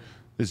other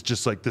is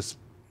just like this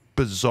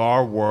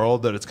bizarre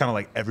world that it's kind of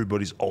like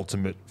everybody's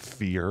ultimate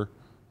fear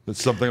that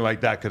something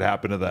like that could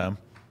happen to them.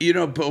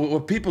 But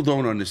what people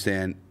don't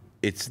understand,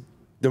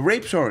 the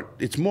rapes aren't,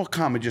 it's more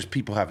common just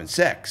people having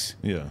sex.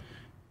 Yeah.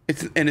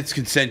 It's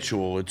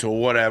consensual, it's or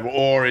whatever,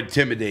 or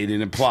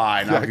intimidating,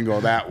 implied. I can go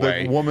that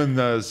way. The woman,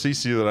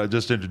 Cece, that I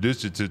just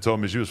introduced you to,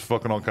 told me she was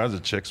fucking all kinds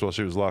of chicks while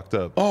she was locked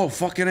up. Oh,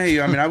 fucking A.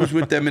 I mean, I was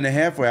with them in the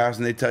halfway house,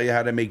 and they tell you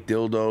how to make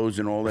dildos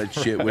and all that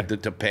shit with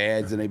the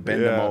pads, and they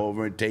bend them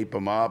over and tape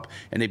them up,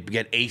 and they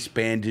get ace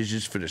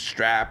bandages for the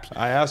straps.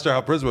 I asked her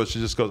how prison was. She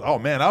just goes, "Oh,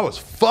 man, I was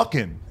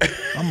fucking."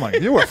 I'm like,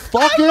 "You were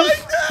fucking?"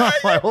 I'm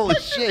like, "Holy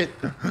shit."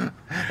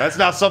 That's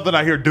not something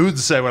I hear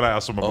dudes say when I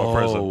ask them about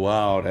prison. Oh,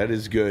 wow. That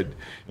is good.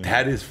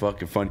 That is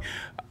fucking funny.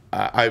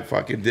 I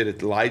fucking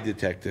did a lie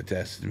detector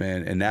test,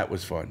 man, and that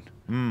was fun.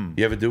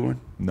 You ever do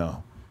one?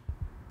 No.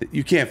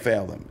 You can't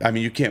fail them. I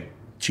mean, you can't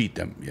cheat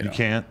them. You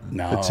can't?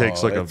 No. It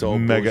takes like a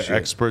mega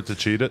expert to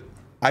cheat it?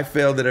 I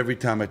failed it every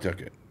time I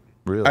took it.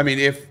 Really? I mean,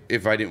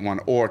 if I didn't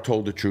want to, or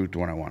told the truth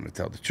when I wanted to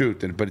tell the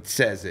truth, but it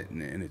says it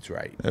and it's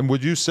right. And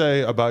would you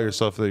say about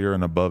yourself that you're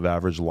an above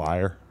average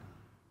liar?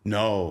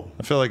 No.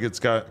 I feel like it's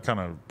got kind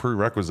of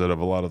prerequisite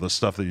of a lot of the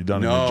stuff that you've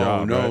done in your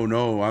job.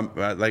 No. I'm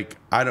like,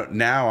 I don't,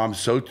 now I'm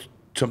so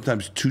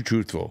sometimes too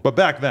truthful. But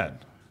back then,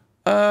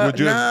 would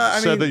you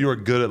have said that you were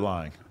good at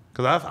lying?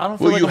 Because I don't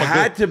feel like you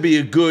had to be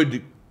a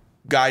good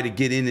guy to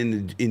get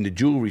in the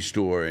jewelry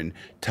store and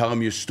tell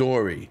him your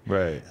story.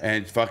 Right.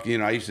 And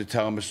I used to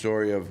tell him a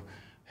story of,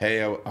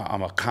 hey,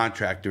 I'm a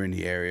contractor in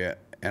the area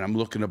and I'm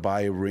looking to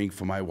buy a ring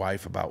for my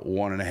wife, about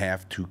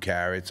 1.5, 2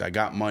 carats. I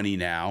got money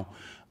now.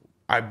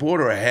 I bought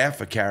her a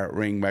 0.5 carat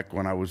ring back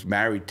when I was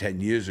married 10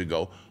 years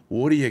ago.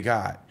 What do you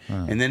got?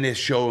 And then they're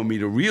showing me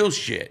the real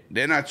shit.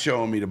 They're not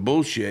showing me the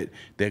bullshit.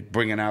 They're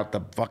bringing out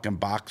the fucking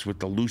box with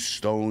the loose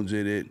stones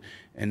in it.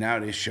 And now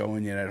they're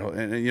showing you that whole,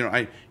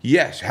 and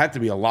yes, had to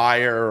be a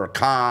liar or a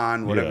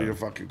con, whatever you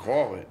fucking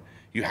call it.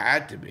 You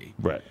had to be.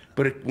 Right.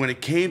 But when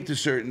it came to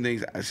certain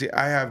things,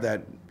 I have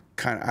that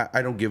kind of,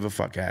 I don't give a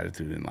fuck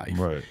attitude in life.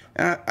 Right.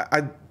 And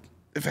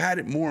I've had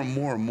it more and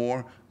more and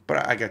more.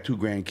 But I got 2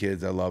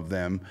 grandkids. I love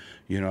them.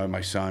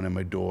 My son and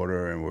my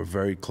daughter, and we're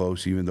very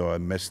close, even though I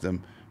missed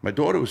them. My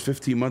daughter was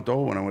 15 months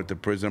old when I went to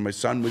prison. My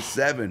son was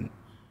 7.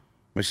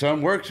 My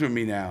son works with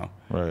me now.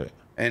 Right.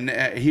 And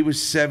he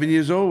was 7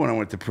 years old when I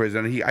went to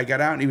prison. I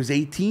got out and he was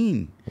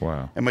 18.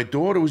 Wow. And my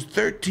daughter was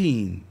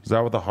 13. Was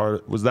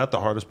that the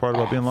hardest part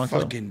about being locked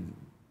up? Fucking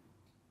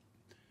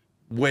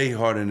way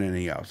harder than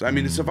anything else. I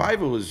mean, the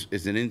survival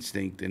is an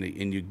instinct,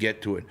 and you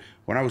get to it.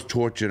 When I was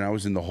tortured, I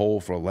was in the hole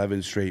for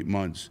 11 straight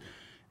months.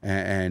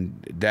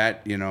 And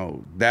that,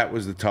 that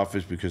was the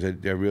toughest because I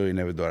really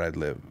never thought I'd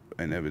live.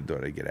 I never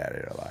thought I'd get out of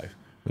there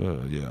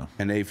alive. Yeah.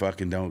 And they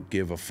fucking don't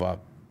give a fuck.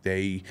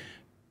 They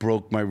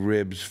broke my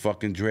ribs,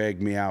 fucking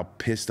dragged me out,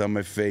 pissed on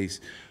my face,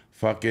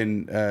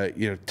 fucking,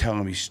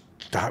 telling me,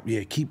 stop,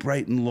 keep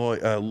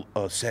writing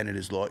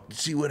senator's law,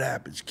 see what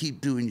happens, keep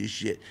doing your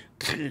shit.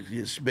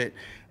 You spit.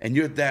 And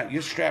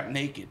you're strapped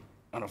naked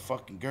on a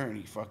fucking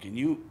gurney,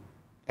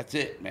 that's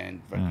it,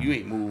 man. You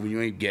ain't moving,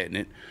 you ain't getting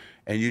it.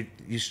 And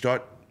you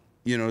start,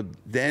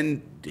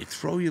 then they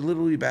throw you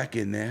literally back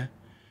in there.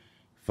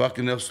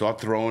 Fucking, they'll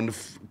start throwing the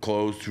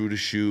clothes through the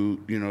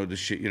chute, the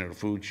shit, the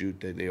food chute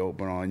that they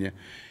open on you.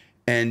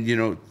 And,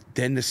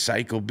 then the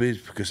cycle biz,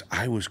 because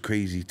I was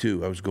crazy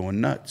too. I was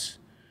going nuts.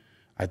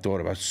 I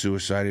thought about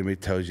suicide. Everybody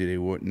tells you they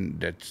wouldn't.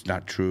 That's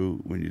not true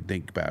when you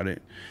think about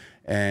it.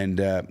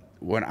 And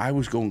when I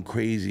was going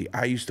crazy,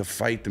 I used to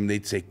fight them.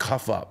 They'd say,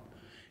 cuff up.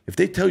 If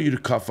they tell you to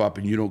cuff up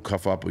and you don't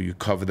cuff up, or you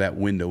cover that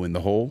window in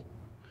the hole,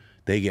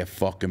 they get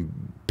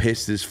fucking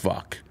pissed as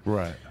fuck.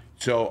 Right.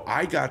 So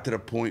I got to the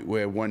point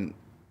where when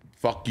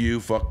fuck you,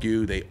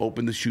 they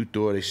opened the chute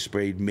door, they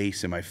sprayed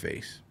mace in my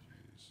face.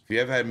 If you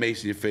ever had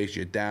mace in your face,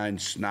 you're down,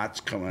 snot's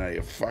coming out of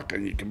your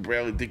fucking, you can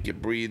barely think you're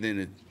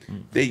breathing.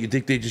 You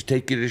think they just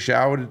take you to the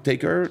shower to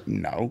take her?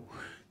 No.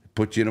 They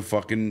put you in a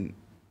fucking,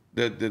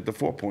 the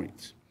 4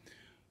 points.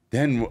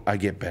 Then I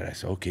get better. I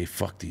said, okay,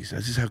 fuck these.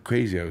 This is how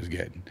crazy I was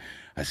getting.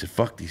 I said,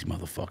 fuck these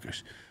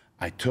motherfuckers.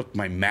 I took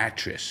my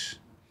mattress.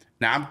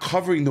 Now I'm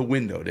covering the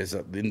window.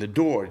 In the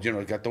door,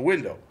 got the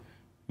window.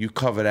 You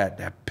cover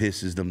that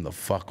pisses them the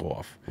fuck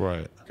off.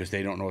 Right. Because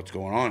they don't know what's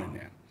going on in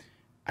there.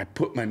 I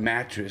put my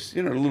mattress,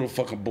 the little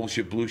fucking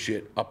bullshit blue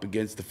shit up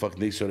against the fucking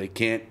thing so they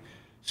can't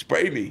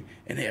spray me.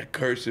 And they're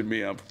cursing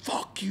me. I'm,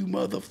 fuck you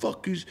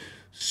motherfuckers.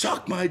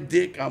 Suck my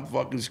dick. I'm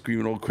fucking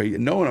screaming all crazy.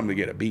 Knowing I'm going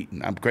to get a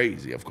beating. I'm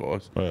crazy, of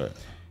course. Right.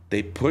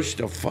 They pushed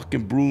a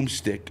fucking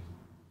broomstick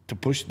to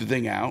push the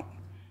thing out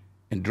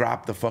and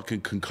dropped the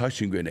fucking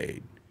concussion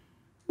grenade.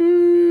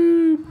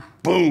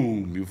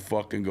 Boom, you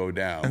fucking go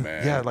down,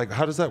 man. Yeah, like,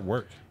 how does that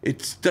work?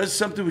 It does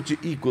something with your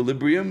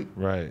equilibrium.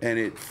 Right. And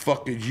it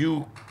fucking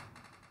you.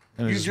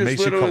 And it just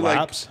makes you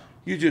collapse?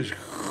 You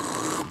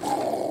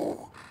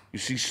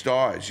see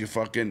stars. You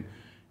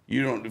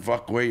don't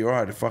fuck where you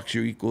are. It fucks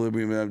your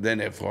equilibrium. Then,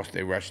 of course,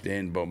 they rushed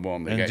in, boom,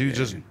 boom. And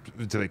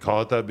do they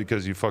call it that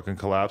because you fucking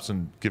collapse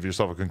and give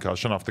yourself a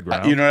concussion off the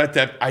ground?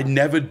 I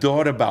never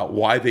thought about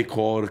why they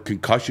call it a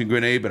concussion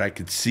grenade, but I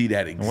could see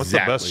that exactly. And what's the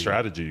best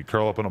strategy? You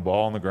curl up in a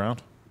ball on the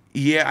ground?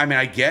 Yeah, I mean,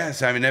 I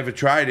guess. I never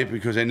tried it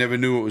because I never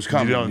knew it was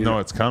coming. You don't know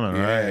it's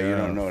coming, right? Yeah, you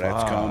don't know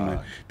that's coming.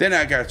 Then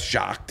I got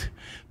shocked.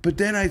 But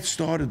then I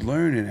started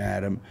learning,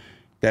 Adam,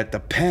 that the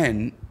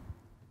pen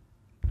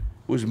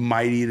was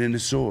mightier than the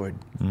sword.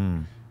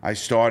 I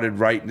started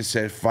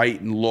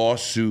fighting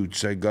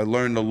lawsuits. I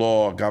learned the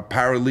law, got a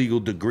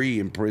paralegal degree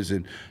in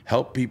prison,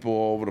 helped people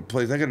all over the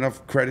place. I got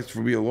enough credits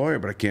for being a lawyer,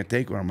 but I can't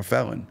take one. I'm a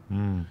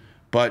felon.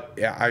 But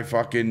I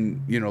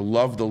fucking,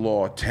 love the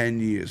law. 10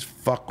 years.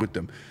 Fuck with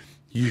them.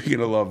 You're going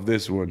to love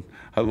this one.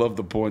 I love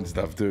the porn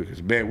stuff, too.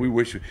 Because, man, we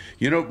wish...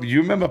 you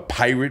remember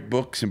pirate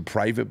books and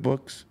private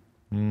books?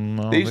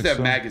 They used to have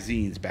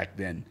magazines back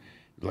then.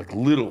 Like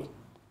little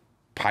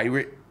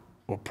pirate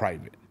or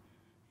private.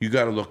 You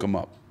got to look them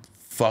up.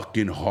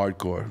 Fucking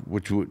hardcore.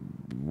 What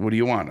do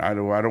you want? I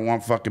don't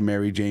want fucking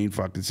Mary Jane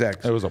fucking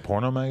sex. It was a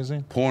porno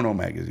magazine? Porno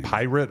magazine.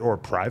 Pirate or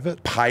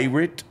private?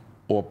 Pirate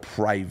or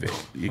private.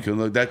 You can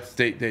look. That's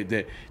they're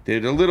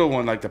the little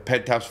one, like the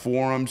Penthouse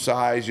Forum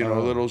size, you know,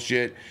 little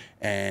shit.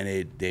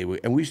 And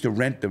and we used to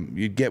rent them.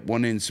 You'd get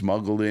one in,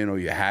 smuggled in, or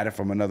you had it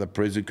from another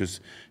prison because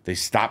they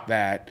stopped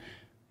that.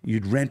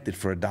 You'd rent it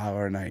for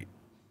 $1 a night.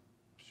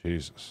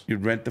 Jesus.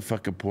 You'd rent the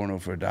fucking porno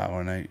for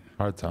 $1 a night.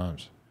 Hard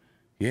times.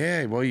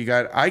 Yeah, well,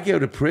 I go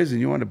to prison.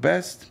 You want the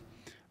best?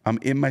 I'm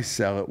in my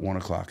cell at 1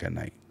 o'clock at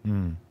night.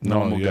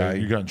 Normal guy.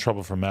 You got in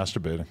trouble for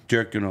masturbating.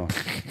 Jerking off.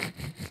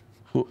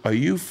 Are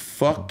you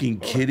fucking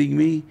kidding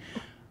me?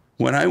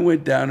 When I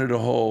went down to the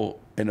hole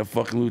and the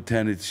fucking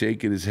lieutenant's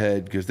shaking his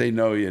head because they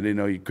know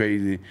you're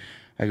crazy.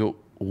 I go,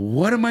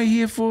 what am I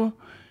here for?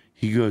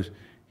 He goes,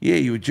 yeah,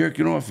 you were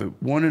jerking off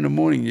at 1 in the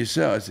morning in your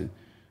cell. I said,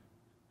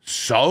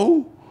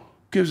 so?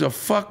 Gives a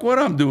fuck what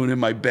I'm doing in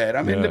my bed.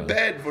 I'm in the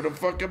bed for the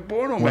fucking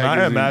porno magazine. When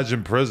I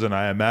imagine prison,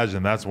 I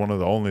imagine that's one of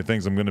the only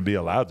things I'm going to be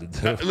allowed to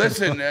do.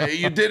 Listen,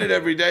 you did it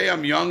every day.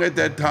 I'm young at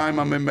that time.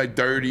 I'm in my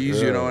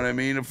 30s, you know what I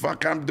mean? And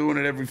fuck, I'm doing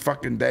it every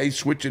fucking day,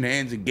 switching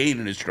hands and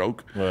gaining a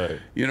stroke. Right.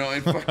 You know,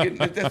 and fucking,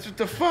 that's what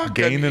the fuck.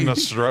 Gaining a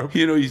stroke?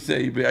 You know, you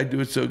say, I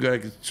do it so good I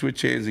can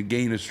switch hands and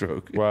gain a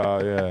stroke.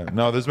 Wow, yeah.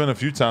 No, there's been a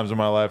few times in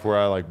my life where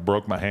I like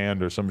broke my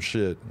hand or some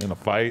shit in a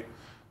fight,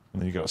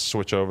 and then you got to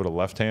switch over to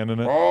left hand in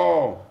it.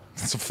 Oh.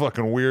 It's a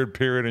fucking weird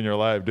period in your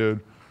life, dude.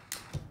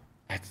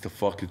 That's the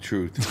fucking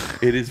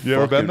truth. It is. You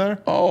ever been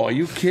there? Oh, are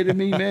you kidding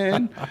me,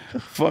 man?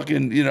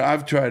 Fucking, you know,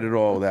 I've tried it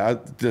all.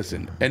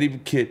 Listen, any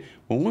kid,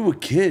 when we were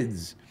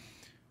kids,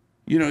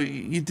 you know,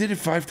 you did it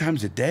 5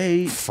 times a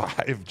day.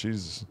 5,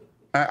 Jesus.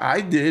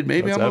 I did.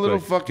 Maybe That's I'm epic. a little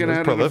fucking That's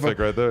out prolific of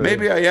the right there.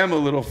 Maybe I am a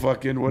little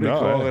fucking. What do you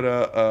call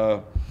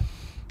it?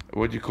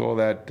 What do you call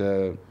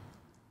that?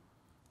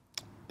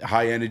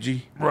 High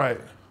energy. Right.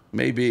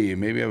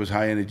 Maybe I was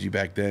high energy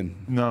back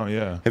then. No,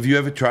 yeah. Have you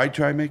ever tried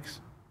Trimix?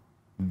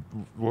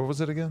 What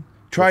was it again?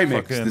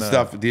 Trimix, the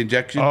stuff, the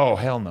injection. Oh,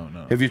 hell no.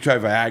 Have you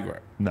tried Viagra?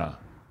 No.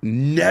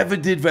 Never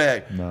did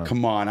Viagra. No.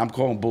 Come on, I'm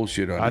calling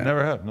bullshit on that. I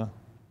never have. No.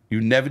 You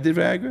never did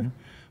Viagra?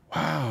 Mm-hmm.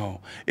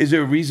 Wow. Is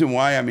there a reason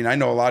why? I mean, I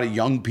know a lot of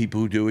young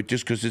people who do it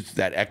just because it's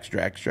that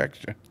extra.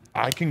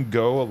 I can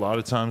go a lot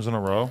of times in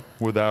a row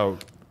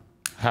without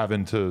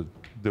having to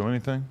do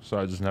anything, so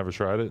I just never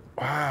tried it.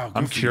 Wow.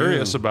 I'm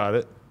curious about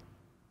it.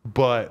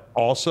 But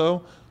also,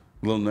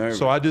 a little nervous.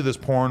 So I do this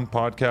porn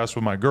podcast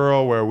with my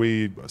girl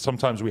where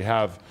sometimes we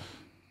have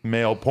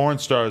male porn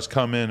stars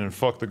come in and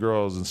fuck the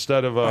girls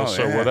instead of us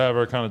or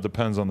whatever. It kind of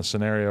depends on the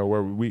scenario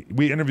where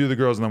we interview the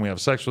girls and then we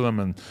have sex with them,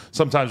 and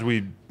sometimes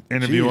we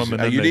interview them.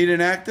 And then you need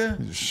an actor?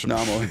 No,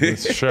 I'm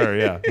sure,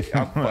 yeah.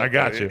 I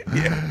got you.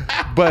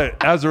 Yeah.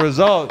 But as a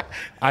result,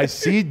 I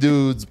see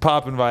dudes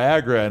popping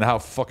Viagra and how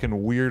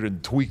fucking weird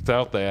and tweaked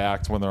out they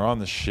act when they're on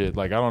the shit.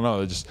 Like, I don't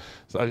know.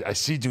 I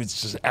see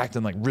dudes just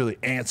acting like really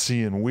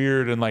antsy and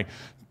weird and like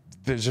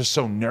they're just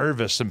so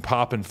nervous and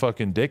popping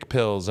fucking dick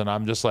pills. And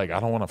I'm just like, I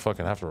don't want to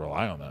fucking have to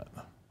rely on that.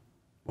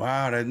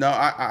 Wow. No,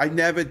 I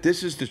never.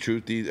 This is the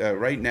truth.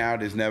 Right now,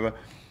 there's never.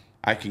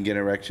 I can get an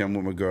erection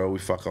with my girl. We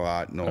fuck a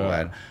lot and all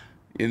that.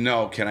 You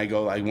know, can I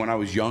go? Like when I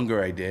was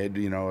younger, I did.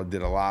 You know,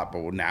 did a lot.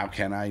 But now,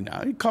 can I? No,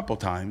 a couple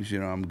times. You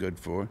know, I'm good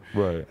for.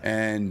 Right.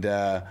 And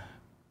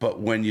but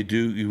when you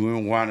do, you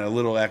want a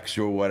little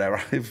extra or whatever.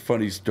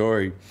 Funny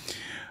story.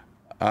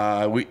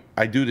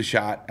 I do the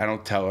shot. I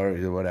don't tell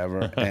her or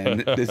whatever. And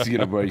this is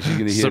gonna break. She's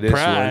gonna hear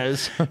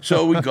Surprise. this one.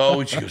 So we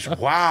go, and she goes,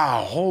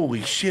 "Wow,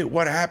 holy shit,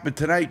 what happened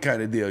tonight?"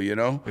 Kind of deal, you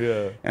know.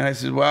 Yeah. And I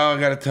said, "Well, I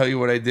got to tell you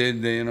what I did."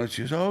 And, you know,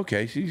 she goes, "Oh,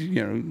 okay." She,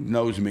 you know,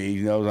 knows me,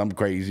 knows I'm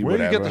crazy. Where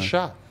whatever. do you get the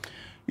shot?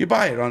 You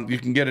buy it on. You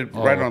can get it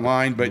right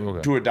online,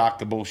 but to a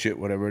doctor, bullshit,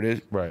 whatever it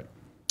is. Right.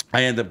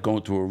 I end up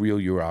going to a real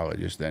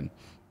urologist then.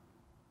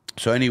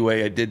 So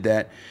anyway, I did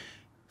that.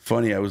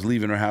 Funny, I was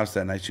leaving her house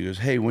that night. She goes,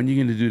 "Hey, when are you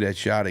going to do that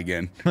shot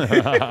again?"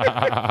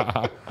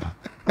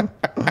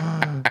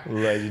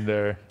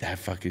 Legendary. That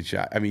fucking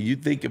shot. I mean, you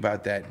think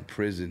about that in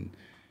prison,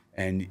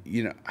 and,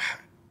 you know,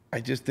 I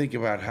just think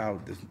about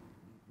how there's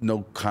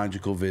no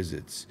conjugal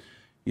visits.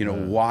 You know,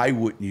 why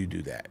wouldn't you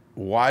do that?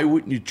 Why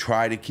wouldn't you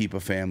try to keep a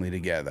family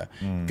together?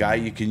 Guy,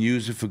 you can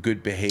use it for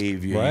good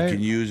behavior. Right. You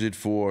can use it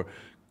for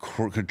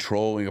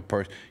controlling a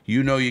person.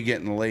 You know you're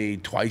getting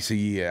laid twice a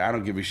year. I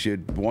don't give a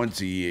shit,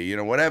 once a year. You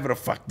know, whatever the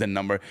fuck the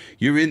number.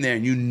 You're in there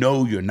and you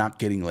know you're not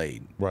getting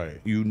laid.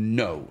 Right. You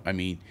know. I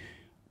mean,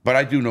 but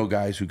I do know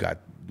guys who got,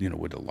 you know,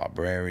 with the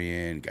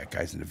librarian, got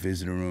guys in the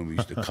visitor room who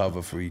used to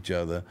cover for each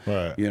other.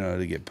 Right. You know,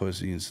 to get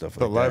pussy and stuff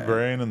like that. The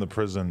librarian in the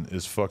prison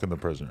is fucking the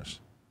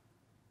prisoners.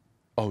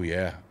 Oh,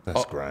 yeah.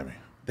 That's grimy.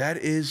 That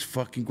is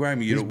fucking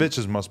grimy. These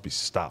bitches must be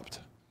stopped.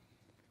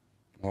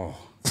 Oh,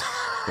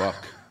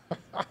 fuck.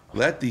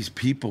 Let these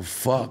people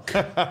fuck.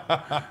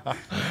 Right?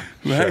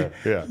 Sure,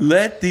 yeah.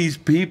 Let these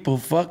people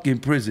fuck in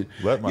prison.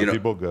 Let my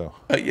people go.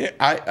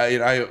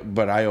 Yeah,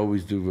 but I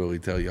always do really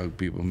tell young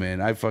people,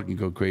 man, I fucking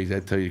go crazy. I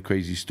tell you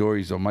crazy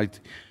stories on my...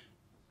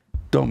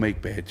 Don't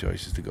make bad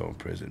choices to go in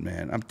prison,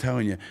 man. I'm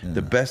telling you,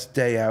 the best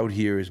day out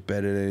here is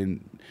better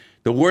than...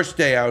 The worst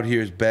day out here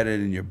is better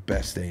than your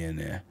best day in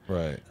there.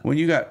 Right. When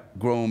you got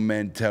grown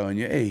men telling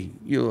you, hey,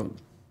 you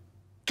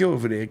go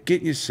over there,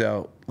 get in your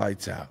cell,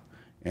 lights out.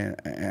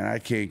 and I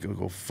can't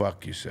go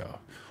fuck yourself.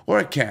 Or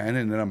I can,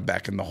 and then I'm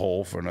back in the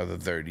hole for another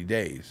 30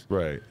 days.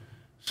 Right.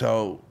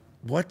 So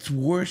what's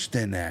worse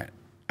than that?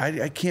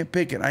 I can't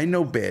pick it. I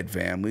know bad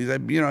families.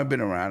 I've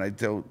been around. I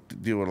deal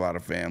with a lot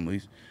of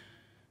families.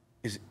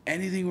 Is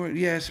anything worse?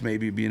 Yes,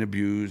 maybe being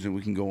abused, and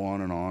we can go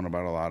on and on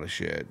about a lot of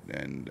shit.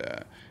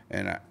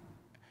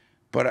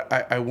 But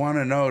I want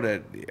to know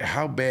that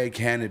how bad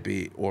can it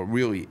be, or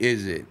really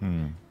is it,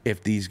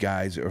 if these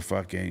guys are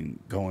fucking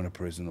going to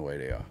prison the way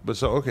they are? But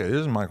so, okay,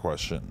 here's my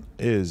question.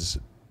 Is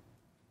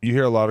you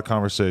hear a lot of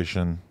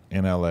conversation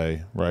in LA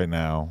right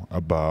now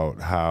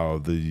about how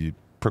the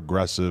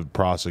progressive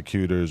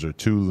prosecutors are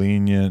too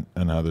lenient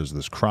and how there's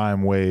this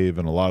crime wave,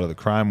 and a lot of the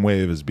crime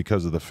wave is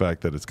because of the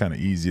fact that it's kind of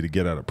easy to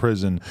get out of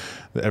prison,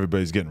 that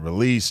everybody's getting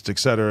released, et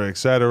cetera, et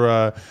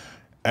cetera.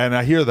 And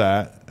I hear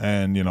that,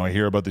 and I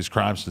hear about these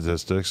crime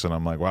statistics, and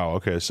I'm like, wow,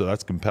 okay, so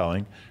that's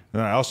compelling. And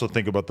then I also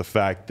think about the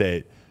fact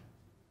that,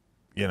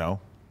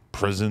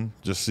 prison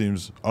just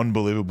seems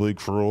unbelievably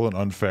cruel and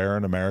unfair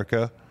in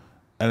America.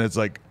 And it's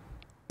like,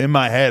 in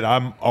my head,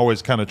 I'm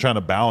always kind of trying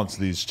to balance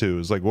these two.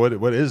 It's like, what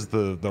is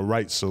the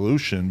right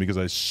solution? Because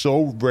I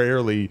so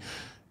rarely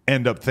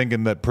end up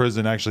thinking that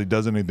prison actually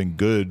does anything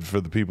good for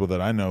the people that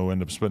I know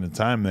end up spending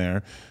time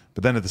there.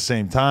 But then at the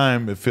same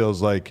time, it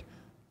feels like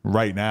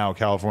right now,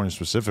 California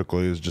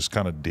specifically is just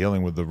kind of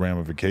dealing with the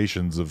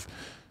ramifications of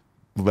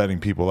letting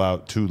people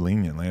out too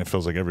leniently. And it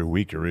feels like every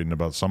week you're reading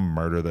about some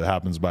murder that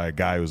happens by a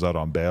guy who's out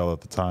on bail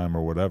at the time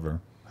or whatever.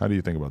 How do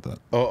you think about that?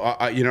 Oh,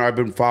 I've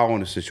been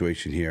following the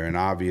situation here, and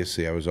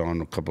obviously I was on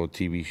a couple of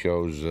TV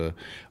shows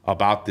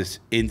about this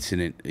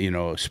incident.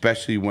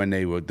 Especially when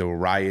they were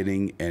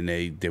rioting, and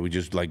they were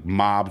just like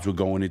mobs were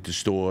going into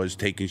stores,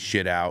 taking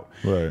shit out,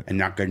 right, and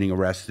not getting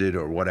arrested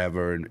or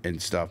whatever and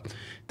stuff.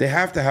 They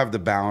have to have the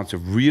balance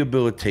of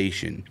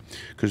rehabilitation,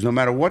 because no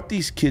matter what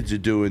these kids are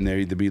doing, they're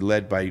either be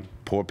led by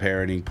poor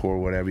parenting, poor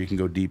whatever. You can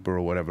go deeper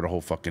or whatever the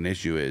whole fucking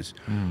issue is.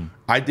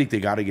 I think they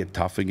got to get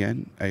tough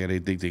again. I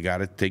think they got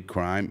to take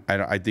crime.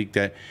 I think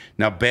that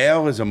now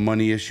bail is a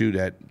money issue.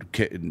 That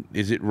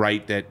is it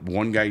right that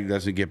one guy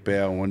doesn't get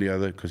bail and one the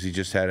other because he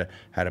just had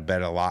a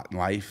better lot in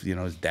life.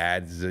 His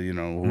dad's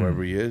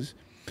whoever he is.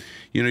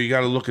 You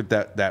got to look at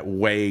that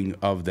weighing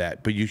of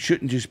that. But you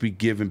shouldn't just be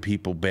giving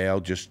people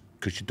bail just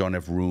because you don't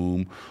have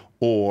room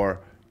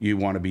or you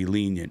want to be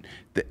lenient.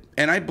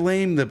 And I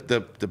blame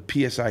the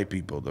PSI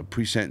people, the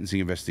pre-sentencing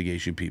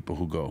investigation people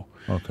who go.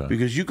 Okay.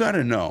 Because you got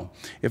to know,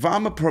 if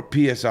I'm a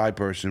PSI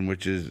person,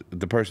 which is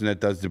the person that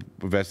does the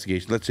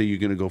investigation, let's say you're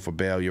going to go for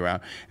bail, you're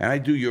out, and I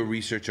do your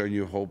research on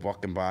your whole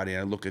fucking body,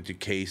 and I look at your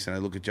case, and I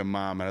look at your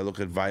mom, and I look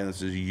at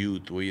violence as a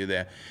youth, where you're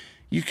there.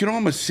 You can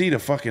almost see the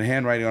fucking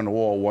handwriting on the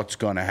wall, what's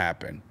going to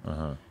happen.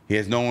 He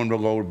has no one to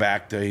go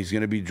back to. He's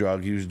going to be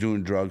drugged. He was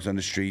doing drugs on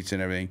the streets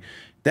and everything.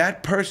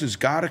 That person's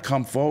got to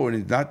come forward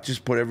and not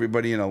just put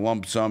everybody in a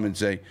lump sum and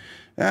say,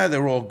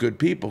 they're all good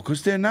people,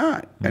 because they're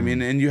not. I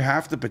mean, and you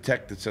have to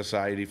protect the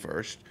society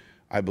first.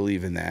 I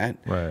believe in that.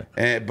 Right.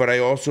 But I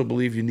also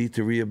believe you need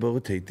to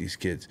rehabilitate these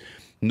kids.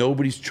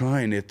 Nobody's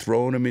trying. They're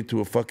throwing them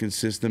into a fucking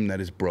system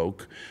that is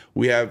broke.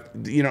 We have,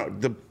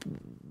 the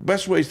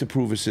best ways to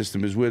prove a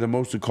system is we're the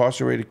most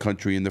incarcerated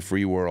country in the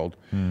free world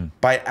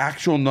by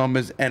actual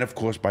numbers and, of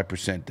course, by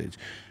percentage.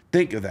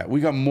 Think of that. We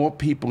got more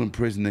people in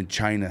prison than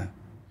China.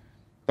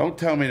 Don't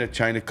tell me that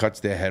China cuts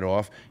their head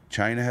off.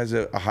 China has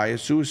a higher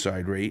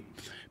suicide rate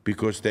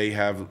because they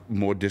have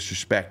more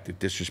disrespect. It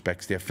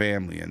disrespects their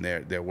family and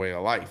their way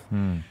of life.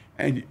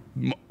 And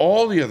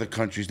all the other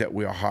countries that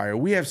we are higher,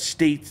 we have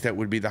states that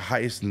would be the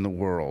highest in the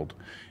world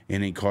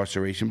in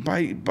incarceration.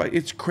 But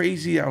it's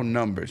crazy how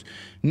numbers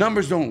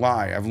don't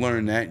lie. I've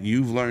learned that.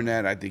 You've learned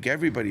that. I think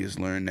everybody has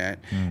learned that.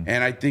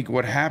 And I think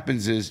what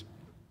happens is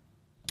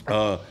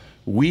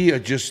we are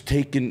just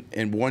taken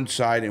in one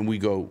side and we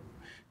go,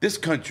 this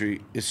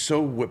country is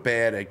so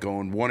bad at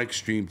going one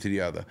extreme to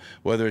the other.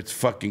 Whether it's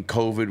fucking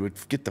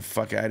COVID, get the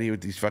fuck out of here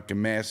with these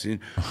fucking masks.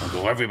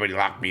 Everybody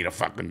lock me the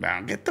fucking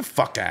down. Get the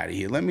fuck out of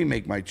here. Let me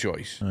make my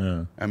choice.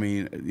 I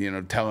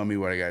mean, telling me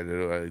what I got to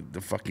do,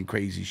 the fucking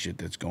crazy shit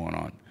that's going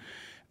on.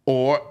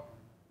 Or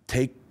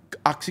take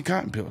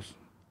Oxycontin pills.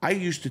 I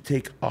used to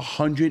take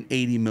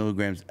 180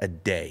 milligrams a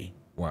day.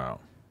 Wow.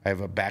 I have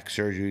a back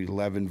surgery,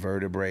 11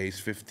 vertebrae,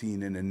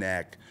 15 in the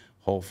neck.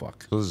 Whole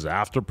fuck. So this is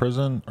after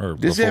prison or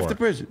this before? Is after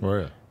prison. Oh,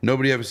 yeah.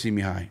 Nobody ever seen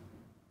me high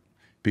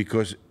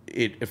because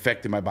it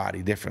affected my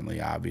body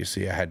differently.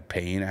 Obviously, I had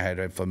pain, I had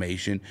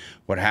inflammation.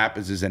 What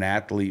happens is an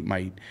athlete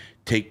might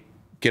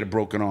get a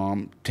broken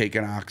arm, take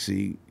an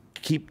oxy,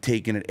 keep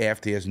taking it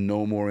after he has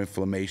no more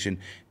inflammation,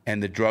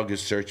 and the drug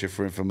is searching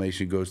for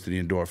inflammation, goes to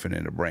the endorphin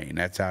in the brain.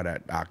 That's how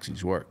that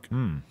oxys work.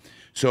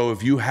 So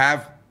if you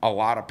have a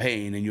lot of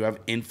pain and you have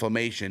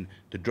inflammation,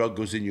 the drug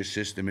goes in your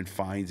system and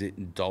finds it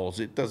and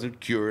dulls it. Doesn't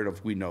cure it,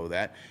 if we know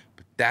that.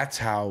 But that's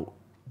how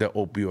the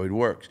opioid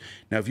works.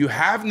 Now, if you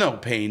have no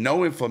pain,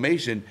 no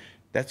inflammation,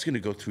 that's going to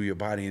go through your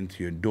body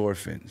into your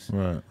endorphins.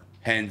 Right.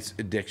 Hence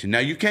addiction. Now,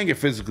 you can get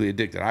physically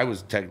addicted. I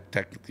was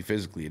technically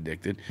physically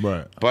addicted.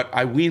 Right. But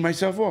I weaned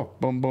myself off.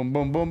 Boom, boom,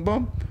 boom, boom,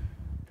 boom.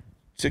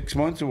 6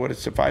 months or what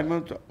is it, 5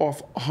 months,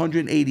 off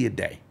 180 a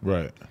day.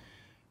 Right.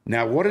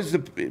 Now, what does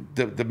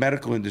the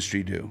medical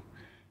industry do?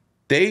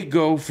 They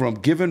go from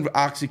giving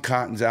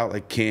Oxycontins out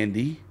like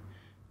candy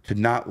to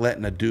not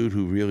letting a dude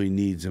who really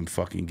needs them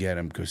fucking get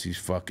him because he's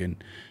fucking,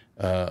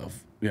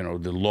 you know,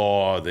 the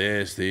law,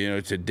 this, you know,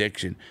 it's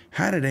addiction.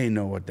 How do they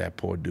know what that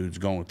poor dude's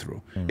going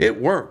through?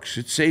 It works.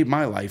 It saved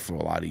my life for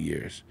a lot of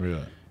years.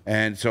 Really?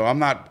 And so I'm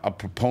not a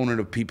proponent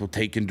of people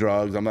taking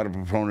drugs. I'm not a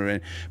proponent of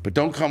it. But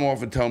don't come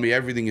off and tell me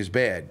everything is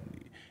bad.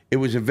 It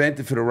was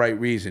invented for the right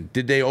reason.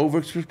 Did they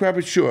overprescribe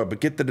it? Sure,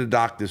 but get to the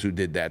doctors who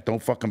did that.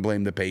 Don't fucking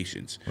blame the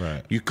patients.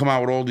 Right. You come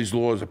out with all these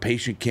laws. A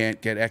patient can't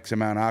get X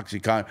amount of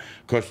Oxycontin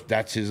because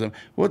that's his.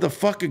 Well, the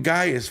fucking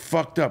guy is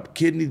fucked up.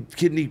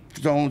 Kidney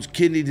stones,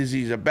 kidney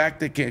disease, a back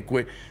that can't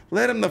quit.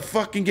 Let him the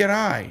fucking get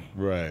high.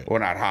 Right. Or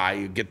not high.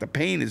 You get the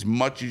pain as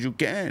much as you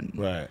can.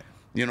 Right.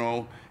 You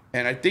know,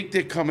 and I think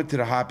they're coming to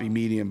the happy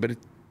medium, but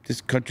this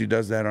country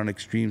does that on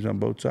extremes on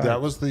both sides. That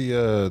was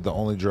the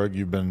only drug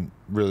you've been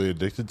really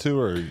addicted to,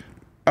 or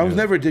I was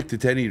never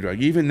addicted to any drug.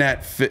 Even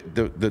that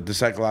the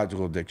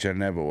psychological addiction, I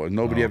never was.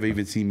 Nobody ever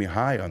even seen me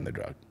high on the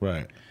drug.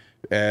 Right.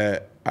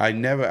 I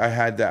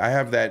had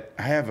that.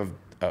 I have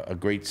a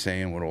great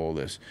saying with all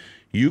this: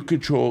 you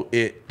control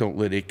it, don't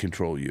let it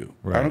control you.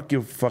 Right. I don't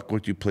give a fuck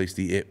what you place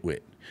the it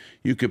with.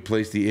 You could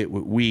place the it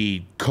with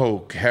weed,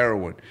 coke,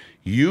 heroin.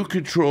 You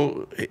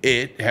control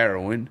it,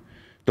 heroin.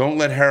 Don't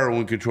let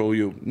heroin control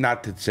you.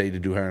 Not to say to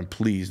do heroin.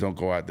 Please don't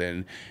go out there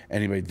and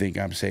anybody think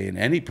I'm saying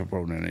any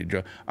proponent of any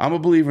drug. I'm a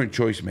believer in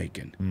choice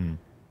making.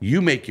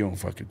 You make your own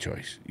fucking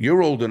choice.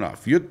 You're old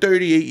enough. You're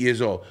 38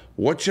 years old.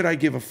 What should I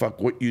give a fuck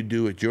what you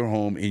do at your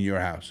home in your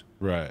house?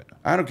 Right.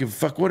 I don't give a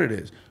fuck what it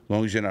is. As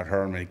long as you're not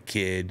hurting a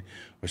kid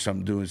or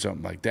doing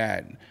something like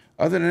that.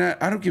 Other than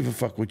that, I don't give a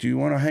fuck what you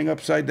want to hang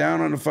upside down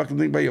on the fucking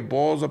thing by your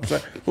balls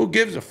upside. Who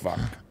gives a fuck?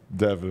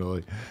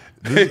 Definitely.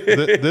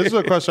 This is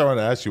a question I want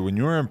to ask you. When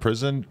you were in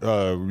prison,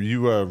 were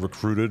you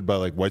recruited by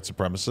like white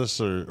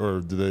supremacists,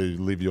 or did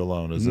they leave you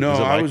alone? No,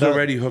 I was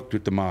already hooked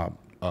with the mob.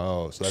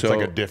 Oh, so that's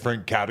like a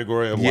different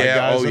category of white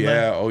guys.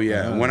 Oh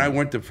yeah. When I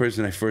went to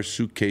prison, I first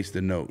suitcased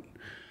the note.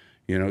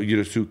 You know,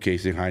 you're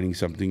suitcasing, hiding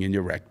something in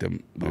your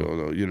rectum.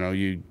 You know,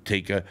 you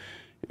take a.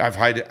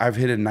 I've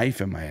hid a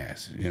knife in my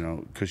ass, you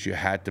know, because you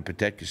had to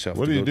protect yourself.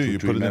 What do you do? You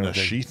put it in a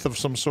sheath of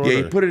some sort? Yeah,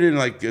 you put it in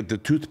like the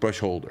toothbrush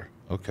holder.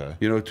 Okay.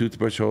 You know, a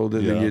toothbrush holder,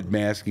 then you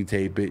masking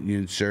tape it, and you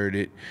insert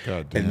it.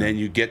 And then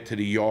you get to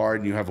the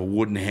yard, and you have a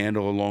wooden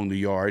handle along the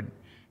yard.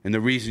 And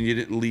the reason you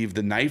didn't leave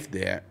the knife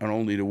there, and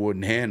only the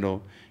wooden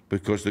handle,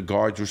 because the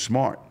guards were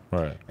smart.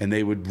 Right. And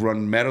they would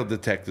run metal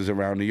detectors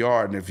around the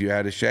yard, and if you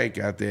had a shank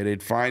out there,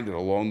 they'd find it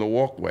along the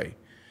walkway.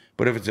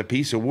 But if it's a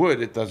piece of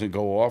wood, it doesn't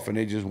go off, and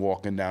they're just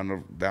walking down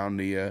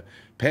the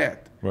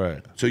path.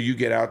 Right. So you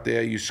get out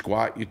there, you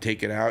squat, you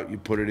take it out, you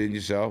put it in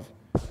yourself.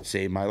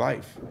 Saved my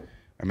life.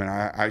 I mean,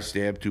 I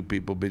stabbed 2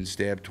 people, been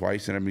stabbed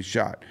twice, and I've been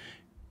shot.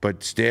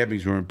 But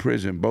stabbings were in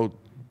prison, both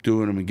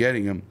doing them and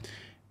getting them.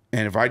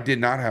 And if I did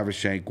not have a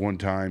shank one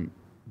time,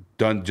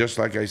 done just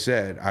like I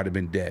said, I'd have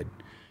been dead.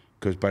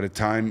 Because by the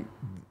time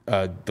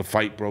the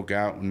fight broke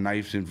out and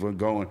knives were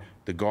going,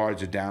 the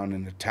guards are down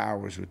in the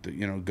towers with the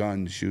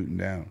guns shooting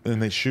down.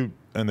 And they shoot,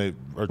 and they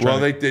are trying.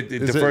 Well,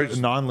 is it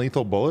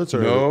non-lethal bullets,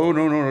 or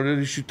no?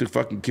 They shoot to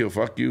fucking kill.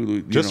 Fuck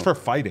you. Just for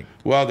fighting.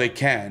 Well, they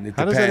can. It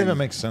How depends. does that even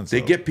make sense? They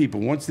get people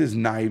once there's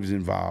knives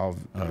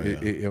involved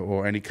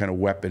or any kind of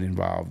weapon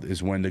involved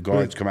is when the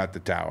guards come out the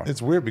tower.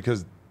 It's weird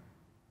because.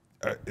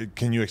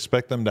 Can you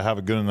expect them to have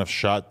a good enough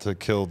shot to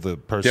kill the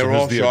person? They're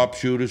all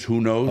sharpshooters. Who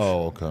knows?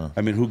 Oh, okay.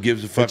 I mean, who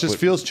gives a fuck? It just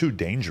feels too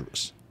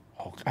dangerous.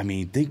 I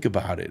mean, think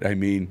about it. I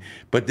mean,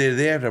 but they're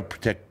there to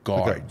protect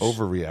guards. Like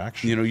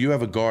overreaction. You know, you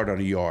have a guard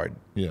on a yard.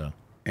 Yeah.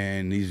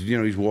 And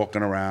he's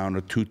walking around,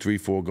 or 2, 3,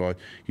 4 guards.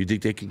 You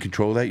think they can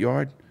control that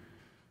yard?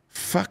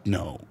 Fuck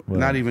no. Right.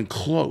 Not even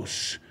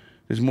close.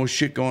 There's more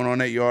shit going on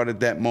that yard at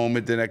that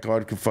moment than that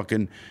guard could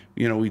fucking,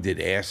 we did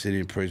acid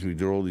in prison. We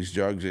did all these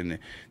drugs in there.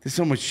 There's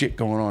so much shit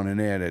going on in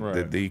there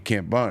that you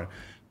can't burn.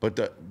 But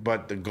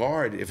the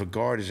guard, if a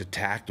guard is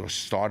attacked or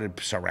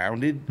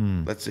surrounded,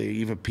 let's say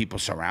even people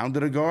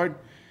surrounded a guard,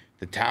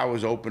 the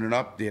tower's opening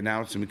up, the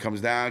announcement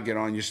comes down, get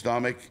on your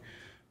stomach,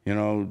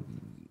 and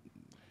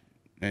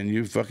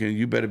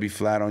you better be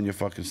flat on your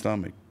fucking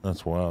stomach.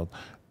 That's wild.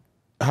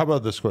 How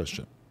about this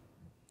question?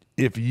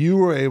 If you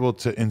were able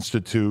to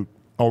institute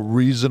a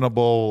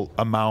reasonable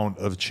amount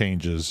of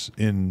changes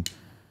in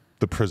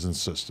the prison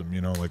system,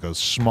 like a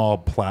small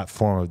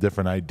platform of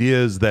different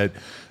ideas that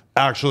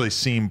actually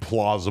seem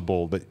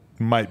plausible that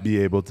might be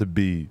able to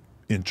be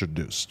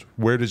introduced,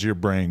 where does your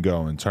brain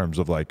go in terms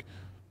of like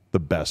the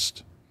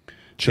best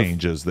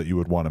changes that you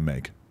would want to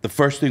make? The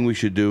first thing we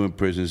should do in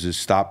prisons is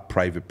stop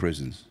private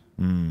prisons.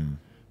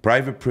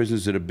 Private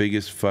prisons are the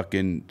biggest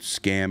fucking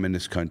scam in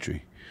this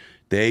country.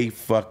 They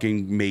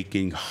fucking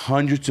making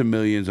hundreds of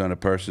millions on a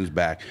person's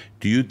back.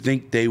 Do you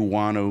think they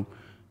want to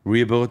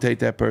rehabilitate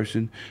that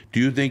person? Do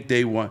you think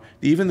they want...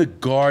 Even the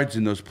guards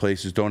in those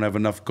places don't have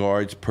enough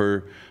guards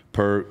per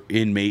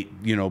inmate,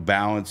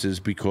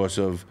 balances because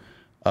of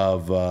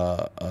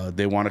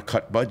they want to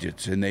cut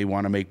budgets and they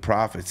want to make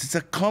profits. It's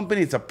a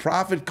company. It's a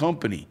profit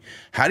company.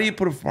 How do you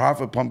put a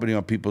profit company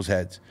on people's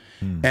heads?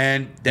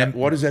 And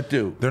what does that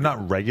do? They're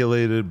not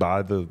regulated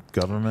by the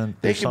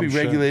government. They can be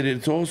regulated.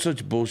 It's all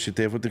such bullshit.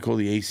 They have what they call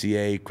the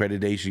ACA,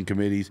 accreditation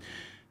committees.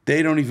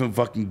 They don't even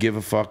fucking give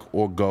a fuck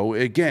or go.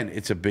 Again,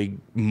 it's a big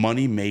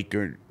money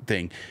maker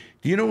thing.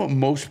 Do you know what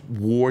most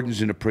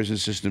wardens in the prison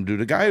system do?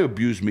 The guy who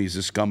abused me is a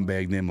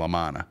scumbag named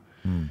LaManna.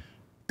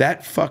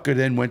 That fucker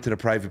then went to the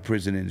private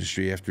prison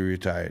industry after he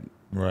retired.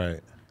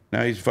 Right.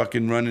 Now he's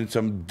fucking running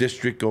some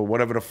district or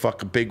whatever the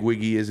fuck a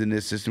bigwig he is in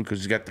this system because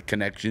he's got the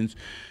connections,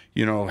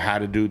 you know, how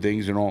to do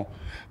things and all,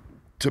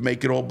 to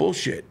make it all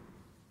bullshit.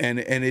 And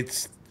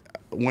it's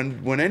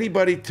when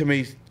anybody to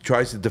me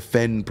tries to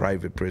defend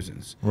private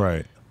prisons,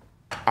 right,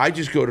 I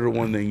just go to the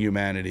one thing: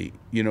 humanity.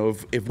 You know,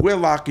 if we're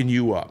locking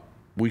you up,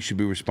 we should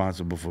be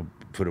responsible for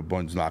the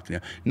ones locking you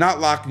up. Not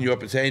locking you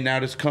up and say, hey, now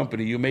this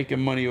company, you're making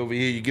money over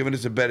here, you're giving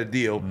us a better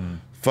deal,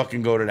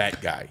 fucking go to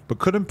that guy. But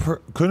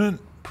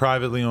couldn't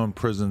privately owned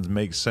prisons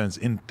make sense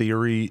in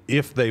theory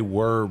if they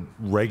were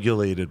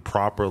regulated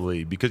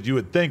properly? Because you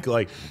would think,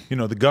 like, you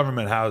know, the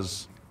government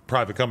has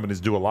private companies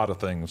do a lot of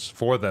things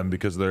for them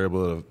because they're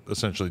able to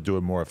essentially do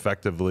it more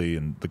effectively,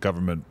 and the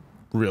government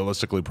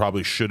realistically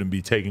probably shouldn't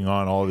be taking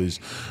on all these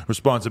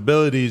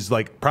responsibilities.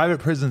 Like, private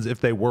prisons, if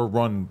they were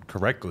run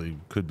correctly,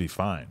 could be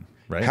fine,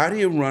 right? How do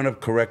you run a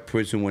correct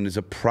prison when there's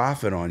a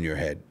profit on your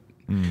head?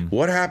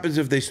 What happens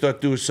if they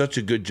start doing such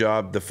a good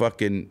job, the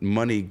fucking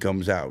money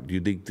comes out? Do you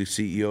think the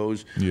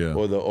CEOs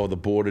or the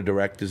board of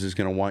directors is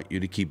going to want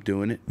you to keep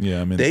doing it? Yeah,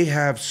 I mean, they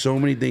have so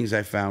many things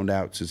I found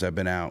out since I've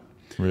been out.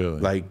 Really?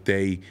 Like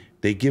they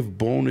give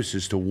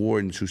bonuses to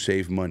wardens who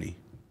save money.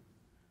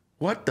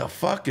 What the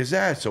fuck is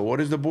that? So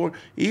what is the board?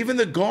 Even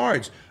the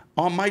guards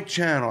on my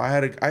channel, I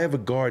have a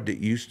guard that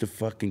used to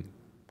fucking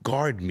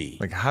guard me.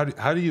 Like, how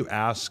do you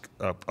ask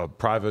a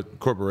private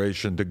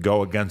corporation to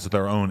go against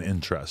their own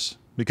interests?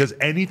 Because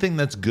anything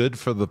that's good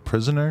for the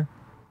prisoner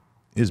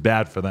is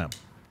bad for them.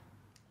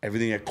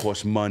 Everything that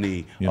costs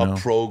money, a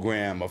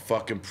program, a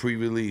fucking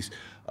pre-release,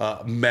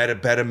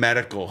 better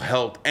medical,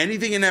 health,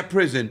 anything in that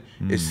prison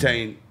is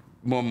saying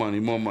more money,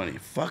 more money.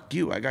 Fuck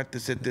you, I got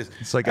this at this.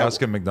 It's like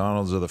asking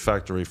McDonald's or the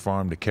factory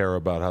farm to care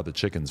about how the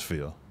chickens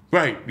feel.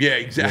 Right, yeah,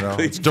 exactly. You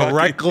know, it's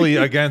directly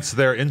against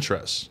their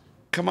interests.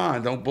 Come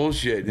on, don't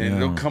bullshit. And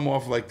they'll come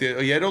off like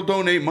this. Yeah, they'll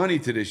donate money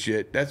to this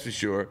shit, that's for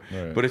sure.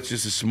 Right. But it's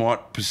just a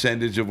smart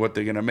percentage of what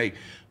they're going to make.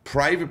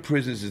 Private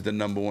prisons is the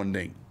 #1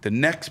 thing. The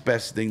next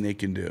best thing they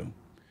can do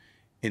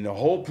in the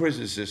whole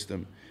prison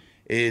system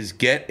is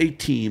get a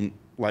team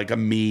like a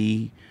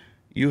me.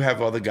 You have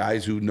other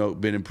guys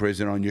who've been in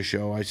prison on your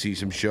show. I see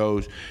some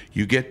shows.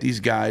 You get these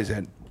guys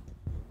that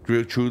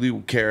truly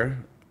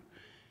care.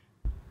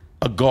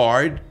 A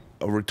guard,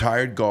 a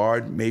retired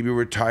guard, maybe a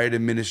retired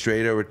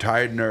administrator, a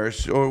retired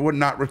nurse, or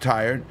not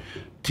retired,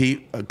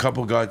 a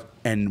couple guards,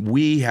 and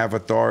we have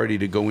authority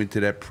to go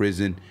into that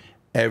prison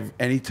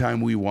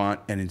anytime we want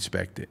and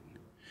inspect it.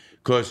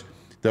 Because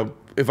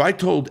if I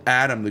told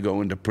Adam to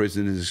go into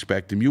prison and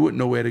inspect him, you wouldn't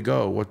know where to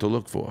go, what to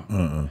look for.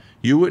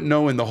 You wouldn't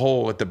know in the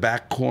hole at the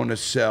back corner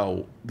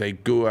cell they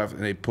go after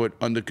and they put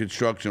under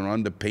construction or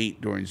under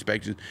paint during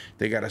inspections.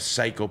 They got a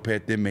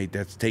psychopath inmate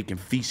that's taking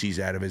feces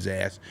out of his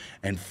ass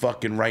and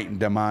fucking writing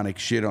demonic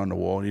shit on the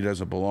wall, and he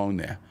doesn't belong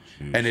there.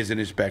 Jeez. And there's an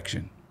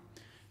inspection.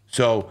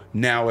 So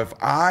now if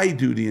I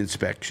do the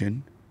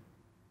inspection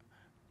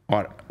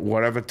on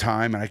whatever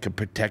time and I could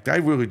protect, I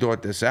really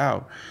thought this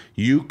out,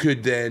 you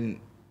could then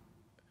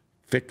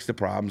fix the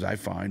problems I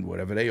find,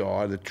 whatever they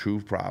are, the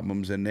true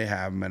problems, and they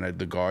have them, and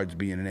the guards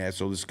being an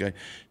asshole, this guy,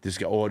 this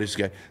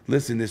guy.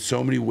 Listen, there's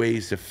so many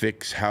ways to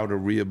fix how to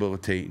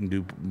rehabilitate and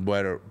do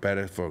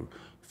better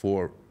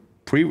for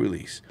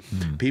pre-release.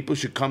 People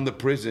should come to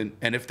prison,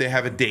 and if they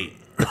have a date,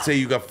 let's say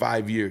you got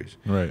 5 years,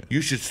 right?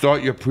 You should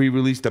start your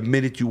pre-release the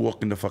minute you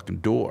walk in the fucking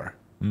door.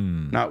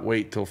 Not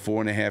wait till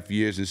 4.5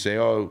 years and say,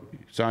 oh,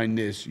 sign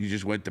this, you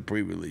just went to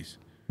pre-release.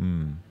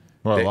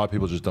 Well, a lot of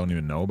people just don't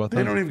even know about that.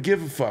 They don't even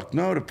give a fuck.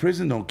 No, the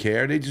prison don't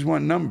care. They just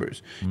want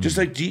numbers. Just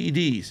like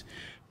GEDs.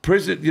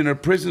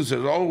 Prison says,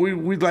 oh,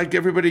 we'd like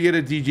everybody to get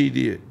a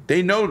GED.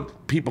 They know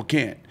people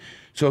can't.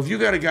 So if you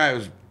got a guy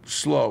who's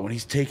slow and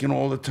he's taking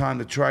all the time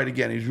to try it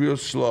again, he's real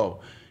slow,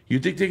 you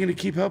think they're going to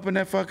keep helping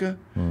that fucker?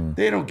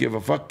 They don't give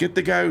a fuck. Get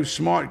the guy who's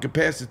smart and can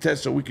pass the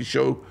test so we can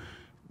show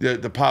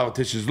the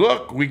politicians,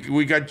 look, we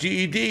got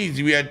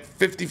GEDs. We had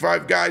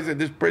 55 guys at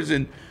this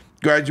prison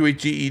graduate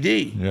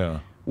GED.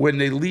 Yeah. When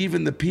they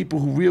leaving the people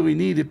who really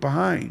need it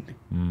behind,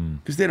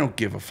 because they don't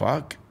give a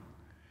fuck.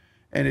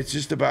 And it's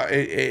just about,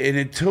 and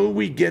until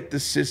we get the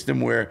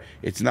system where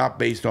it's not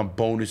based on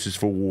bonuses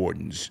for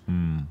wardens.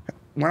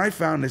 When I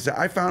found this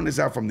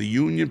out from the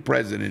union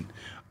president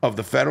of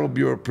the Federal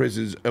Bureau of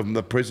Prisons, of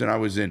the prison I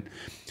was in.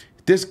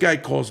 This guy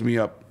calls me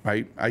up,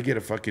 right? I get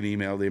a fucking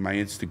email there, my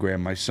Instagram,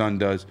 my son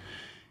does.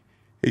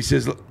 He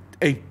says,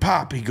 hey,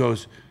 Pop, he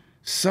goes,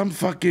 some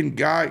fucking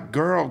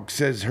girl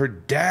says her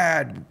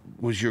dad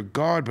was your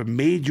guard, but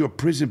made you a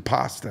prison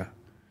pasta.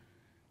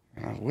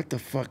 What the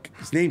fuck?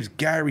 His name's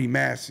Gary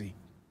Massey.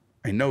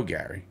 I know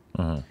Gary.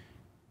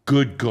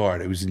 Good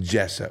guard. It was in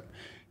Jessup.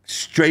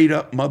 Straight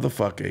up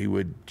motherfucker. He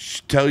would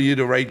tell you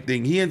the right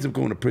thing. He ends up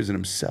going to prison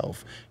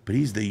himself, but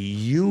he's the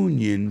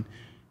union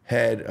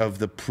head of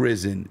the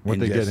prison. What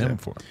they Jessup. get him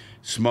for?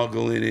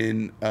 Smuggling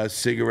in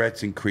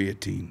cigarettes and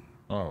creatine.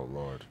 Oh,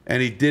 Lord.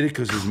 And he did it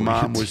because his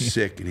mom was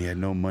sick and he had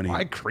no money.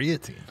 Why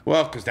creatine?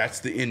 Well, because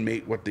that's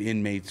what the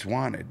inmates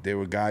wanted. There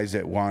were guys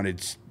that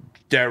wanted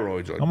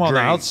steroids or I'm on the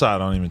outside. I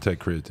don't even take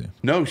creatine.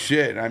 No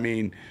shit. I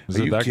mean, Is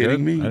are it you that kidding good?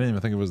 me? I didn't even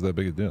think it was that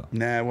big a deal.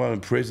 Nah, well, in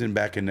prison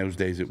back in those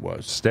days it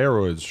was.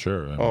 Steroids,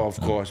 sure. Oh, of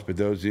course, but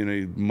those,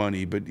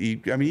 money. But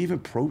I mean, even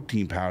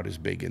protein powder's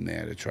big in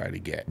there to try to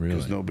get.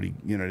 Because nobody,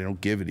 they don't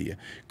give it to you.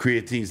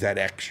 Creatine's that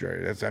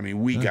extra.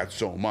 We got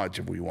so much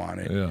if we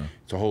want it. Yeah.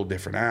 It's a whole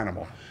different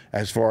animal.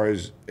 As far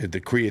as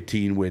the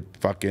creatine with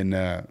fucking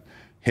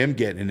him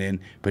getting in,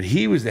 but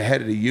he was the head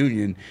of the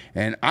union,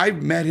 and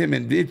I've met him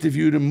and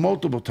interviewed him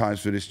multiple times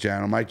for this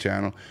channel, my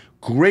channel.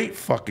 Great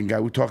fucking guy.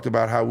 We talked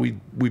about how we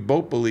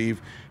both believe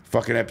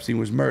fucking Epstein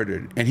was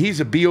murdered, and he's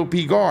a BOP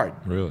guard.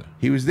 Really?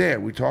 He was there.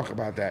 We talk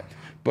about that,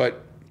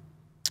 but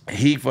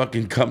he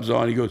fucking comes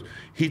on.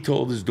 He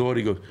told his daughter,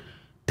 he goes,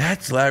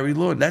 "That's Larry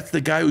Lawton. That's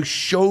the guy who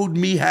showed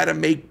me how to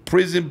make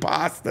prison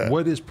pasta."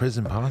 What is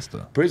prison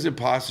pasta? Prison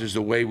pasta is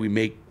the way we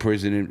make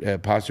prison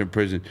pasta in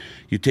prison.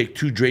 You take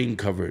 2 drain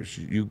covers.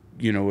 You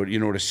know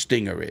what a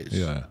stinger is.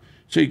 Yeah.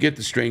 So you get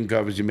the drain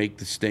covers. You make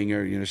the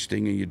stinger.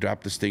 You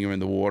drop the stinger in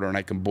the water, and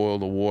I can boil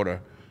the water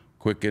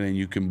quicker than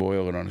you can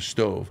boil it on a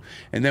stove.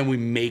 And then we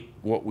make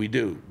what we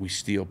do. We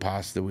steal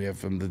pasta we have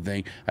from the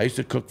thing. I used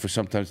to cook for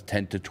sometimes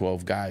 10 to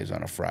 12 guys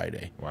on a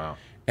Friday. Wow.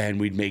 And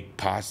we'd make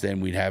pasta,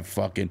 and we'd have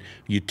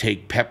you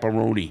take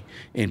pepperoni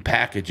in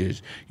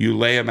packages. You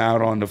lay them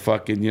out on the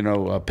fucking,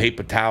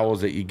 paper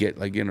towels that you get,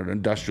 like, the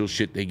industrial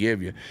shit they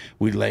give you.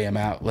 We'd lay them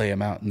out,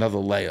 another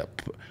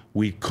layup.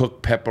 We'd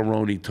cook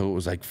pepperoni till it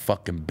was like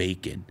fucking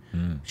bacon.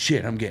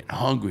 Shit, I'm getting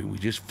hungry. We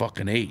just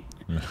fucking ate.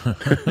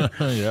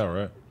 Yeah,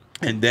 right.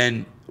 And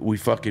then we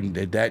fucking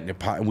did that in the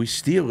pot, and we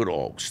steal it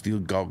all. Steal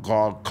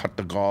garlic, cut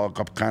the garlic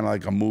up, kind of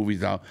like a movie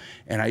style.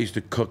 And I used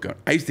to cook it.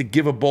 I used to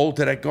give a bowl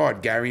to that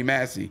guard, Gary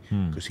Massey,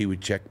 because he would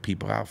check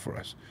people out for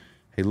us.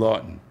 Hey,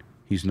 Lawton,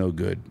 he's no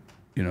good.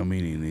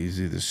 Meaning he's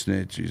either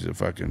snitch, he's a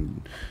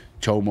fucking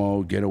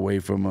chomo. Get away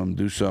from him,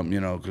 do something,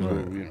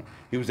 because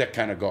he was that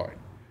kind of guard.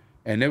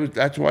 And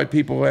that's why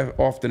people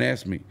often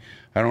ask me,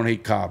 I don't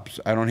hate cops,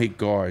 I don't hate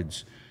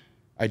guards.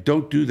 I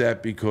don't do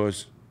that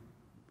because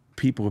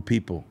people are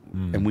people,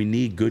 and we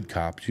need good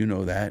cops. You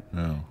know that.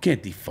 Yeah.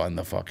 Can't defund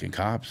the fucking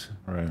cops.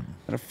 Right. How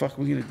the fuck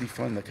are we gonna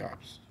defund the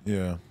cops?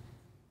 Yeah.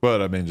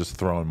 But I mean, just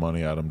throwing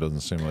money at them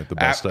doesn't seem like the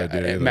best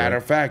idea. Matter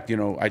of fact,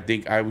 I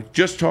think I was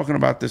just talking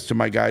about this to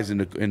my guys in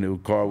the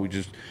car. We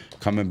just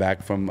coming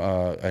back from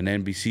an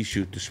NBC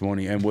shoot this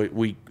morning, and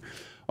we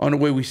on the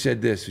way we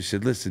said this. We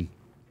said, listen,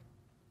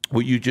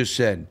 what you just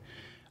said,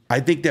 I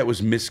think that was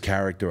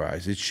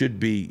mischaracterized. It should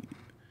be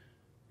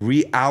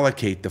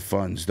reallocate the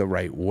funds the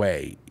right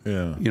way.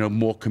 Yeah.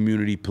 More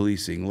community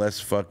policing, less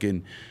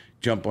fucking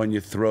jump on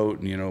your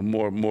throat, and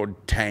more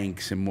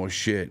tanks and more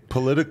shit.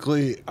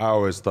 Politically, I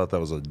always thought that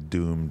was a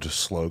doomed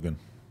slogan.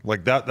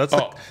 Like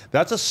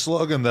that's a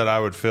slogan that I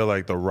would feel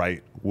like the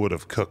right would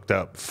have cooked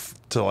up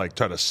to like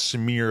try to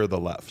smear the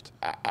left.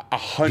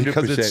 100%.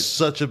 Because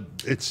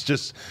it's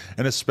just,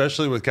 and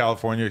especially with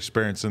California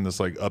experiencing this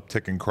like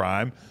uptick in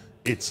crime,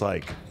 it's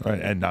like,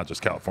 and not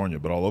just California,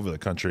 but all over the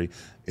country,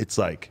 it's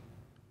like,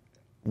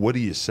 what do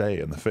you say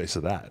in the face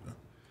of that?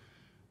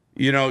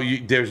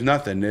 There's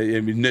nothing.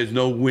 I mean, there's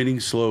no winning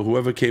slow.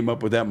 Whoever came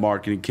up with that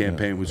marketing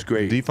campaign was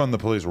great. Defund the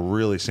police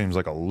really seems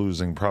like a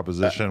losing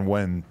proposition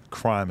when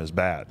crime is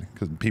bad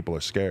because people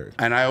are scared.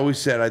 And I always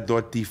said I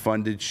thought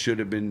defunded should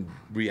have been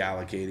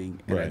reallocating,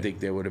 and I think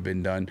they would have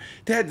been done.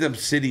 They had them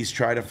cities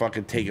try to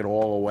fucking take it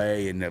all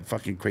away and that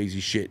fucking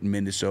crazy shit in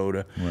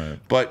Minnesota. Right.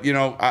 But,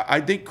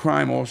 I think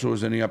crime also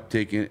is in the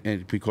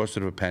uptick because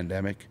of the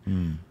pandemic.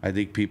 I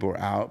think people are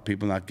out,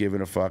 people not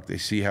giving a fuck. They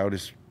see how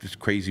this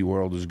crazy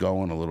world is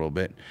going a little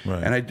bit.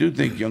 Right. And I do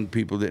think young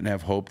people didn't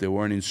have hope. They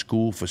weren't in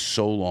school for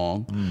so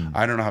long.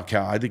 I don't know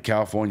how I think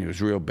California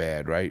was real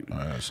bad, right?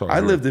 I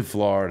lived in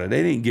Florida.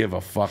 They didn't give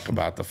a fuck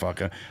about the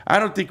fucker. I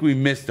don't think we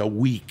missed a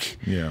week.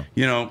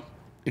 Yeah.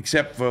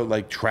 Except for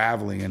like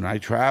traveling, and I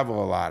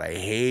travel a lot. I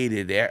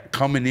hated it.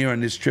 Coming here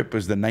on this trip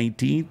was the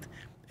 19th,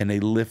 and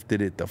they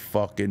lifted it the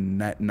fucking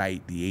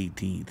night, the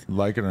 18th.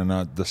 Like it or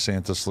not,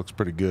 DeSantis looks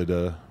pretty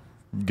good,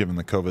 given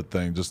the COVID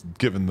thing, just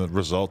given the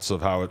results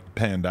of how it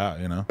panned out,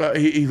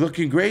 He's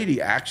looking great.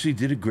 He actually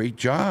did a great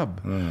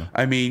job.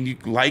 I mean, you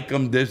like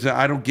him.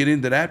 I don't get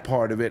into that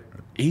part of it.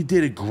 He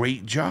did a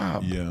great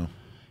job. Yeah.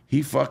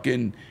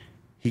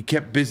 He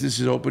kept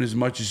businesses open as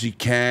much as he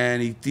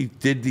can.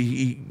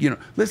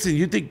 Listen,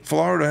 you think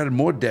Florida had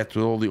more deaths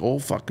with all the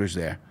old fuckers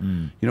there.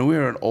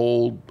 We're an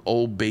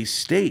old based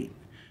state.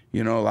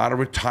 A lot of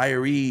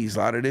retirees, a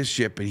lot of this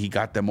shit, but he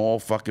got them all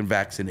fucking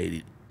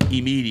vaccinated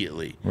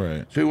immediately.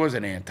 Right. So he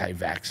wasn't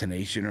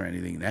anti-vaccination or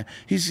anything.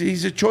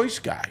 He's a choice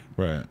guy.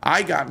 Right.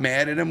 I got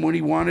mad at him when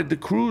he wanted the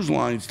cruise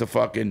lines to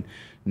fucking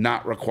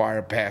not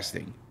require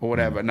passing or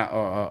whatever, not,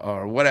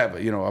 or whatever,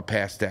 you know, a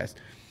pass test.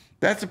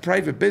 That's a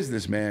private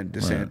business, man,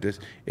 DeSantis.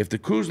 Right. If the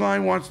cruise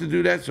line wants to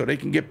do that so they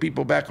can get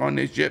people back on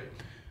their ship,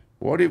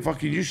 what the fuck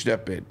did you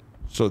step in?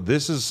 So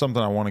this is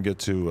something I want to get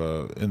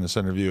to in this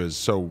interview. Is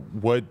so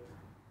what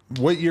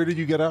year did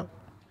you get out?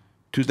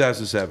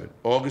 2007,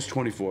 August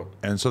 24th.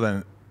 And so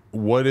then,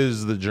 what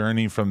is the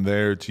journey from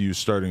there to you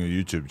starting a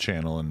YouTube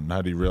channel, and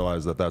how do you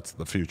realize that that's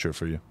the future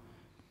for you?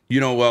 You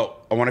know,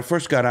 well, when I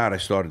first got out, I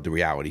started the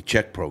reality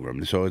check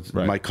program. So it's,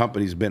 my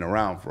company's been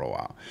around for a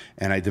while.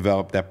 And I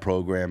developed that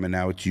program, and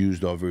now it's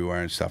used everywhere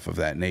and stuff of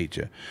that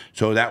nature.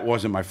 So that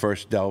wasn't my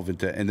first delve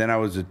into. And then I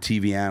was a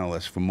TV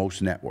analyst for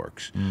most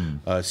networks,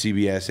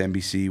 CBS,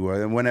 NBC,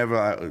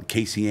 whenever,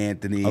 Casey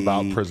Anthony.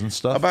 About prison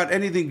stuff? About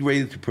anything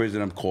related to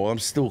prison, I'm called. I'm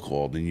still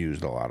called and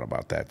used a lot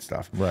about that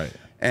stuff. Right.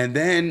 And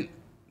then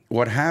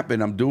what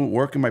happened, I'm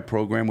working my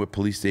program with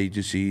police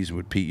agencies,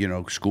 with, you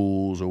know,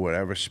 schools or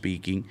whatever,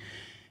 speaking.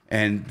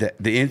 And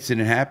the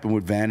incident happened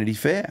with Vanity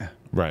Fair.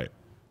 Right.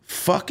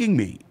 Fucking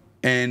me.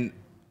 And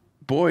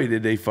boy,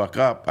 did they fuck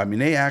up. I mean,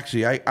 they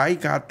actually, I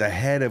got the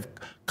head of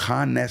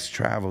Con Nest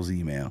Travels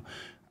email.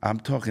 I'm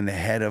talking the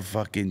head of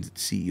fucking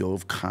CEO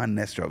of Con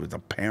Nest Travels, the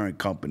parent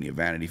company of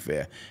Vanity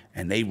Fair.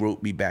 And they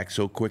wrote me back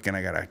so quick, and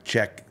I got a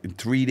check in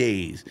 3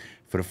 days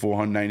for the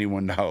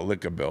 $491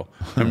 liquor bill.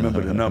 I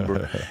remember the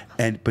number.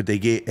 But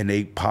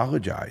they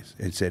apologized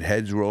and said,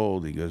 heads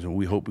rolled. He goes, and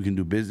we hope we can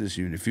do business with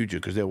you in the future,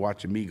 because they're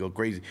watching me go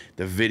crazy.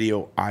 The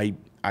video I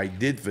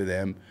did for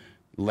them,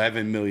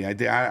 11 million.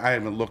 I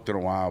haven't looked in a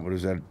while, but it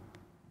was at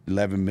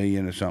 11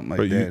 million or something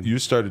like that. But you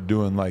started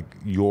doing like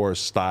your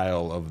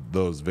style of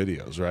those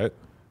videos, right?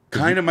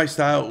 Kind of my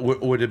style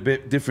with a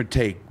bit different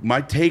take.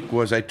 My take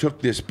was, I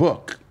took this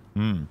book,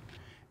 and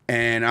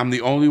I'm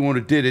the only one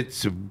who did it.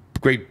 It's a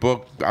great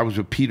book. I was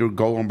with Peter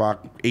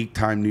Golenbach,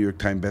 8-time New York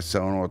Times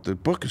bestselling author. The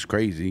book is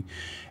crazy.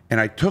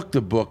 And I took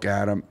the book,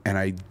 Adam, and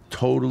I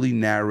totally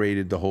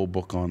narrated the whole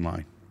book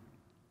online.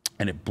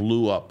 And it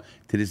blew up.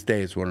 To this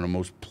day, it's one of the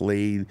most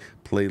played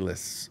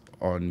playlists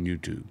on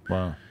YouTube.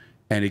 Wow.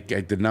 And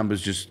the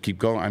numbers just keep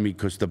going. I mean,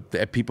 because the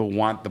people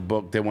want the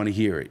book, they want to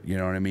hear it. You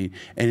know what I mean?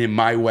 And in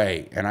my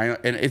way. And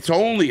it's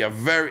only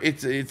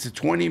it's a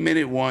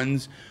 20-minute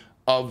ones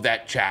of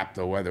that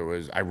chapter. Whether it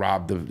was I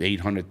robbed the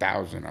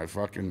 800,000, I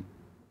fucking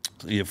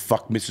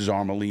fuck Mrs.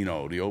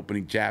 Armelino, the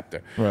opening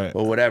chapter, right,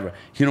 or whatever.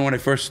 You know, when I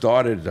first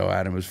started, though,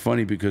 Adam, it was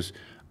funny because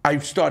I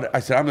said,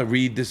 I'm gonna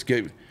read this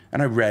game,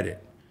 and I read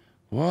it.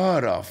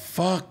 What a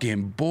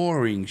fucking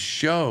boring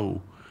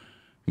show.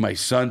 My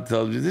son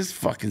tells me, this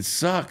fucking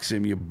sucks,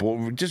 and you're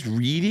bored. Just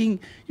reading,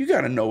 you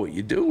got to know what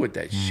you do with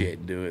that shit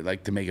and do it,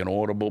 like to make an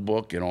Audible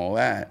book and all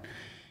that.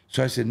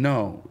 So I said,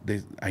 no.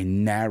 I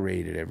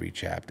narrated every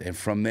chapter, and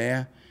from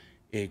there,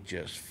 it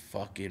just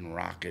fucking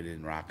rocketed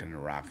and rocketed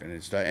and rocketed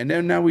and stuff. And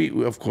then now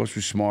of course,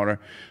 we're smarter.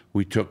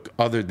 We took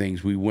other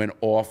things. We went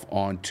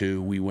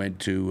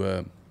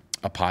to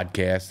a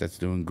podcast that's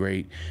doing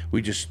great.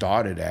 We just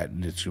started that,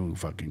 and it's doing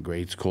fucking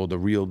great. It's called The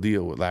Real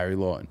Deal with Larry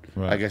Lawton.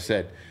 Right. Like I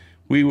said,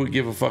 we would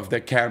give a fuck if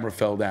that camera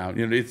fell down.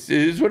 You know, it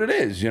is what it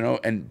is, you know,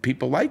 and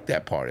people like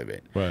that part of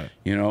it. Right.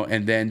 You know,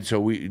 and then so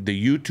the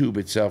YouTube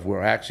itself,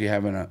 we're actually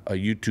having a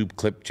YouTube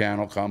clip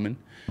channel coming.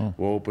 Oh.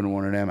 We're opening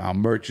one of them. Our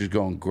merch is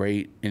going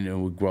great,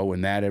 and we're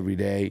growing that every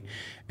day.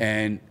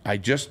 And I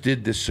just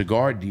did this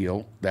cigar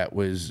deal that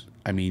was,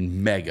 I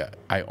mean, mega.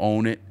 I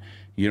own it.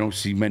 You don't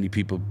see many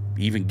people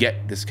even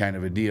get this kind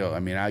of a deal. I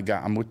mean,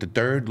 I'm with the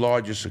 3rd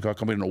largest cigar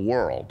company in the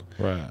world,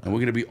 right? And we're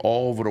gonna be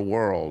all over the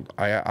world.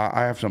 I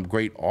have some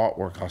great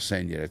artwork I'll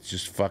send you. It's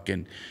just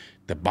fucking,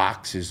 the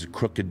box is a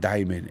crooked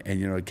diamond, and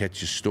you know, it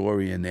gets your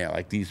story in there.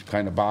 Like these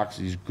kind of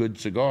boxes, these good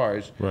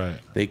cigars, right?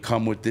 They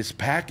come with this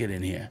packet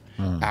in here.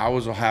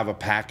 Ours will have a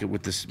packet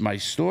with my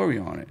story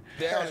on it.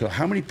 So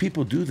how many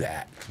people do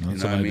that?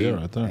 That's you know an idea,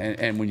 mean? Right there.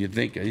 And when you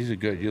think these are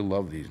good, you'll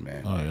love these,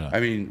 man. Oh yeah. I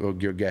mean, well,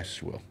 your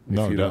guests will.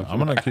 No doubt. I'm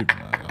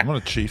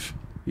gonna chief.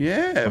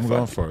 Yeah, I'm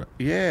going for it.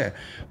 Yeah,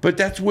 but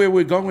that's where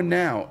we're going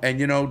now. And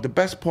you know, the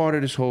best part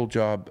of this whole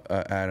job,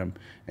 Adam,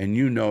 and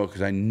you know it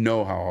because I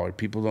know how hard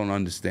people don't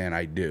understand.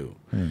 I do.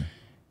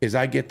 Is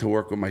I get to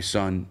work with my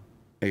son.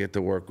 I get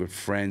to work with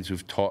friends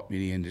who've taught me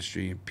the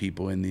industry and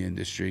people in the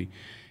industry.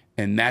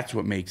 And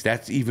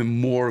that's even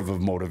more of a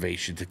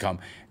motivation to come.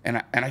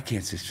 And I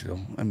can't sit still.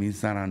 I mean,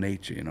 it's not our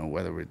nature, you know,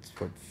 whether it's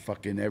for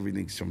fucking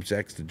everything from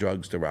sex to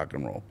drugs to rock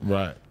and roll.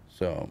 Right.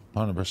 So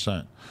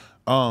 100%.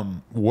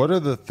 What are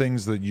the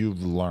things that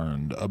you've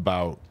learned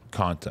about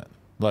content?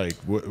 Like,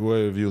 what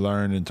have you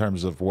learned in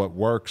terms of what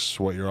works,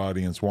 what your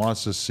audience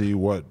wants to see,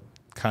 what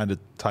kind of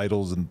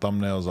titles and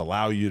thumbnails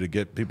allow you to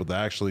get people to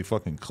actually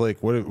fucking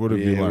click? What have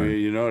you learned?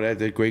 You know,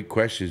 they're great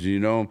questions. You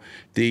know,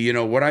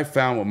 what I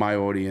found with my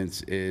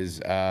audience is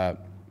I've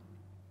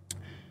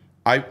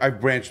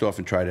branched off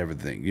and tried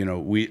everything. You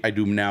know, I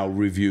do now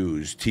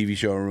reviews, TV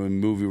show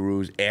movie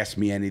reviews, Ask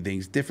Me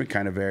Anything, different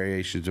kind of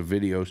variations of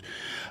videos,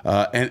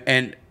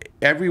 and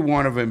every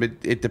one of them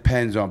it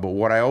depends on. But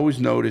what I always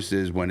notice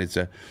is when it's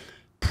a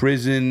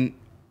prison,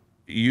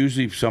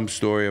 usually some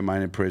story of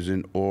mine in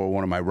prison or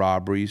one of my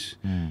robberies.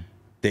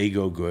 they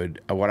go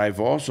good. What I've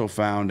also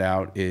found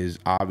out is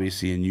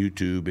obviously in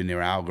YouTube and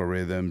their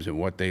algorithms and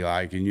what they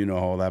like, and you know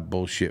how all that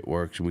bullshit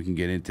works, and we can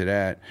get into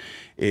that,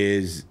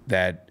 is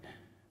that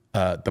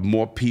the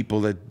more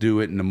people that do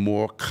it and the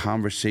more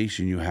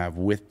conversation you have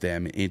with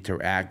them,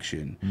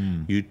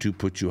 interaction, YouTube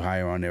puts you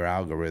higher on their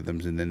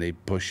algorithms, and then they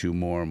push you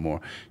more and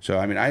more. So,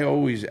 I mean, I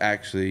always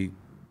actually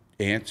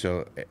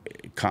answer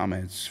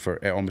comments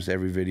for almost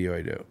every video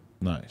I do.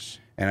 Nice.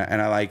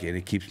 And I like it.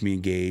 It keeps me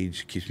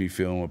engaged, keeps me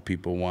feeling what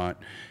people want.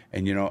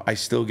 And, you know, I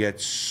still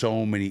get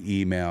so many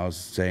emails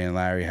saying,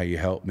 Larry, how you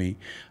helped me.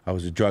 I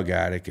was a drug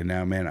addict, and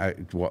now,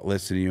 man,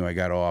 listen to you, I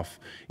got off.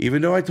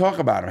 Even though I talk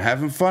about it, I'm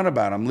having fun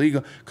about it, I'm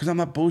legal, because I'm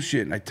not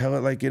bullshitting. I tell it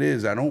like it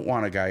is. I don't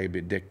want a guy to be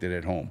addicted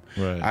at home.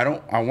 Right.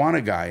 I want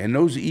a guy. And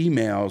those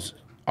emails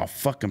are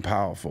fucking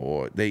powerful.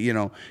 Or they, you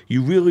know,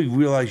 you really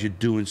realize you're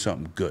doing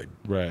something good.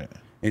 Right.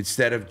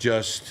 Instead of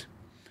just,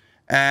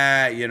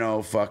 you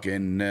know,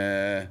 fucking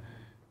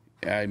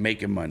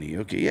making money.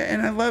 Okay, yeah,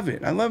 and I love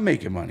it. I love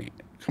making money.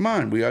 Come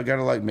on, we all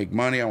gotta like make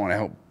money. I want to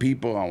help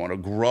people. I want to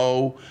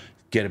grow,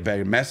 get a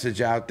better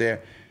message out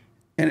there.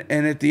 And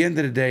at the end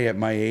of the day, at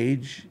my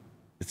age,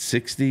 at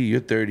 60, you're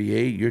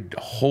 38, you're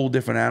a whole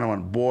different animal.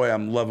 And boy,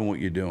 I'm loving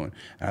what you're doing.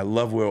 And I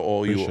love where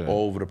you are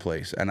all over the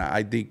place. And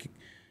I think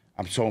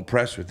I'm so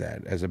impressed with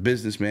that. As a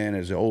businessman,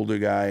 as an older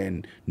guy,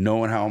 and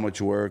knowing how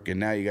much work, and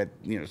now you got,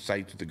 you know,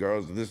 sites with the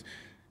girls and this.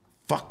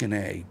 Fucking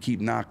A,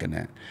 keep knocking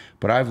that.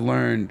 But I've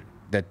learned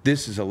that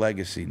this is a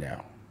legacy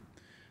now.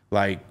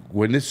 Like,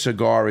 when this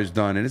cigar is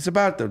done, and it's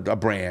about a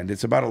brand,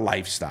 it's about a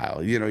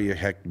lifestyle. You know, you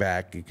heck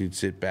back, you can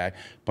sit back,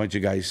 bunch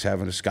of guys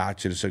having a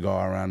scotch and a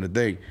cigar around the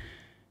day.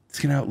 It's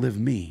going to outlive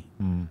me.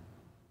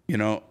 You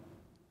know,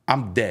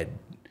 I'm dead.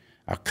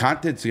 Our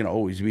content's going to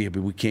always be here,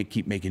 but we can't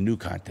keep making new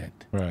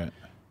content. Right.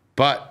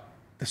 But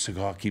the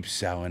cigar keeps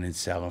selling and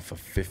selling for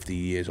 50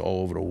 years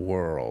all over the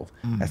world.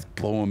 That's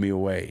blowing me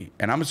away.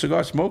 And I'm a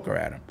cigar smoker,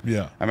 Adam.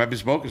 Yeah. I mean, I've been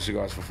smoking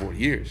cigars for 40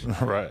 years.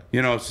 Right.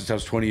 You know, since I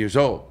was 20 years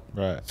old.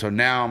 Right. So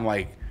now I'm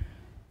like,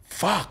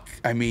 fuck.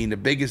 I mean, the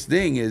biggest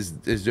thing is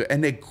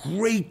and they're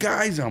great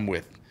guys I'm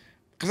with.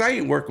 Because I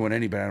ain't working with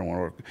anybody I don't want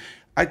to work with.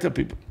 I tell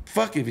people,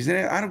 fuck, if he's an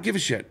asshole, I don't give a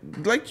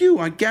shit. Like you,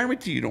 I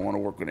guarantee you don't want to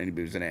work with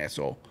anybody who's an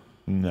asshole.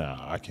 No,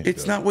 I can't.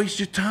 It's not waste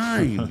your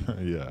time.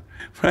 Yeah.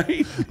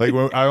 Right? Like,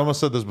 I almost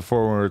said this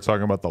before when we were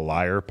talking about the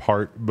liar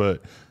part,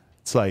 but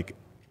it's like,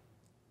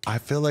 I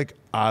feel like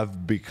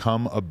I've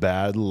become a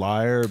bad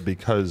liar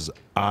because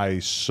I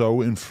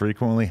so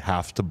infrequently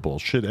have to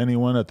bullshit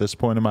anyone at this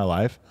point in my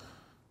life.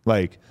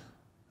 Like,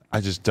 I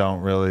just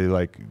don't really,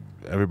 like,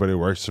 everybody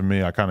works for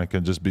me. I kind of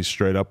can just be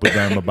straight up with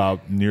them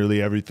about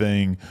nearly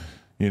everything.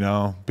 You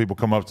know, people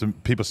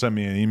send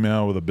me an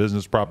email with a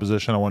business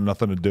proposition I want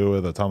nothing to do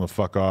with. I tell them to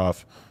fuck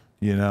off.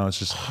 You know, it's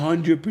just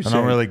 100%. I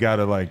don't really got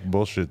to like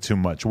bullshit too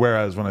much.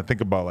 Whereas when I think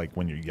about like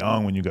when you're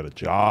young, when you got a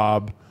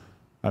job,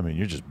 I mean,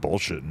 you're just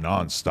bullshitting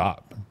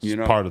nonstop. It's you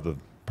know, part of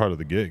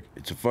the gig.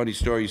 It's a funny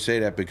story you say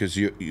that because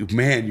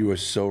you are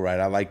so right.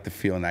 I like the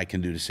feeling I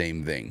can do the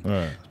same thing,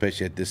 right.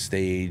 Especially at this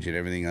stage and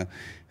everything else.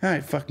 All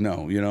right, fuck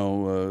no, you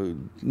know,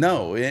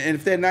 no. And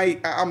if they're nice,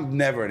 I'm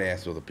never an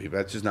asshole to people.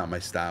 That's just not my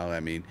style. I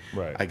mean,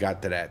 right. I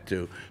got to that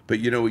too. But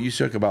you know, you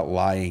talk about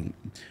lying.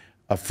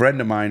 A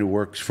friend of mine who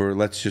works for,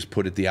 let's just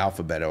put it, the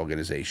Alphabet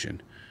organization,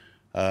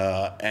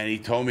 and he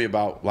told me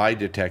about lie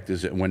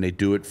detectors when they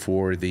do it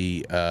for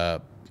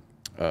their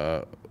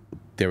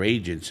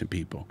agents and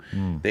people.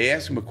 They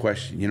ask them a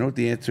question. You know what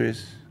the answer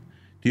is?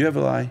 Do you ever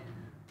lie?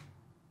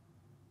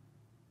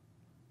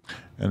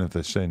 And if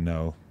they say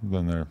no,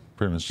 then they're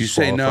pretty much You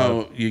say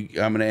no, I'm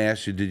going to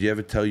ask you, did you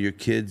ever tell your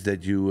kids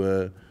that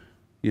you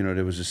know,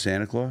 there was a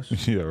Santa Claus?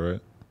 Yeah,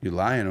 right. You're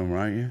lying to them,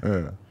 aren't you?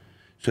 Yeah.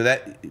 So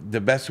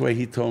the best way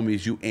he told me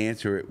is you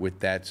answer it with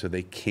that so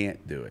they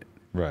can't do it.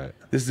 Right.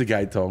 This is the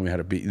guy who told me how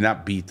to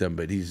not beat them,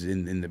 but he's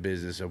in the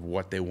business of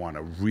what they want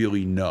to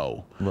really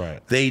know.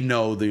 Right. They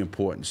know the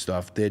important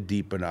stuff. They're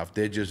deep enough.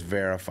 They're just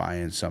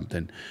verifying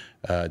something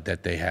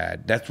that they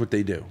had. That's what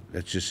they do.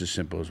 That's just as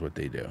simple as what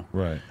they do.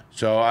 Right.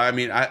 So, I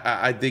mean,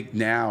 I think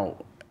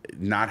now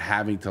not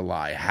having to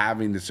lie,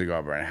 having the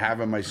cigar brand,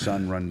 having my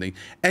son run things,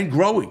 and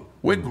growing.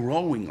 We're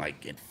growing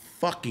like in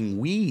fucking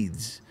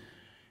weeds.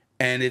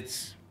 And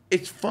it's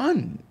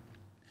fun.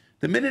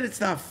 The minute it's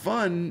not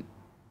fun,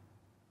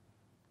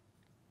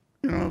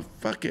 you know,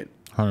 fuck it.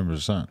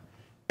 100%.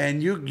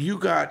 And you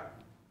got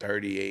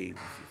 38,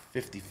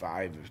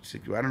 55,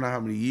 60, I don't know how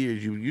many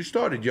years. You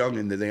started young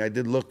in the thing. I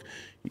did look,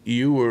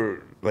 you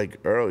were like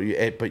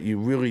early, but you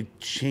really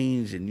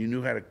changed and you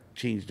knew how to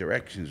change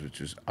directions, which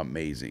was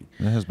amazing.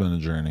 It has been a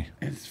journey.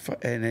 And it's fun,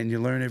 and then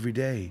you learn every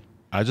day.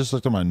 I just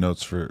looked at my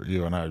notes for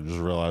you, and I just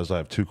realized I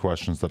have two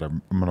questions that I'm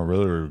going to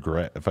really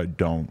regret if I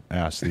don't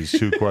ask these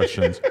two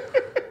questions.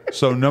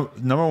 So,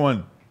 number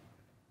one,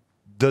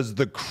 does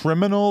the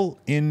criminal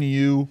in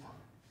you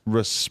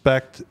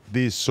respect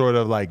these sort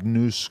of like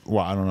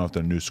well, I don't know if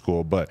they're new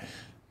school, but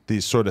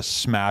these sort of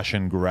smash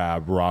and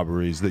grab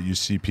robberies that you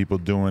see people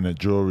doing at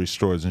jewelry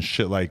stores and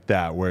shit like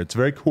that, where it's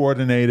very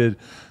coordinated.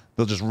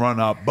 They'll just run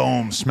up,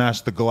 boom,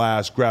 smash the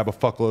glass, grab a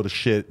fuckload of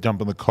shit,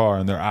 jump in the car,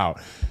 and they're out.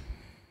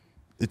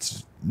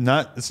 It's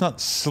not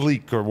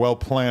sleek or well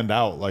planned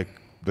out like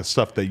the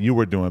stuff that you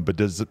were doing, but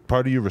does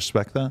part of you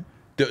respect that?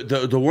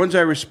 The ones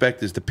I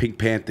respect is the Pink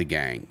Panther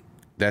gang.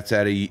 That's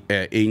out of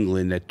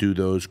England that do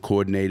those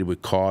coordinated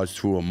with cars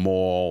through a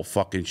mall,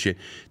 fucking shit.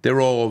 They're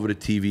all over the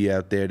TV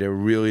out there. They're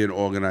really an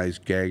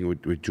organized gang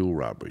with jewel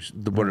robberies.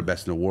 One of the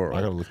best in the world.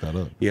 I gotta look that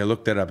up. Yeah,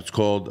 look that up. It's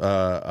called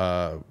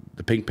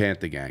the Pink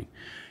Panther gang.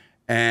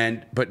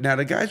 But now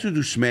the guys who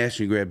do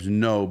smash and grabs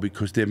know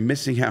because they're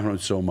missing out on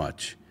so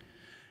much.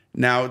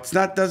 Now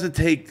doesn't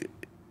take.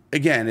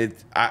 Again,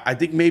 I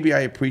think maybe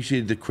I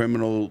appreciated the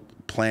criminal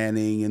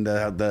planning and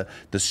the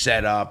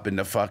setup and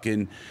the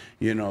fucking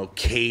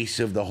case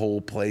of the whole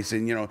place,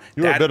 and you're a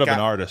bit of an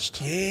artist.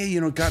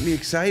 Yeah, it got me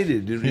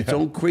excited in its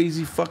own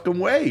crazy fucking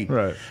way.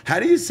 Right? How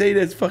do you say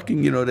that's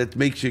fucking that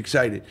makes you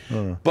excited?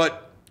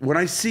 But when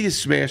I see a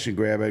smash and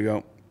grab, I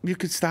go, you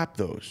could stop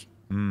those.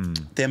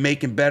 They're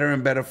making better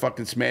and better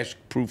fucking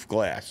smash-proof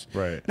glass.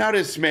 Right now,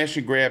 there's smash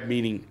and grab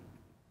meaning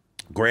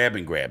grab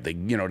and grab. The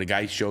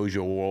guy shows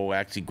you a roll,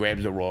 actually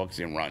grabs the rocks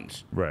and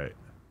runs. Right.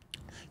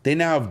 They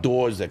now have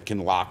doors that can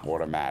lock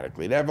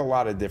automatically. They have a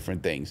lot of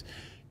different things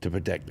to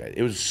protect that.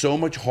 It was so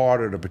much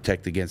harder to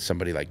protect against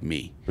somebody like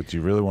me. But do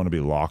you really want to be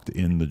locked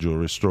in the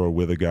jewelry store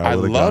with a guy? I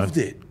with a loved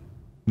gun? it.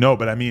 No,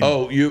 but I mean,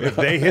 if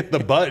they hit the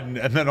button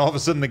and then all of a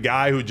sudden the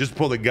guy who just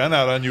pulled a gun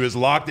out on you is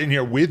locked in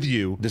here with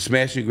you. The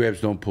smash and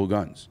grabs don't pull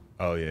guns.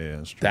 Oh, yeah,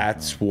 that's true.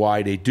 That's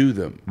why they do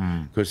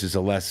them, because it's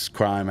a less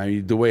crime. I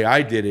mean, the way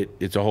I did it,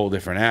 it's a whole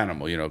different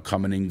animal,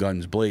 coming in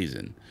guns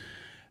blazing.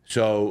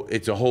 So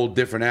it's a whole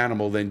different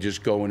animal than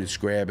just going and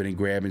scrabbing and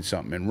grabbing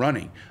something and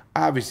running.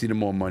 Obviously, the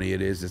more money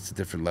it is, it's a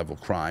different level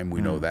of crime.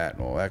 We know that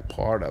and all that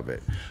part of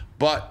it.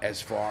 But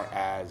as far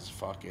as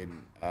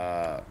fucking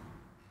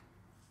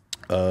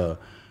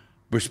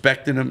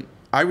respecting them,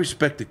 I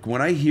respect it.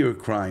 When I hear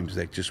crimes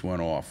that just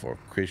went off or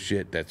Chris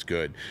shit, that's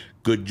good.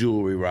 Good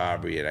jewelry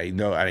robbery,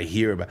 and I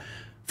hear about.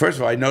 First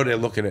of all, I know they're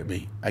looking at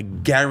me. I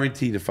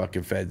guarantee the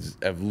fucking feds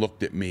have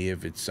looked at me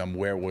if it's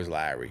somewhere was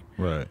Larry.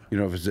 Right.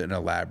 If it's an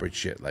elaborate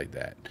shit like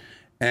that.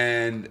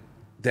 And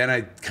then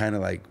I kind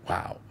of like,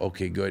 wow,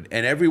 okay, good.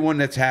 And everyone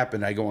that's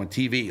happened, I go on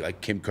TV, like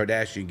Kim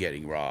Kardashian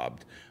getting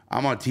robbed.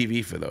 I'm on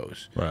TV for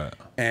those. Right.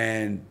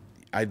 And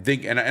I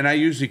think, and I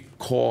usually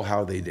call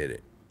how they did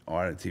it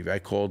on TV. I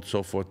called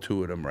so forth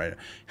two of them, right?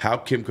 How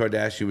Kim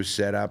Kardashian was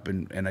set up,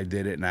 and I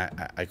did it, and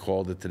I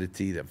called it to the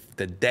T.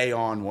 The day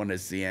on one of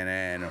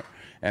CNN or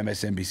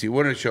MSNBC,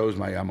 one of the shows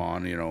I'm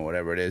on,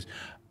 whatever it is,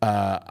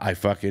 I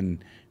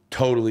fucking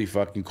totally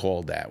fucking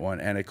called that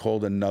one. And I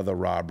called another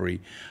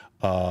robbery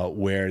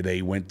where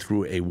they went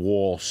through a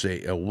wall,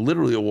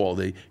 literally a wall.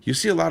 You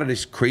see a lot of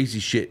this crazy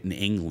shit in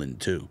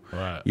England too.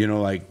 Right.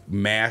 Like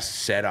mass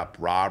setup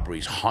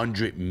robberies,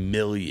 100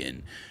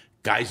 million.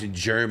 Guys in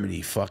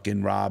Germany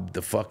fucking robbed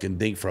the fucking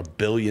thing for $1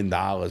 billion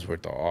worth of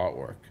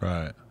artwork.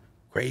 Right.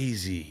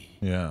 Crazy.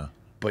 Yeah.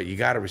 But you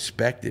got to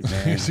respect it,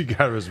 man. You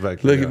got to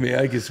respect it. Look at me.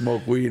 I can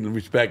smoke weed and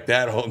respect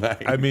that all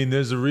night. I mean,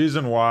 there's a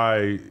reason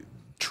why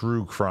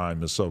true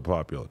crime is so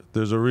popular.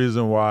 There's a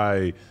reason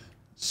why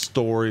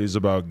stories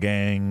about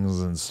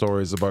gangs and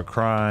stories about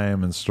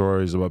crime and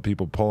stories about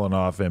people pulling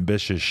off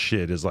ambitious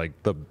shit is like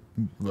the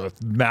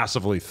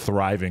massively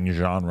thriving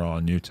genre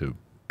on YouTube.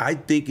 I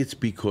think it's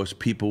because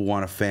people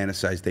want to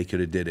fantasize they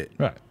could have did it.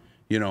 Right.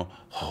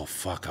 Oh,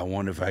 fuck, I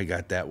wonder if I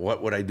got that.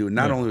 What would I do?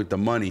 Not only with the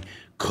money,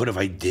 could if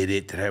I did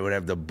it, that I would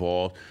have the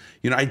ball.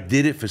 I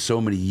did it for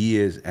so many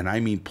years, and I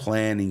mean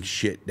planning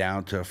shit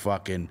down to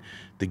fucking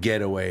the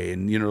getaway.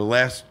 And, the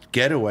last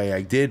getaway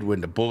I did when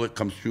the bullet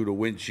comes through the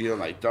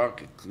windshield, I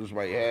duck, it goes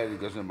my head, it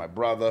goes into my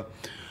brother.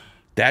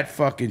 That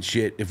fucking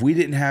shit, if we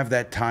didn't have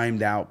that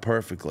timed out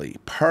perfectly,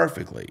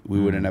 we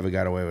would have never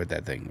got away with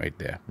that thing right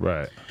there.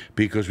 Right.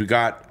 Because we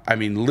got,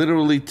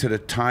 literally to the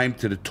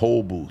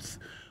toll booth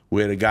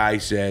where the guy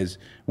says,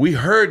 we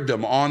heard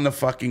them on the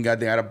fucking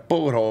goddamn, had a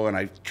bullet hole, and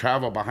I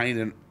travel behind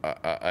an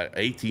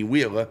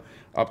 18-wheeler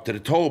up to the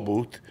toll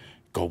booth,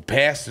 go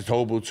past the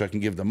toll booth so I can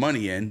give the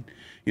money in,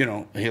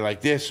 here like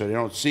this so they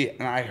don't see it.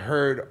 And I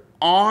heard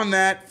on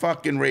that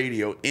fucking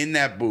radio in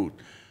that booth,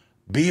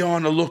 be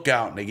on the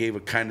lookout, and they gave a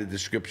kind of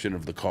description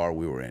of the car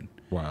we were in.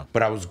 Wow.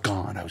 But I was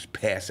gone. I was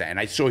past that. And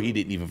I saw he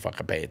didn't even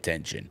fucking pay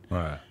attention.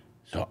 Right.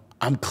 So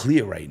I'm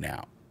clear right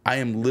now. I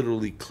am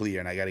literally clear,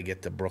 and I got to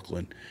get to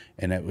Brooklyn,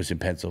 and that was in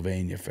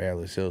Pennsylvania,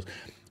 Fairless Hills.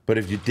 But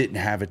if you didn't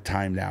have it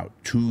timed out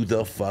to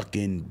the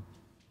fucking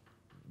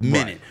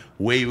minute,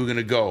 where you were going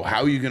to go,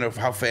 how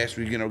fast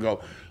were you going to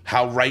go,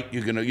 how right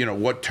you're going to,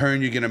 what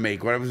turn you're going to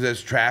make, whatever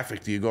there's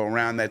traffic, do you go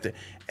around that,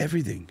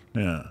 everything.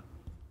 Yeah.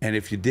 And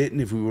if you didn't,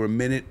 if we were a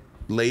minute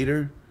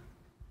later,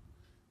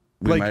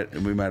 we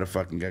might have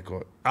fucking got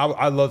caught.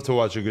 I love to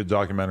watch a good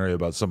documentary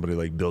about somebody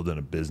like building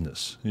a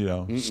business,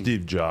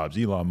 Steve Jobs,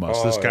 Elon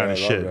Musk, this kind of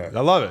shit.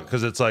 I love it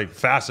because it's like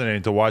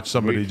fascinating to watch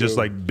somebody just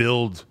like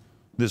build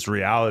this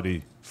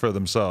reality for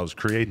themselves,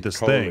 create this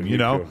thing,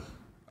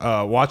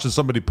 Watching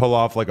somebody pull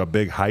off like a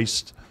big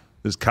heist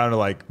is kind of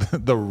like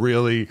the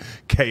really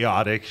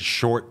chaotic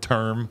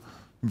short-term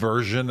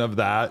version of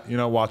that. You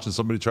know, watching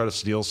somebody try to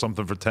steal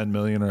something for 10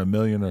 million or a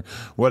million or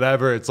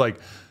whatever. It's like,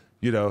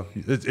 you know,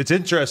 it's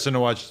interesting to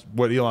watch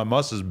what Elon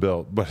Musk has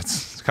built, but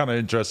it's kind of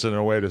interesting in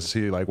a way to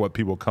see like what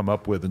people come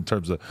up with in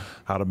terms of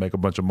how to make a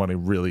bunch of money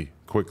really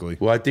quickly.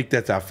 Well, I think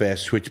that's our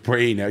fast switch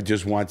brain. That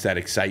just wants that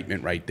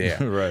excitement right there.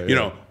 Right. You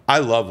know, I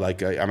love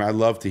I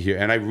love to hear,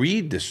 and I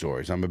read the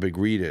stories. I'm a big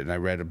reader, and I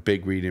read a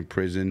big read in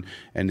prison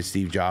and the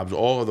Steve Jobs,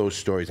 all of those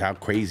stories, how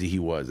crazy he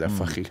was. That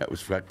fucking guy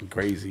was fucking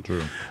crazy.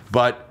 True.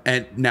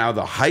 And now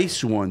the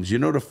heist ones, you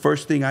know, the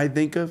first thing I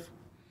think of,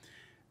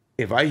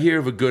 if I hear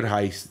of a good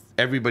heist,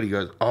 everybody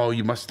goes, "Oh,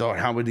 you must start.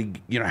 How did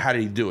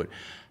he do it?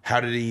 How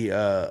did he,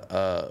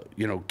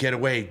 get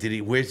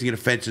away? Where's he gonna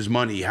fence his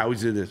money? How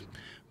is it this?"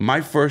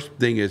 My first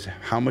thing is,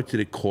 how much did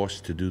it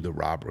cost to do the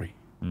robbery?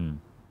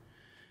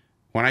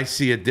 When I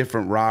see a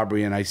different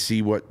robbery and I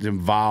see what's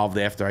involved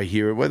after I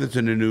hear it, whether it's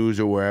in the news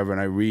or wherever, and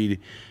I read,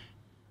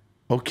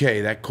 okay,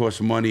 that costs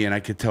money, and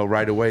I could tell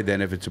right away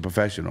then if it's a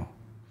professional.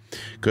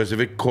 Because if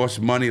it costs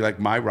money like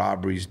my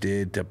robberies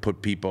did to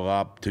put people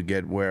up to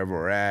get wherever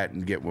we're at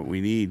and get what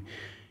we need,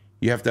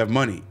 you have to have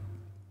money.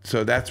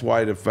 So that's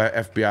why the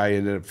FBI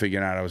ended up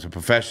figuring out I was a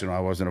professional.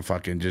 I wasn't a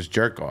fucking just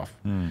jerk off.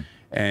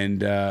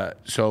 And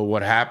so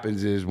what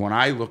happens is when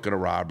I look at a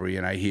robbery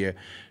and I hear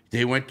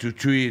they went to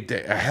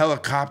a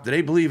helicopter,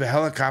 they believe a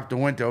helicopter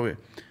went over.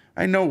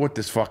 I know what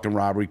this fucking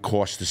robbery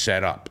costs to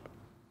set up.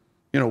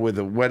 You know, with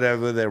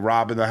whatever they're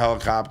robbing the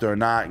helicopter or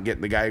not, and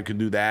getting the guy who can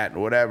do that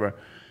or whatever.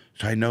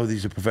 So I know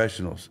these are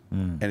professionals,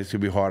 and it's gonna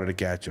be harder to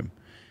catch them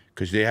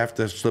because they have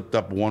to have slipped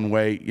up one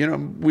way. You know,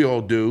 we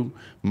all do.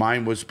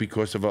 Mine was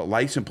because of a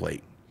license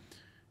plate.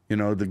 You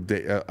know,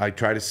 I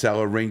tried to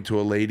sell a ring to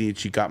a lady, and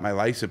she got my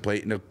license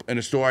plate in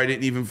a store I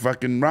didn't even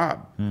fucking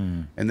rob.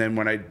 And then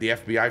when the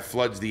FBI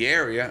floods the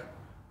area,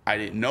 I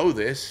didn't know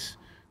this.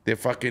 They're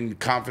fucking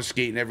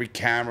confiscating every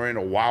camera in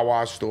a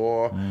Wawa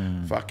store.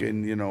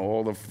 Fucking, you know,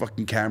 all the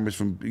fucking cameras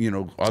from, you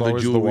know, other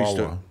jewelry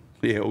stores.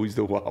 Yeah, always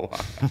the Wawa.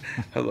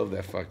 I love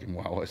that fucking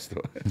Wawa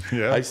store.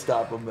 Yeah. I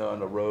stop them there on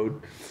the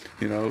road.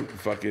 You know,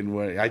 fucking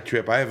when I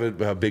trip. I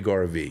have a big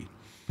RV.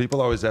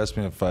 People always ask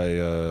me if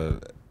I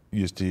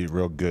used to eat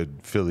real good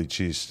Philly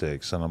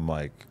cheesesteaks, and I'm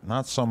like,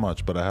 not so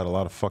much, but I had a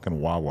lot of fucking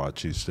Wawa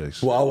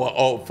cheesesteaks. Wawa,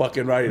 oh,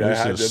 fucking right.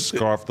 I used to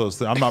scarf those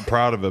things. I'm not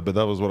proud of it, but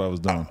that was what I was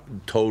doing.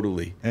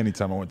 Totally.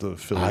 Anytime I went to the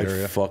Philly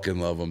area. I fucking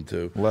love them,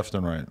 too. Left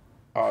and right.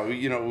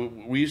 You know,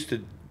 we used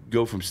to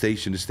go from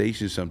station to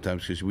station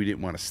sometimes because we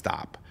didn't want to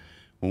stop.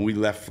 When we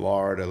left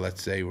Florida,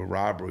 let's say, with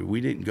robbery,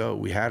 we didn't go.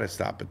 We had to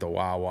stop at the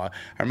Wawa.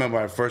 I remember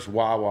our first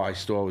Wawa I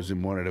saw was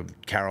in one of the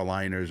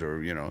Carolinas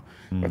or, you know,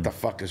 what the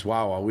fuck is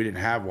Wawa? We didn't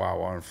have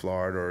Wawa in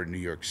Florida or New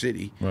York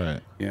City.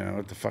 Right. You know,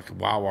 what the fuck,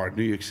 Wawa in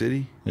New York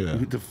City? Yeah.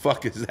 What the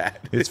fuck is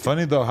that? It's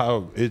funny, though,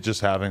 how it just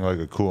having, like,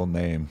 a cool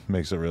name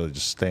makes it really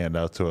just stand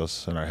out to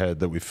us in our head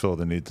that we feel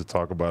the need to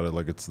talk about it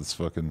like it's this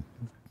fucking...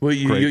 Well,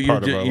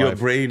 your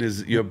brain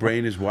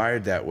is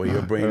wired that way.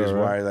 Your brain is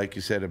wired, like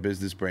you said, a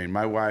business brain.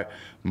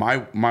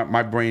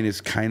 My brain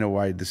is kind of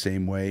wired the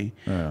same way,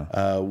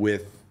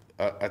 with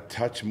a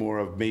touch more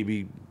of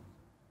maybe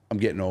I'm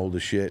getting old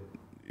as shit,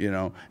 you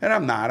know. And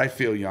I'm not. I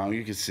feel young.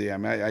 You can see. I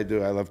mean, I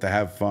do. I love to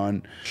have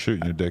fun.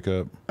 Shooting your dick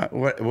up.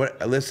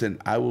 Listen,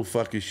 I will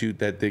fucking shoot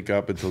that dick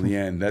up until the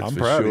end. That's I'm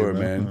for proud sure, of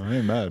you, man. I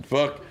ain't mad.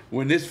 Fuck.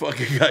 When this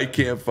fucking guy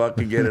can't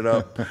fucking get it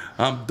up,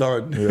 I'm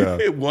done.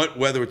 Yeah.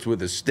 Whether it's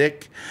with a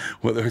stick,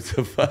 whether it's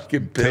a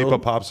fucking pill. Tape a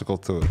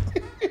popsicle to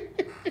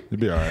it.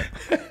 You'll be all right.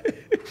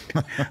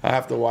 I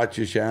have to watch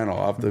your channel.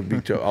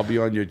 I'll be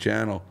on your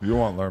channel. You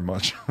won't learn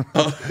much.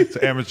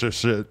 It's amateur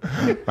shit.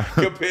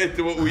 Compared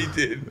to what we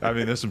did. I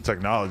mean, there's some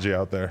technology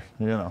out there,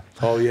 you know.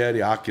 Oh, yeah,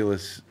 the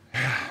Oculus.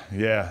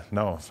 Yeah,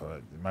 no.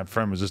 My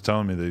friend was just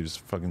telling me that he was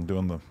fucking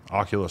doing the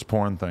Oculus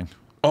porn thing.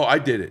 Oh, I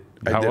did it.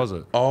 How was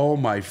it? Oh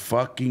my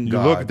fucking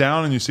God! You look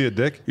down and you see a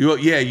dick. You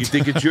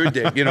think it's your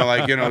dick. You know,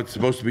 like, you know, it's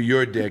supposed to be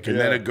your dick, and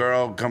then a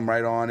girl come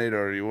right on it,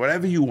 or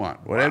whatever you want,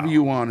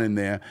 you want in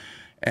there,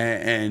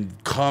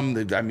 and come.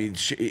 I mean,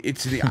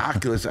 it's the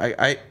Oculus.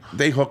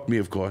 They hooked me,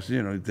 of course.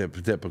 You know, they're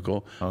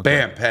typical. Okay.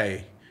 Bam,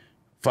 pay.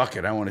 Fuck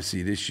it, I want to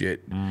see this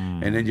shit.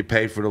 And then you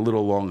pay for the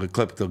little longer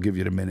clip. They'll give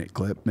you the minute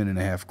and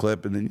a half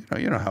clip, and then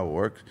you know how it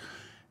works.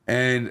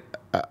 And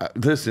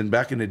listen,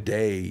 back in the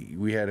day,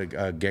 we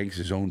had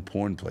gangsters own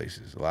porn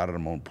places. A lot of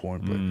them owned porn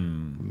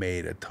places.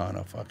 Made a ton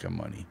of fucking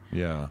money.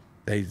 Yeah.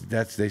 They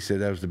said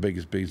that was the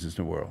biggest business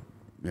in the world.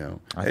 You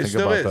know, I think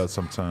about that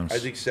sometimes. I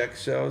think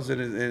sex sells, and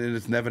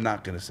it's never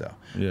not going to sell.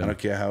 Yeah. I don't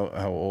care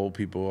how old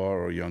people are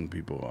or young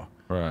people are.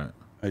 Right.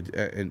 I can't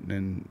get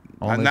in.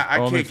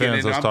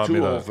 I'm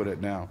too old for that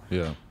now.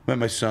 Yeah. But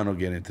my son will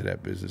get into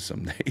that business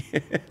someday.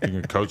 You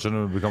can coach him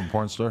to become a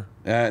porn star?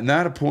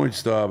 Not a porn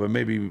star, but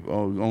maybe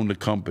own the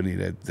company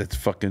that's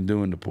fucking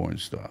doing the porn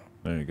star.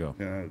 There you go.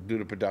 Do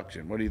the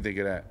production. What do you think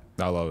of that?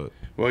 I love it.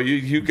 Well,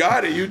 you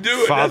got it. You do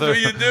it. That's what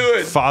you're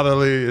doing.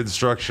 Fatherly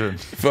instruction.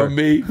 From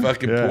me,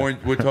 fucking porn.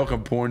 We're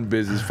talking porn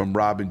business from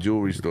robbing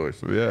jewelry stores.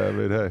 Yeah, I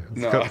mean, hey,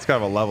 it's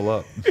kind of a level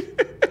up.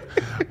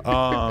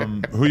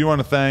 Who you want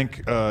to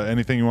thank?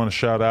 Anything you want to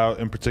shout out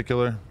in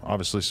particular?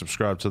 Obviously,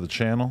 subscribe to the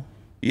channel.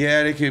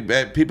 Yeah, they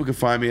could. People can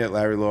find me at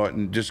Larry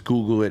Lawton. Just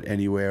Google it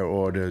anywhere,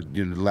 or the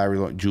Larry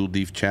Lawton Jewel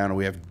Thief channel.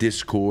 We have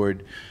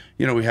Discord.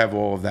 We have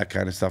all of that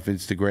kind of stuff.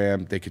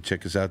 Instagram. They could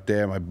check us out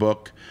there. My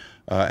book,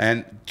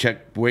 and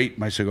wait,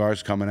 my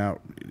cigar's coming out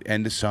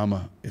end of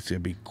summer. It's gonna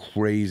be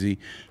crazy.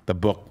 The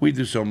book. We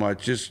do so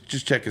much.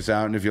 Just check us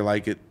out, and if you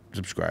like it,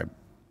 subscribe.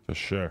 For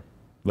sure,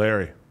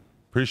 Larry.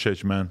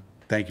 Appreciate you, man.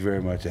 Thank you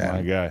very much,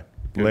 Adam. My guy.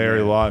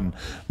 Larry Lawton.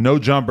 No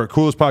Jumper.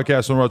 Coolest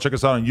podcast in the world. Check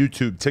us out on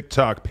YouTube,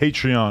 TikTok,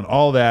 Patreon,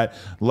 all that.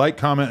 Like,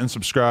 comment, and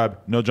subscribe.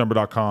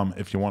 NoJumper.com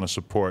if you want to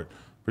support.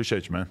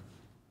 Appreciate you, man.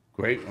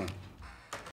 Great one.